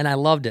 and I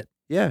loved it.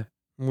 Yeah.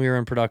 We were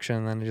in production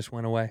and then it just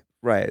went away.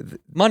 Right.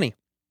 Money.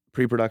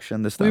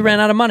 Pre-production this We time. ran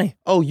out of money.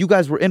 Oh, you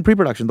guys were in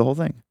pre-production the whole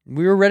thing.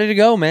 We were ready to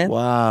go, man.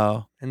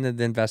 Wow. And then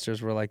the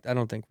investors were like, I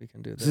don't think we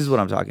can do this. This is what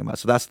I'm talking about.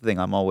 So that's the thing.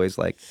 I'm always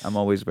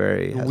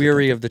very hesitant.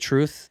 Weary of the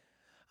truth.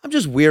 I'm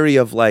just weary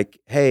of like,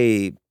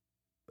 hey,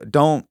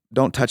 don't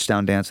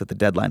touchdown dance at the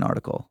deadline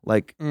article.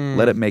 Like,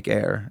 let it make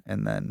air,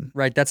 and then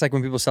Right. That's like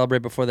when people celebrate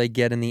before they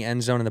get in the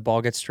end zone and the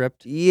ball gets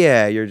stripped.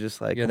 yeah, you're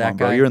just like, You're come that on,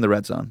 bro, guy? you're in the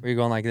red zone. Where you're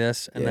going like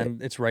this and Yeah. then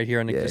it's right here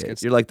and it Yeah, just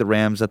gets you're like the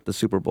Rams at the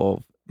Super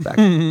Bowl back.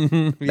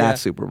 yeah. That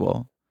Super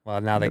Bowl. Well,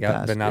 now in they the got,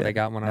 past, but now yeah. they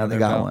got one. Now under they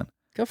their got belt. one.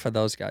 Good for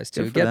those guys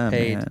too. Good for Get them,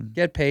 paid. man.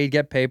 Get paid.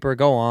 Get paper.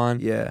 Go on.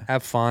 Yeah.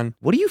 Have fun.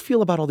 What do you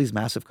feel about all these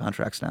massive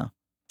contracts now?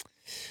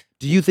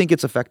 Do you think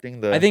it's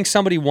affecting the? I think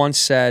somebody once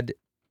said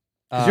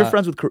 'cause you're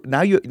friends with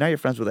now you're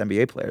friends with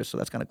NBA players, so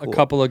that's kind of cool. a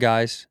couple of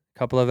guys, a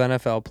couple of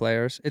NFL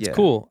players. It's Yeah.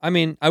 cool. I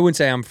mean, I wouldn't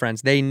say I'm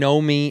friends. They know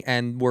me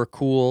and we're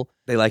cool.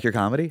 They like your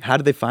comedy. How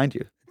did they find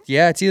you?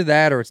 Yeah, it's either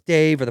that or it's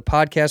Dave or the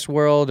podcast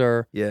world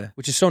or Yeah.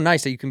 which is so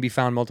nice that you can be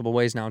found multiple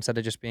ways now instead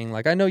of just being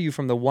like, I know you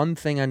from the one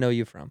thing I know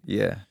you from.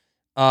 Yeah.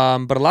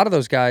 But a lot of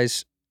those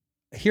guys,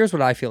 here's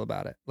what I feel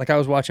about it. Like I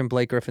was watching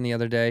Blake Griffin the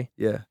other day.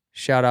 Yeah.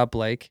 Shout out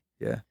Blake.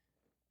 Yeah.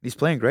 He's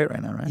playing great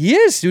right now, right? He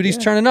is, dude. He's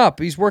Yeah. turning up.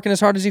 He's working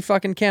as hard as he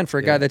fucking can for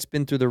a guy Yeah. that's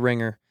been through the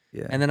ringer.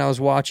 Yeah. And then I just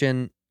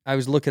wanted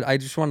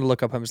to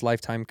look up his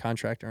lifetime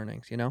contract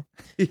earnings, you know?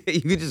 you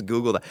can just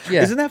Google that.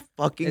 Yeah. Isn't that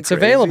fucking It's crazy?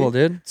 available,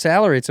 dude.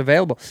 Salary, it's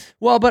available.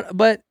 Well, but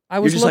I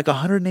You're was just like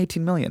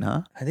 118 million,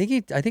 huh? I think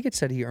it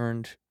said he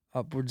earned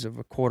upwards of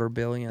 $250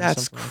 million.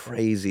 That's something like that.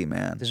 crazy,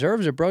 man.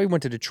 Deserves it, bro. He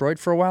went to Detroit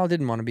for a while,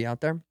 didn't want to be out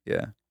there.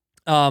 Yeah.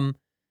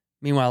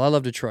 Meanwhile, I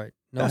love Detroit.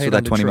 No That's hate what that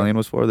on 20 Detroit. million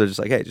was for. They're just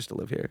like, hey, just to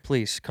live here.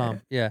 Please come.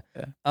 Yeah.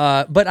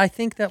 Yeah. But I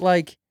think that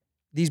like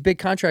these big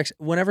contracts,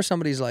 whenever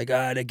somebody's like,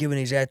 they're giving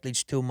these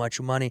athletes too much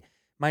money,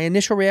 my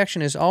initial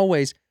reaction is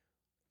always,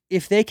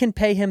 if they can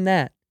pay him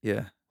that,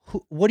 Yeah.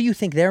 what do you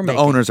think they're The making?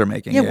 owners are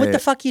making. Yeah, what the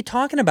fuck are you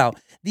talking about?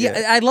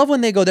 Yeah. I love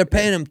when they go, they're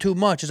paying him too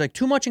much. It's like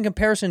too much in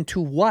comparison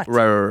to what?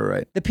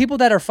 Right. The people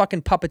that are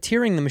fucking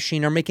puppeteering the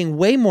machine are making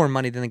way more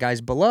money than the guys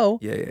below.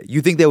 Yeah.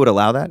 You think they would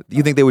allow that?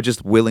 You think they would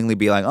just willingly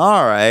be like,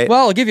 all right.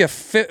 Well, I'll give you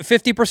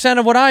 50%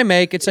 of what I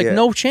make. It's like Yeah.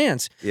 no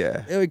chance.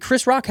 Yeah.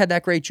 Chris Rock had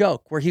that great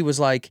joke where he was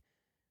like,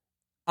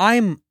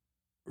 I'm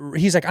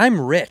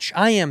rich.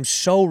 I am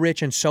so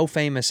rich and so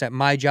famous at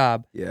my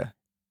job. Yeah.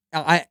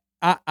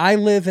 I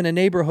live in a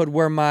neighborhood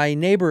where my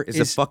neighbor Is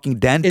a fucking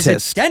dentist.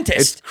 Is a dentist.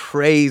 It's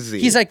crazy.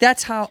 He's like,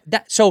 that's how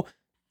that. So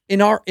in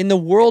the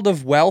world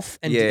of wealth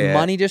and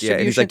money Yeah. distribution,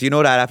 And he's like, do you know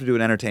what I'd have to do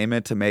in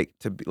entertainment to make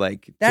to be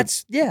like?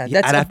 that's I'd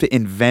have to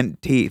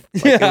invent teeth.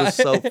 Like, it was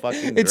so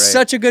fucking. It's great.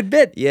 such a good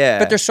bit. Yeah.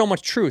 But there's so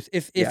much truth.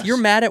 If Yes. you're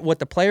mad at what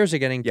the players are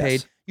getting Yes.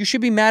 paid, you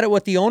should be mad at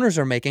what the owners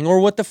are making or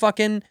what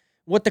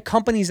the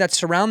companies that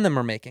surround them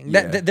are making.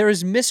 Yeah. There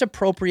is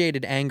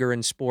misappropriated anger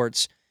in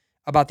sports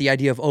about the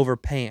idea of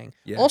overpaying.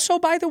 Yeah. Also,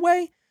 by the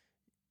way,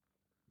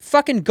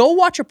 fucking go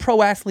watch a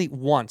pro athlete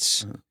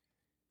once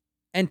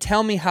and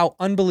tell me how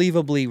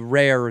unbelievably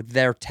rare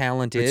their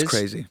talent is. It's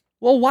crazy.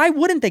 Well, why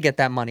wouldn't they get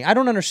that money? I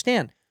don't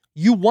understand.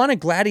 You want a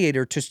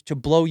gladiator to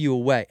blow you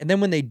away, and then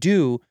when they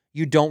do,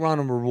 you don't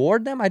want to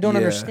reward them? I don't Yeah.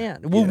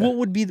 understand. Well, Yeah.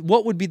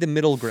 what would be the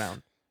middle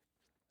ground?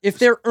 If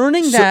they're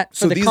earning that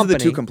so for the these company, are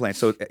the two complaints.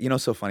 So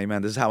so funny,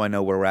 man. This is how I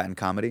know where we're at in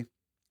comedy.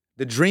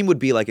 The dream would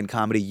be like in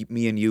comedy,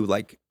 me and you,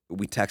 like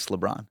we text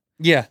LeBron.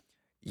 yeah,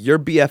 You're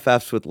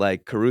BFFs with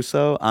like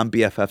Caruso. I'm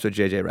BFFs with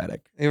JJ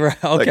Redick.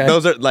 okay, Like,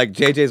 those are like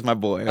JJ's my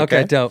boy.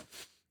 okay, dope.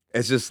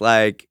 It's just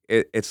like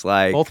it's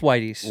like Both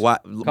whiteys,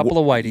 what couple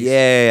of whiteys.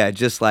 Yeah,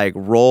 just like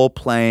role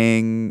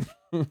playing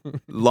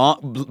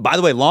By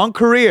the way, long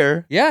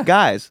career. Yeah.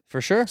 Guys.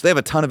 For sure. So they have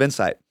a ton of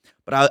insight.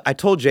 But I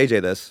told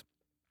JJ this.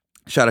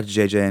 Shout out to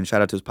JJ and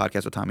shout out to his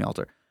podcast with Tommy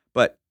Alter.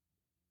 But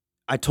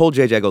I told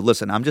JJ, I go,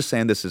 listen, I'm just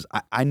saying this is,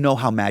 I know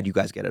how mad you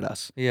guys get at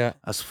us. Yeah.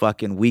 Us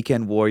fucking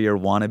weekend warrior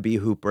wannabe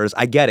hoopers.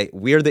 I get it.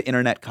 We're the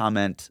internet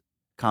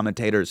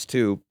commentators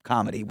to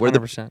comedy. We're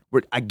 100%.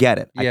 I get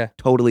it. Yeah. I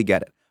totally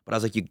get it. But I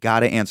was like, you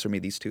got to answer me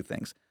these two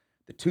things.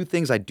 The two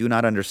things I do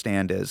not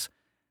understand is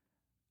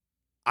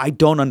I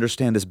don't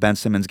understand this Ben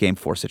Simmons game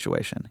 4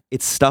 situation.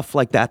 It's stuff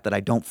like that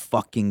I don't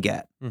fucking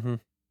get. Mm-hmm.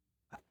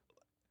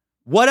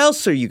 What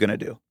else are you going to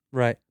do?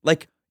 Right.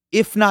 Like,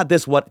 if not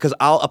this, what? Because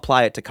I'll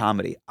apply it to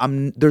comedy.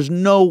 There's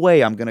no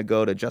way I'm going to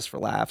go to Just for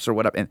Laughs or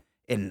whatever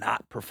and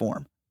not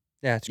perform.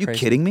 Yeah, it's You crazy.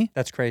 kidding me?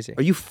 That's crazy.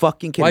 Are you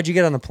fucking kidding? Why'd you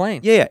get on the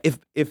plane? Yeah.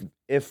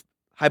 If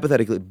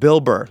hypothetically, Bill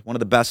Burr, one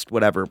of the best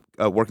whatever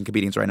working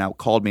comedians right now,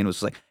 called me and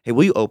was like, "Hey,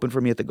 will you open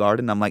for me at the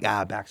Garden?" I'm like,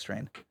 back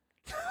strain.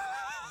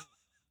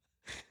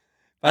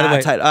 By the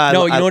way, tight.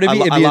 no, you know what I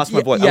mean? I lost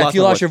my voice. Yeah, if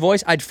you lost your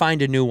voice, I'd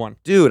find a new one.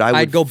 Dude,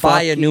 I'd go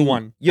buy a new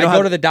one. You know I'd how,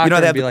 go to the doctor You know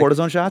how they have and the be like,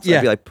 cortisone shots? yeah.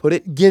 I'd be like, put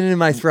it Get it in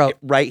my throat.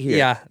 right here.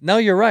 Yeah. No,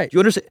 you're right. Do you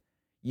understand?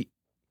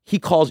 He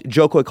calls,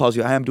 Joe Coy calls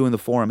you, I am doing the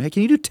forum. Hey,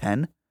 can you do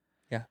 10?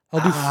 Yeah. I'll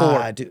do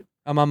 4. Dude.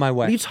 I'm on my way.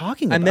 What are you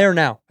talking about? I'm there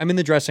now. I'm in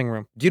the dressing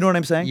room. Do you know what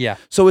I'm saying? Yeah.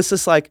 So it's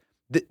just like,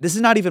 this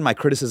is not even my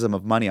criticism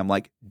of money. I'm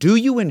like, do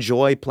you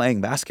enjoy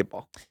playing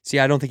basketball? See,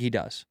 I don't think he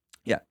does.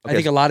 Yeah. I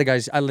think a lot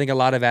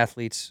of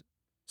athletes.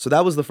 So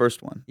that was the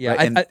first one. Yeah,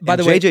 Right? And, by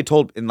the and way- JJ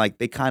told, and like,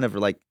 they kind of were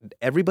like,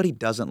 everybody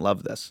doesn't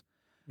love this.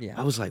 Yeah.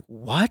 I was like,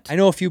 what? I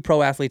know a few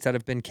pro athletes that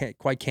have been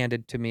quite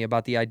candid to me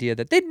about the idea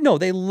that they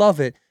love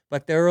it,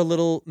 but they're a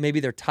little, maybe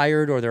they're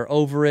tired or they're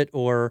over it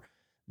or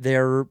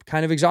they're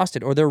kind of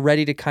exhausted or they're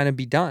ready to kind of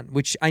be done,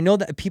 which I know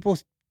that people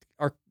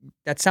are,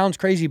 that sounds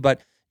crazy,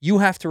 but you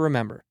have to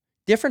remember,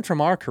 different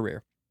from our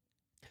career,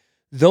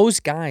 those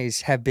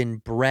guys have been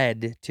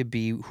bred to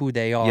be who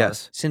they are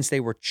Yes. since they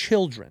were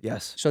children.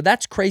 Yes. So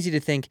that's crazy to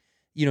think,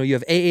 you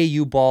have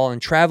AAU ball and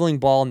traveling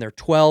ball and they're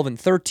 12 and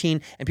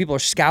 13 and people are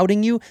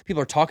scouting you.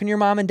 People are talking to your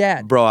mom and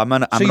dad. Bro, I'm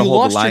gonna you hold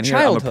lost the line your here.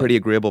 I'm a childhood. pretty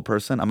agreeable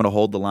person. I'm gonna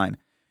hold the line.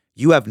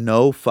 You have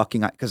no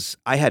fucking, because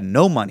I had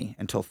no money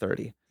until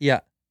 30.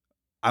 Yeah.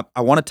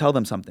 I want to tell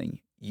them something.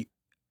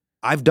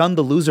 I've done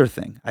the loser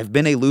thing. I've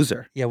been a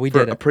loser. Yeah, we for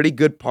did a it. pretty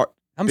good part.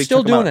 I'm big still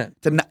chunk of my doing life.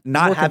 it. To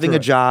not working having through a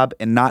it. job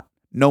and not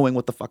knowing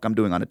what the fuck I'm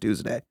doing on a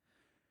Tuesday.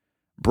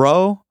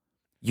 Bro,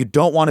 you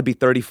don't want to be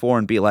 34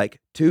 and be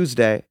like,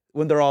 Tuesday,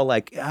 when they're all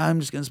like,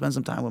 I'm just going to spend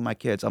some time with my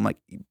kids. I'm like,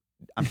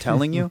 I'm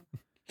telling you,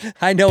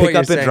 I know what pick you're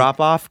up saying. and drop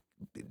off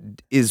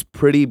is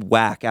pretty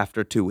whack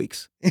after 2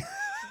 weeks.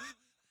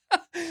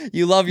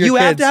 You love your You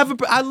kids. have to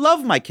have I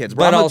love my kids,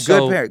 bro. But I'm a also,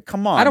 good parent.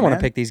 Come on, I don't want to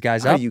man. pick these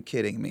guys Are up. you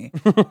kidding me?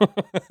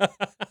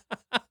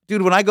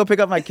 Dude, when I go pick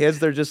up my kids,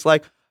 they're just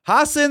like,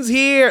 Hassan's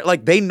here.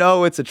 Like, they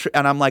know it's a treat.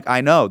 And I'm like, I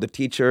know. Her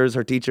teachers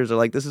are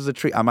like, this is a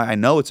treat. I'm like, I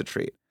know it's a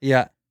treat.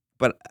 Yeah.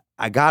 But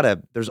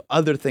there's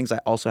other things I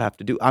also have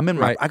to do.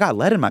 Right. I got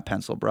lead in my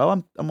pencil, bro.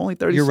 I'm only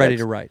 36. You're ready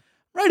to write.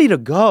 Ready to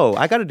go.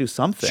 I got to do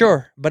something.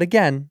 Sure. But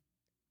again,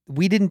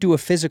 we didn't do a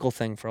physical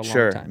thing for a long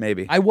Sure, time.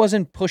 maybe. I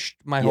wasn't pushed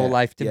my whole Yeah,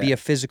 life to be yeah. a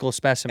physical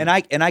specimen.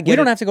 And I get we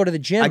don't it. have to go to the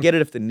gym. I get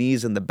it if the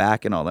knees and the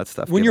back and all that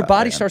stuff. When give your out,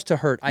 body man. starts to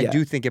hurt, I Yeah.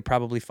 do think it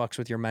probably fucks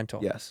with your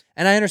mental. Yes.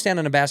 And I understand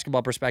on a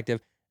basketball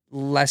perspective,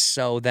 less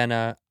so than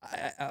a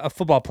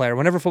football player.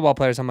 Whenever football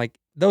players, I'm like,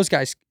 those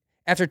guys,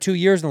 after 2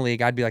 years in the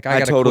league, I'd be like, I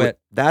got to totally quit.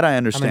 that I I'm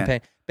understand. in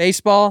pain.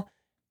 Baseball,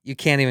 you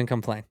can't even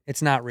complain.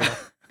 It's not real.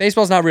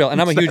 Baseball's not real.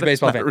 And I'm a huge It's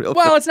baseball not fan. real.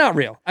 Well, it's not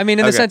real. I mean,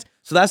 in the Okay. sense,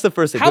 So that's the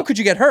first thing. how But- could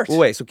you get hurt? Well,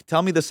 wait. So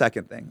tell me the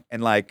second thing,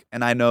 and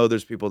I know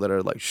there's people that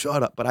are like,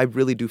 shut up, but I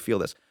really do feel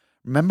this.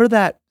 Remember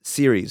that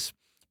series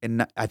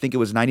in I think it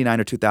was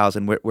 99 or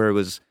 2000 where it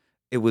was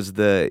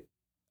the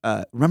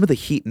remember the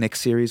Heat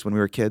Knicks series when we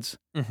were kids?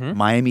 Mhm.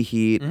 Miami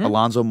Heat, Mhm.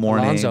 Alonzo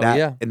Mourning, Alonzo,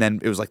 yeah. and then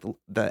it was like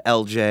the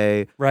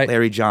LJ, Right.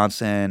 Larry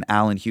Johnson,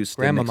 Allen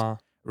Houston, Knicks. Grandmama.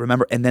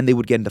 Remember? And then they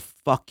would get into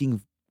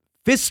fucking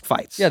fist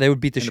fights. Yeah, they would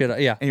beat the shit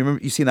out. Yeah. And you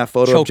remember you seen that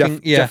photo Choking,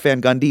 of yeah. Jeff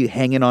Van Gundy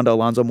hanging onto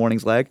Alonzo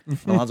Mourning's leg? And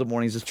Alonzo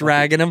Mourning's just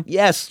Dragging him.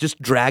 Yes,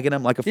 just dragging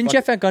him like a. Didn't fuck-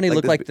 Jeff Van Gundy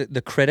look this like bi-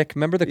 the critic?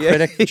 Remember the Yeah.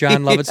 critic?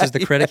 John Lovitz is the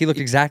Yeah, critic. He looked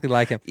exactly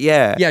like him.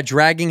 Yeah. Yeah,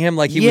 dragging him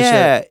like he was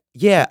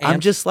Yeah. I'm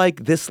ant. just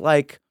like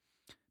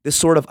this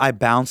sort of I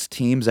bounce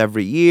teams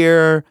every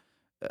year.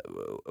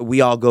 We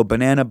all go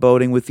banana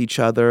boating with each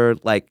other.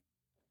 Like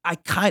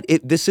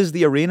this is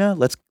the arena.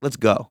 Let's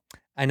go.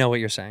 I know what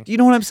you're saying. Do you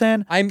know what I'm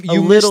saying?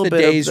 You miss little the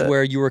bit of days the-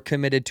 where you were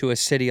committed to a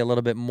city a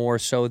little bit more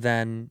so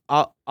than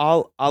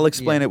I'll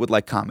explain it with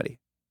like comedy.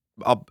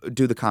 I'll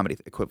do the comedy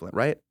equivalent,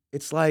 right?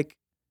 It's like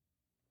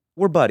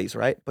we're buddies,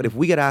 right? But if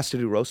we get asked to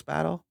do roast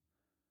battle,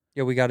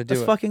 yeah, we got to do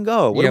let's it. fucking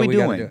go. What yeah, are we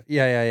gotta doing? do it.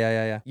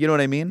 Yeah. You know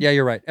what I mean? Yeah,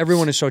 you're right.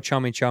 Everyone is so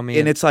chummy,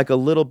 And it's like a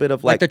little bit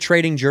of like like the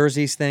trading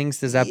jerseys things.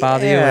 Does that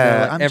bother you? Or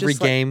Yeah, like I'm every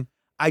just like- game.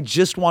 I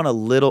just want a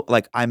little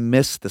like I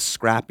miss the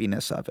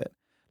scrappiness of it.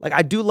 Like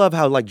I do love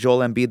how like Joel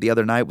Embiid the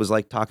other night was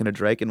like talking to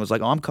Drake and was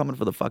like, "Oh, I'm coming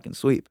for the fucking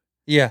sweep,"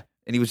 Yeah,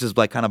 and he was just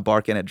like kind of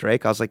barking at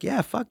Drake. I was like,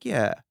 "Yeah, fuck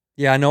yeah."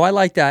 Yeah, no, I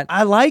like that.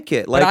 I like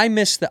it. Like But I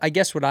miss I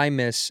guess what I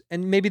miss,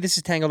 and maybe this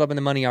is tangled up in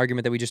the money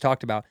argument that we just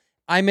talked about.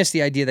 I miss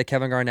the idea that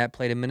Kevin Garnett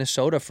played in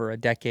Minnesota for a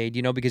decade,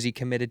 because he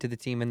committed to the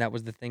team and that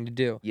was the thing to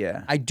do.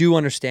 yeah. I do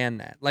understand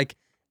that. Like,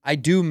 I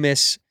do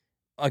miss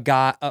a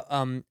guy,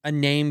 a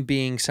name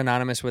being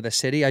synonymous with a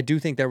city. I do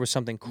think there was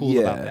something cool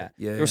about that.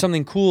 Yeah, There was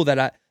something cool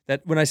that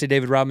when I say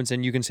David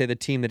Robinson, you can say the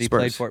team that he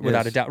played Spurs, for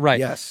without a yes. doubt. Right.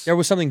 Yes. There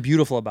was something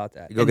beautiful about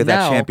that. You go And get that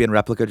now- champion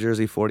replica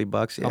jersey,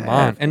 $40. Yeah. Come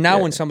on. And now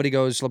yeah. when somebody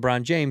goes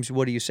LeBron James,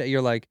 what do you say?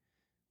 You're like,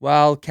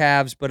 well,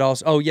 Cavs, but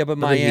also, but the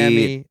Miami.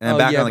 Heat, and then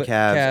back yeah, on the but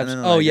Cavs. And then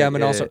Oh, like, yeah,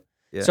 but also.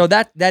 yeah. So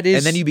that is.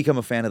 and then you become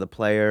a fan of the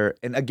player.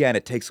 And again,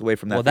 it takes away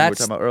from that well, thing we were that's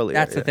talking about earlier.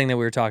 That's the thing that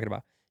we were talking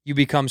about. You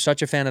become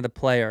such a fan of the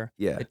player.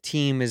 Yeah. The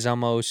team is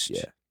almost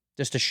Yeah.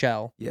 just a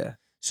shell. Yeah.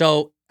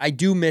 So I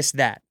do miss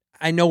that.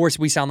 I know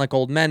we sound like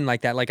old men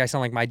like that, like I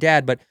sound like my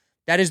dad, but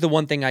that is the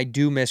one thing I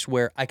do miss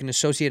where I can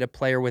associate a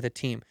player with a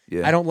team.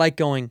 Yeah. I don't like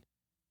going,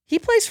 he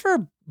plays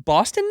for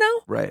Boston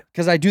now? Right.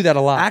 Because I do that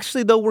a lot.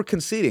 Actually, though, we're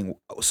conceding.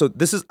 So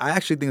I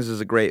actually think this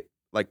is a great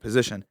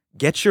position.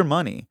 Get your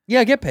money,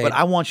 Yeah, get paid. but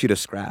I want you to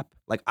scrap.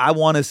 Like I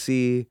want to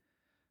see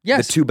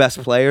yes. the two best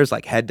players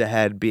like head to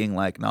head, being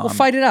like, no, We'll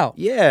fight it out.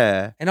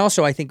 Yeah. And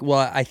also, I think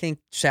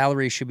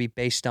salary should be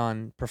based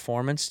on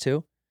performance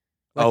too.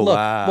 Like, Oh, look,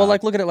 wow. Well,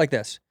 look at it like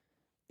this.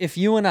 If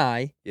you and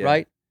I, Yeah.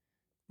 right,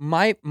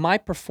 my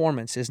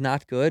performance is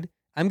not good,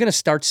 I'm going to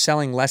start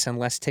selling less and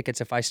less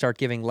tickets if I start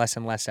giving less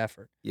and less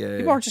effort. Yeah.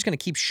 People aren't just going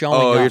to keep showing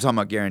Oh, up. you're talking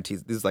about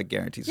guarantees. This is like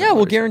guarantees. Yeah, well,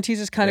 What is it? guarantees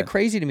is kind of Yeah.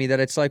 crazy to me that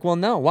it's like, well,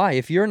 no, why?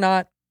 If you're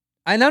not,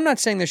 and I'm not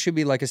saying there should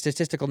be like a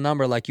statistical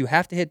number, like you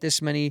have to hit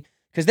this many,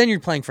 because then you're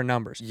playing for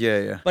numbers. Yeah,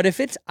 yeah. But if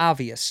it's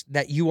obvious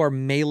that you are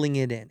mailing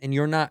it in and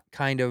you're not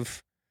kind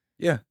of,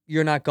 Yeah.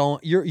 you're not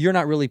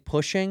really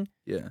pushing,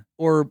 Yeah.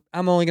 or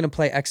I'm only going to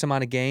play X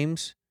amount of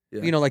games.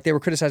 Yeah. Like they were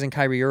criticizing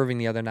Kyrie Irving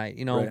the other night.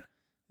 Right.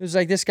 It was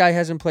like this guy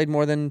hasn't played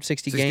more than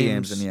 60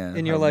 games. and yeah,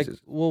 and you're how like, much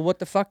is- well, what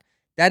the fuck?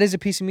 That is a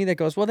piece of me that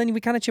goes, well, then we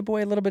kind of chip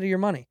away a little bit of your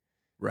money.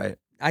 Right.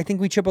 I think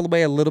we chip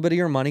away a little bit of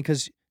your money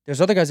because there's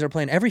other guys that are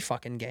playing every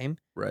fucking game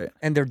Right.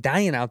 and they're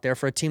dying out there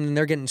for a team and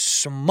they're getting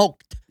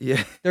smoked.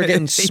 Yeah. They're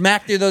getting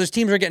smacked. Those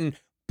teams are getting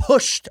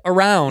pushed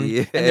around and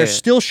Yeah. they're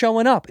still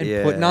showing up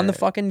and putting on the Yeah.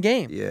 fucking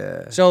game.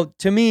 Yeah. So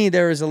to me,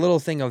 there is a little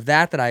thing of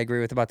that I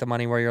agree with about the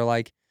money where you're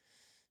like,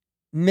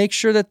 make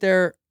sure that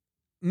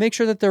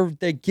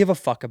they give a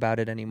fuck about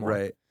it anymore.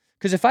 Right.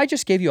 Because if I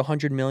just gave you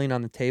 $100 million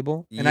on the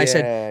table and I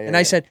said, Yeah,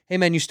 I said, hey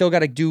man, you still got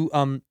to do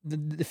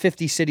the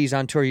 50 cities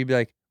on tour, you'd be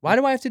like, why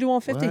do I have to do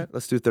all 50? What?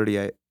 Let's do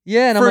 38.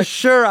 Yeah, and I'm For like,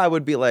 sure, I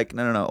would be like,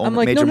 no. I'm Only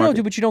like, major no, market.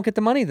 dude, but you don't get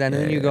the money then.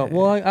 And then you go, Yeah.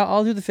 well,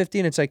 I'll do the 50,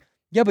 and it's like,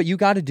 yeah, but you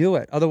got to do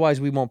it,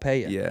 otherwise we won't pay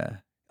you. Yeah.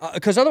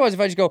 Because otherwise, if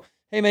I just go,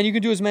 hey man, you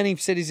can do as many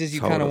cities as you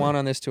kind of Totally. want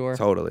on this tour.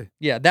 Totally.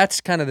 Yeah,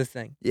 that's kind of the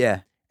thing.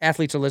 Yeah.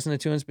 Athletes are listening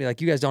to us, be like,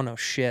 you guys don't know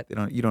shit. You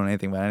don't know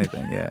anything about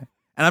anything. Yeah.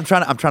 And I'm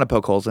trying to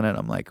poke holes in it.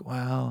 I'm like,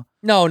 wow.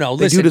 No, They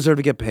listen. do deserve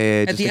to get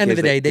paid. At just the in end of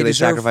case the day, they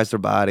deserve- sacrifice their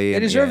body. They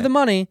and- deserve yeah. the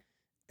money,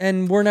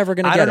 and we're never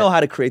going to get I don't know it. how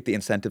to create the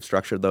incentive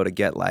structure though to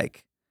get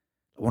like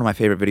one of my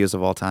favorite videos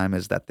of all time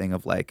is that thing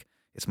of like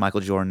it's Michael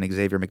Jordan and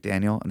Xavier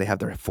McDaniel and they have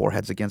their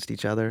foreheads against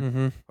each other.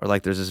 Mm-hmm. Or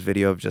like there's this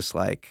video of just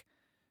like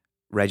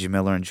Reggie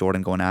Miller and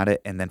Jordan going at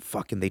it and then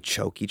fucking they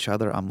choke each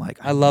other. I'm like,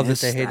 I love that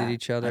miss they hated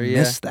each other. I Yeah.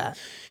 miss that.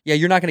 Yeah,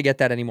 you're not going to get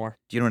that anymore.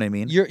 Do you know what I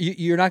mean?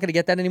 You're not going to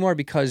get that anymore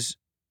because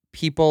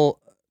people,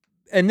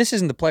 and this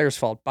isn't the player's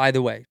fault, by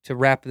the way. To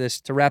wrap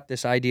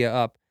this idea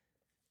up,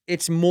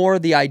 it's more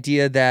the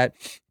idea that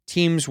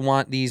teams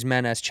want these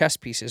men as chess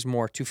pieces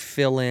more to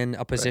fill in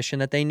a position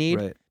that they need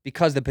Right.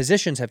 because the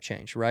positions have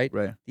changed, right?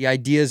 Right. The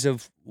ideas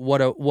of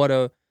what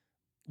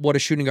a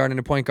shooting guard and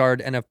a point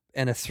guard and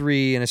a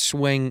three and a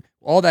swing,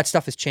 all that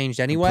stuff has changed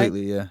anyway.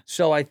 Completely, yeah.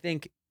 So I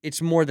think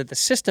it's more that the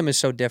system is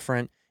so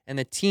different and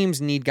the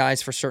teams need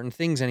guys for certain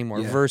things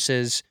anymore Yeah.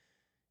 versus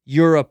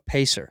you're a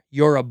pacer,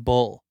 you're a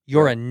bull,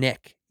 you're a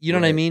Nick. You know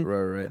what I Right, mean?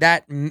 Right.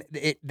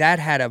 That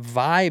had a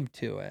vibe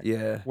to it.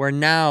 Yeah. Where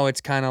now it's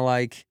kind of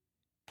like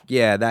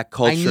Yeah, that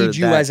culture. I need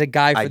you that as a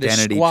guy for this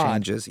identity squad.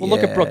 changes. Well,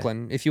 look at Yeah.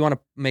 Brooklyn. If you want to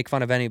make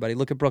fun of anybody,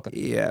 look at Brooklyn.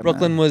 Yeah.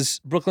 Brooklyn man.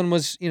 was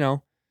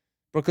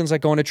Brooklyn's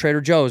like going to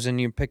Trader Joe's and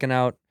you're picking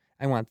out.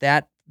 I want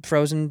that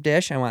frozen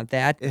dish. I want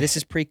that. This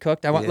is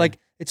pre-cooked. I want Yeah. like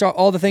it's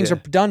all the things Yeah. are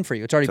done for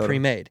you. It's already Totally.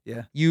 pre-made.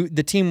 Yeah.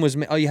 The team was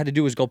all you had to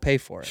do was go pay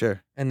for it.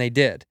 Sure. And they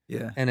did.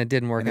 Yeah. And it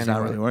didn't work And it's anyway.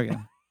 not really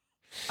working.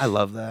 I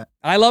love that.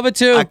 I love it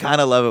too. I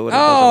kind of love it when it Oh,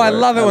 doesn't I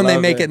work. love it when they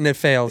love make it and it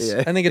fails.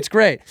 Yeah. I think it's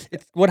great.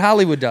 It's what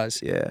Hollywood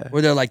does. Yeah.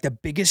 Where they're like the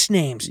biggest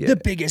names, Yeah. the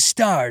biggest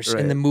stars, Right.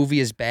 and the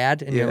movie is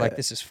bad, and you're Yeah. like,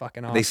 this is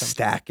fucking awesome. They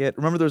stack it.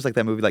 Remember there was like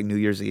that movie like New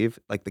Year's Eve?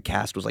 Like the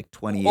cast was like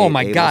 28. Oh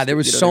my God, there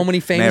was so many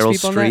famous Meryl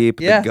people in that. Streep,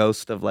 Yeah. the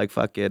ghost of like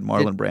fucking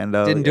Marlon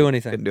Brando. didn't do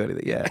anything. Didn't do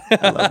anything. Yeah.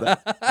 I love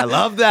that. I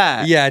love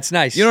that. Yeah, it's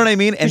nice. You know what I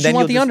mean? And Because then you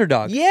want you'll the just-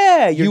 underdog.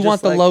 Yeah. you're You want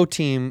just the like- low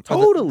team. or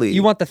Totally.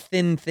 you want the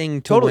thin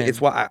thing to Totally. win.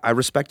 It's why I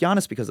respect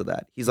Giannis because of that.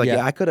 that. He's like, Yeah.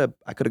 yeah, I could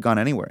have gone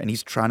anywhere, and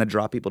he's trying to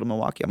draw people to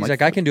Milwaukee. I'm He's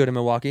like, I can do it in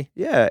Milwaukee.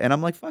 Yeah, and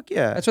I'm like, fuck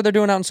yeah. That's what they're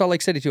doing out in Salt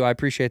Lake City too. I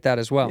appreciate that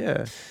as well.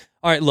 Yeah.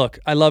 All right, look,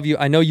 I love you.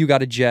 I know you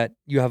got a jet.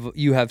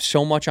 You have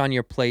so much on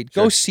your plate.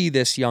 Go Sure. see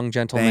this young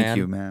gentleman. Thank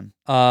you, man.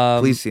 Please.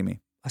 Please see me.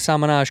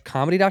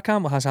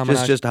 HassanMinajComedy.com or Hassan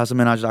Minaj? Just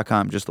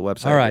HassanMinaj.com, just the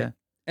website. All right. Yeah.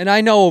 And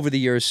I know over the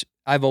years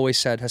I've always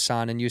said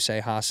Hassan and you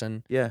say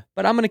Hassan, Yeah.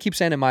 but I'm going to keep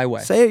saying it my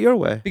way Say it your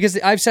way. because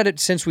I've said it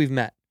since we've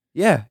met,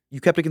 Yeah. You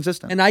kept it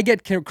consistent. and I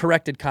get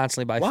corrected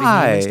constantly by Fahim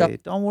Why? and stuff.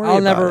 Don't worry I'll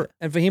about never. it.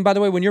 And Fahim, by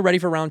the way, when you're ready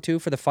for round 2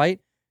 for the fight,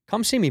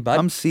 come see me, bud.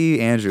 Come see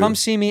Andrew. Come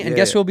see me, and Yeah.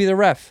 guess who will be the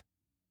ref?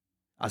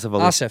 Asif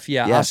Ali. Asif,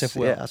 yeah, Yes, Asif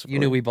will. yeah, Asif You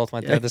knew will. we both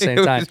went Yeah. there at the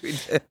same time. We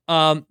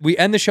did. We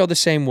end the show the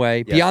same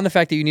way. Yes. Beyond the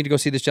fact that you need to go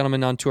see this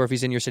gentleman on tour if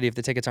he's in your city, if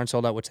the tickets aren't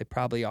sold out, which they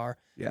probably are.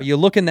 Yeah. But you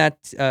look in that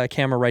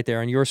camera right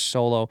there, and you're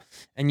solo,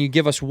 and you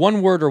give us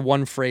one word or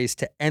one phrase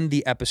to end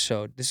the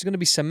episode. This is going to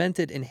be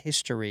cemented in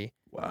history.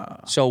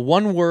 Wow. So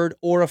one word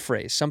or a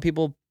phrase. Some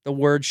people, the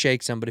word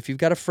shakes them, but if you've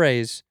got a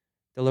phrase,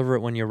 deliver it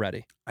when you're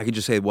ready. I could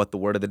just say what the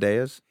word of the day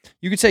is.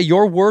 You could say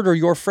your word or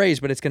your phrase,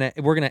 but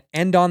we're gonna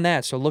end on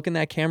that. So look in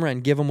that camera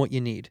and give them what you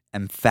need.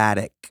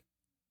 Emphatic.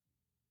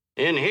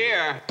 In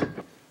here,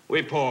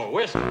 we pour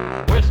whisk,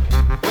 whisk,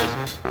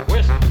 whisk,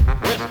 whisk,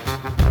 whisk.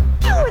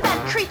 You were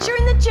that creature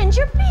in the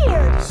ginger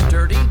beard.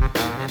 Sturdy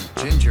and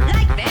ginger.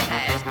 Like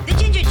vampires, the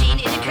ginger gene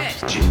is a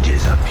curse.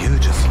 Gingers are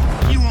beautiful.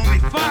 You owe me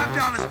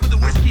 $5 for the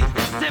whiskey and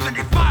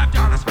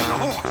 $75 for the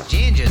horse.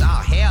 Gingers?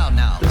 Oh, hell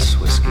no. This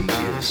whiskey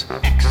is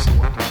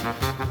excellent.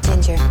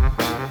 Ginger.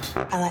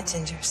 I like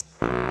gingers.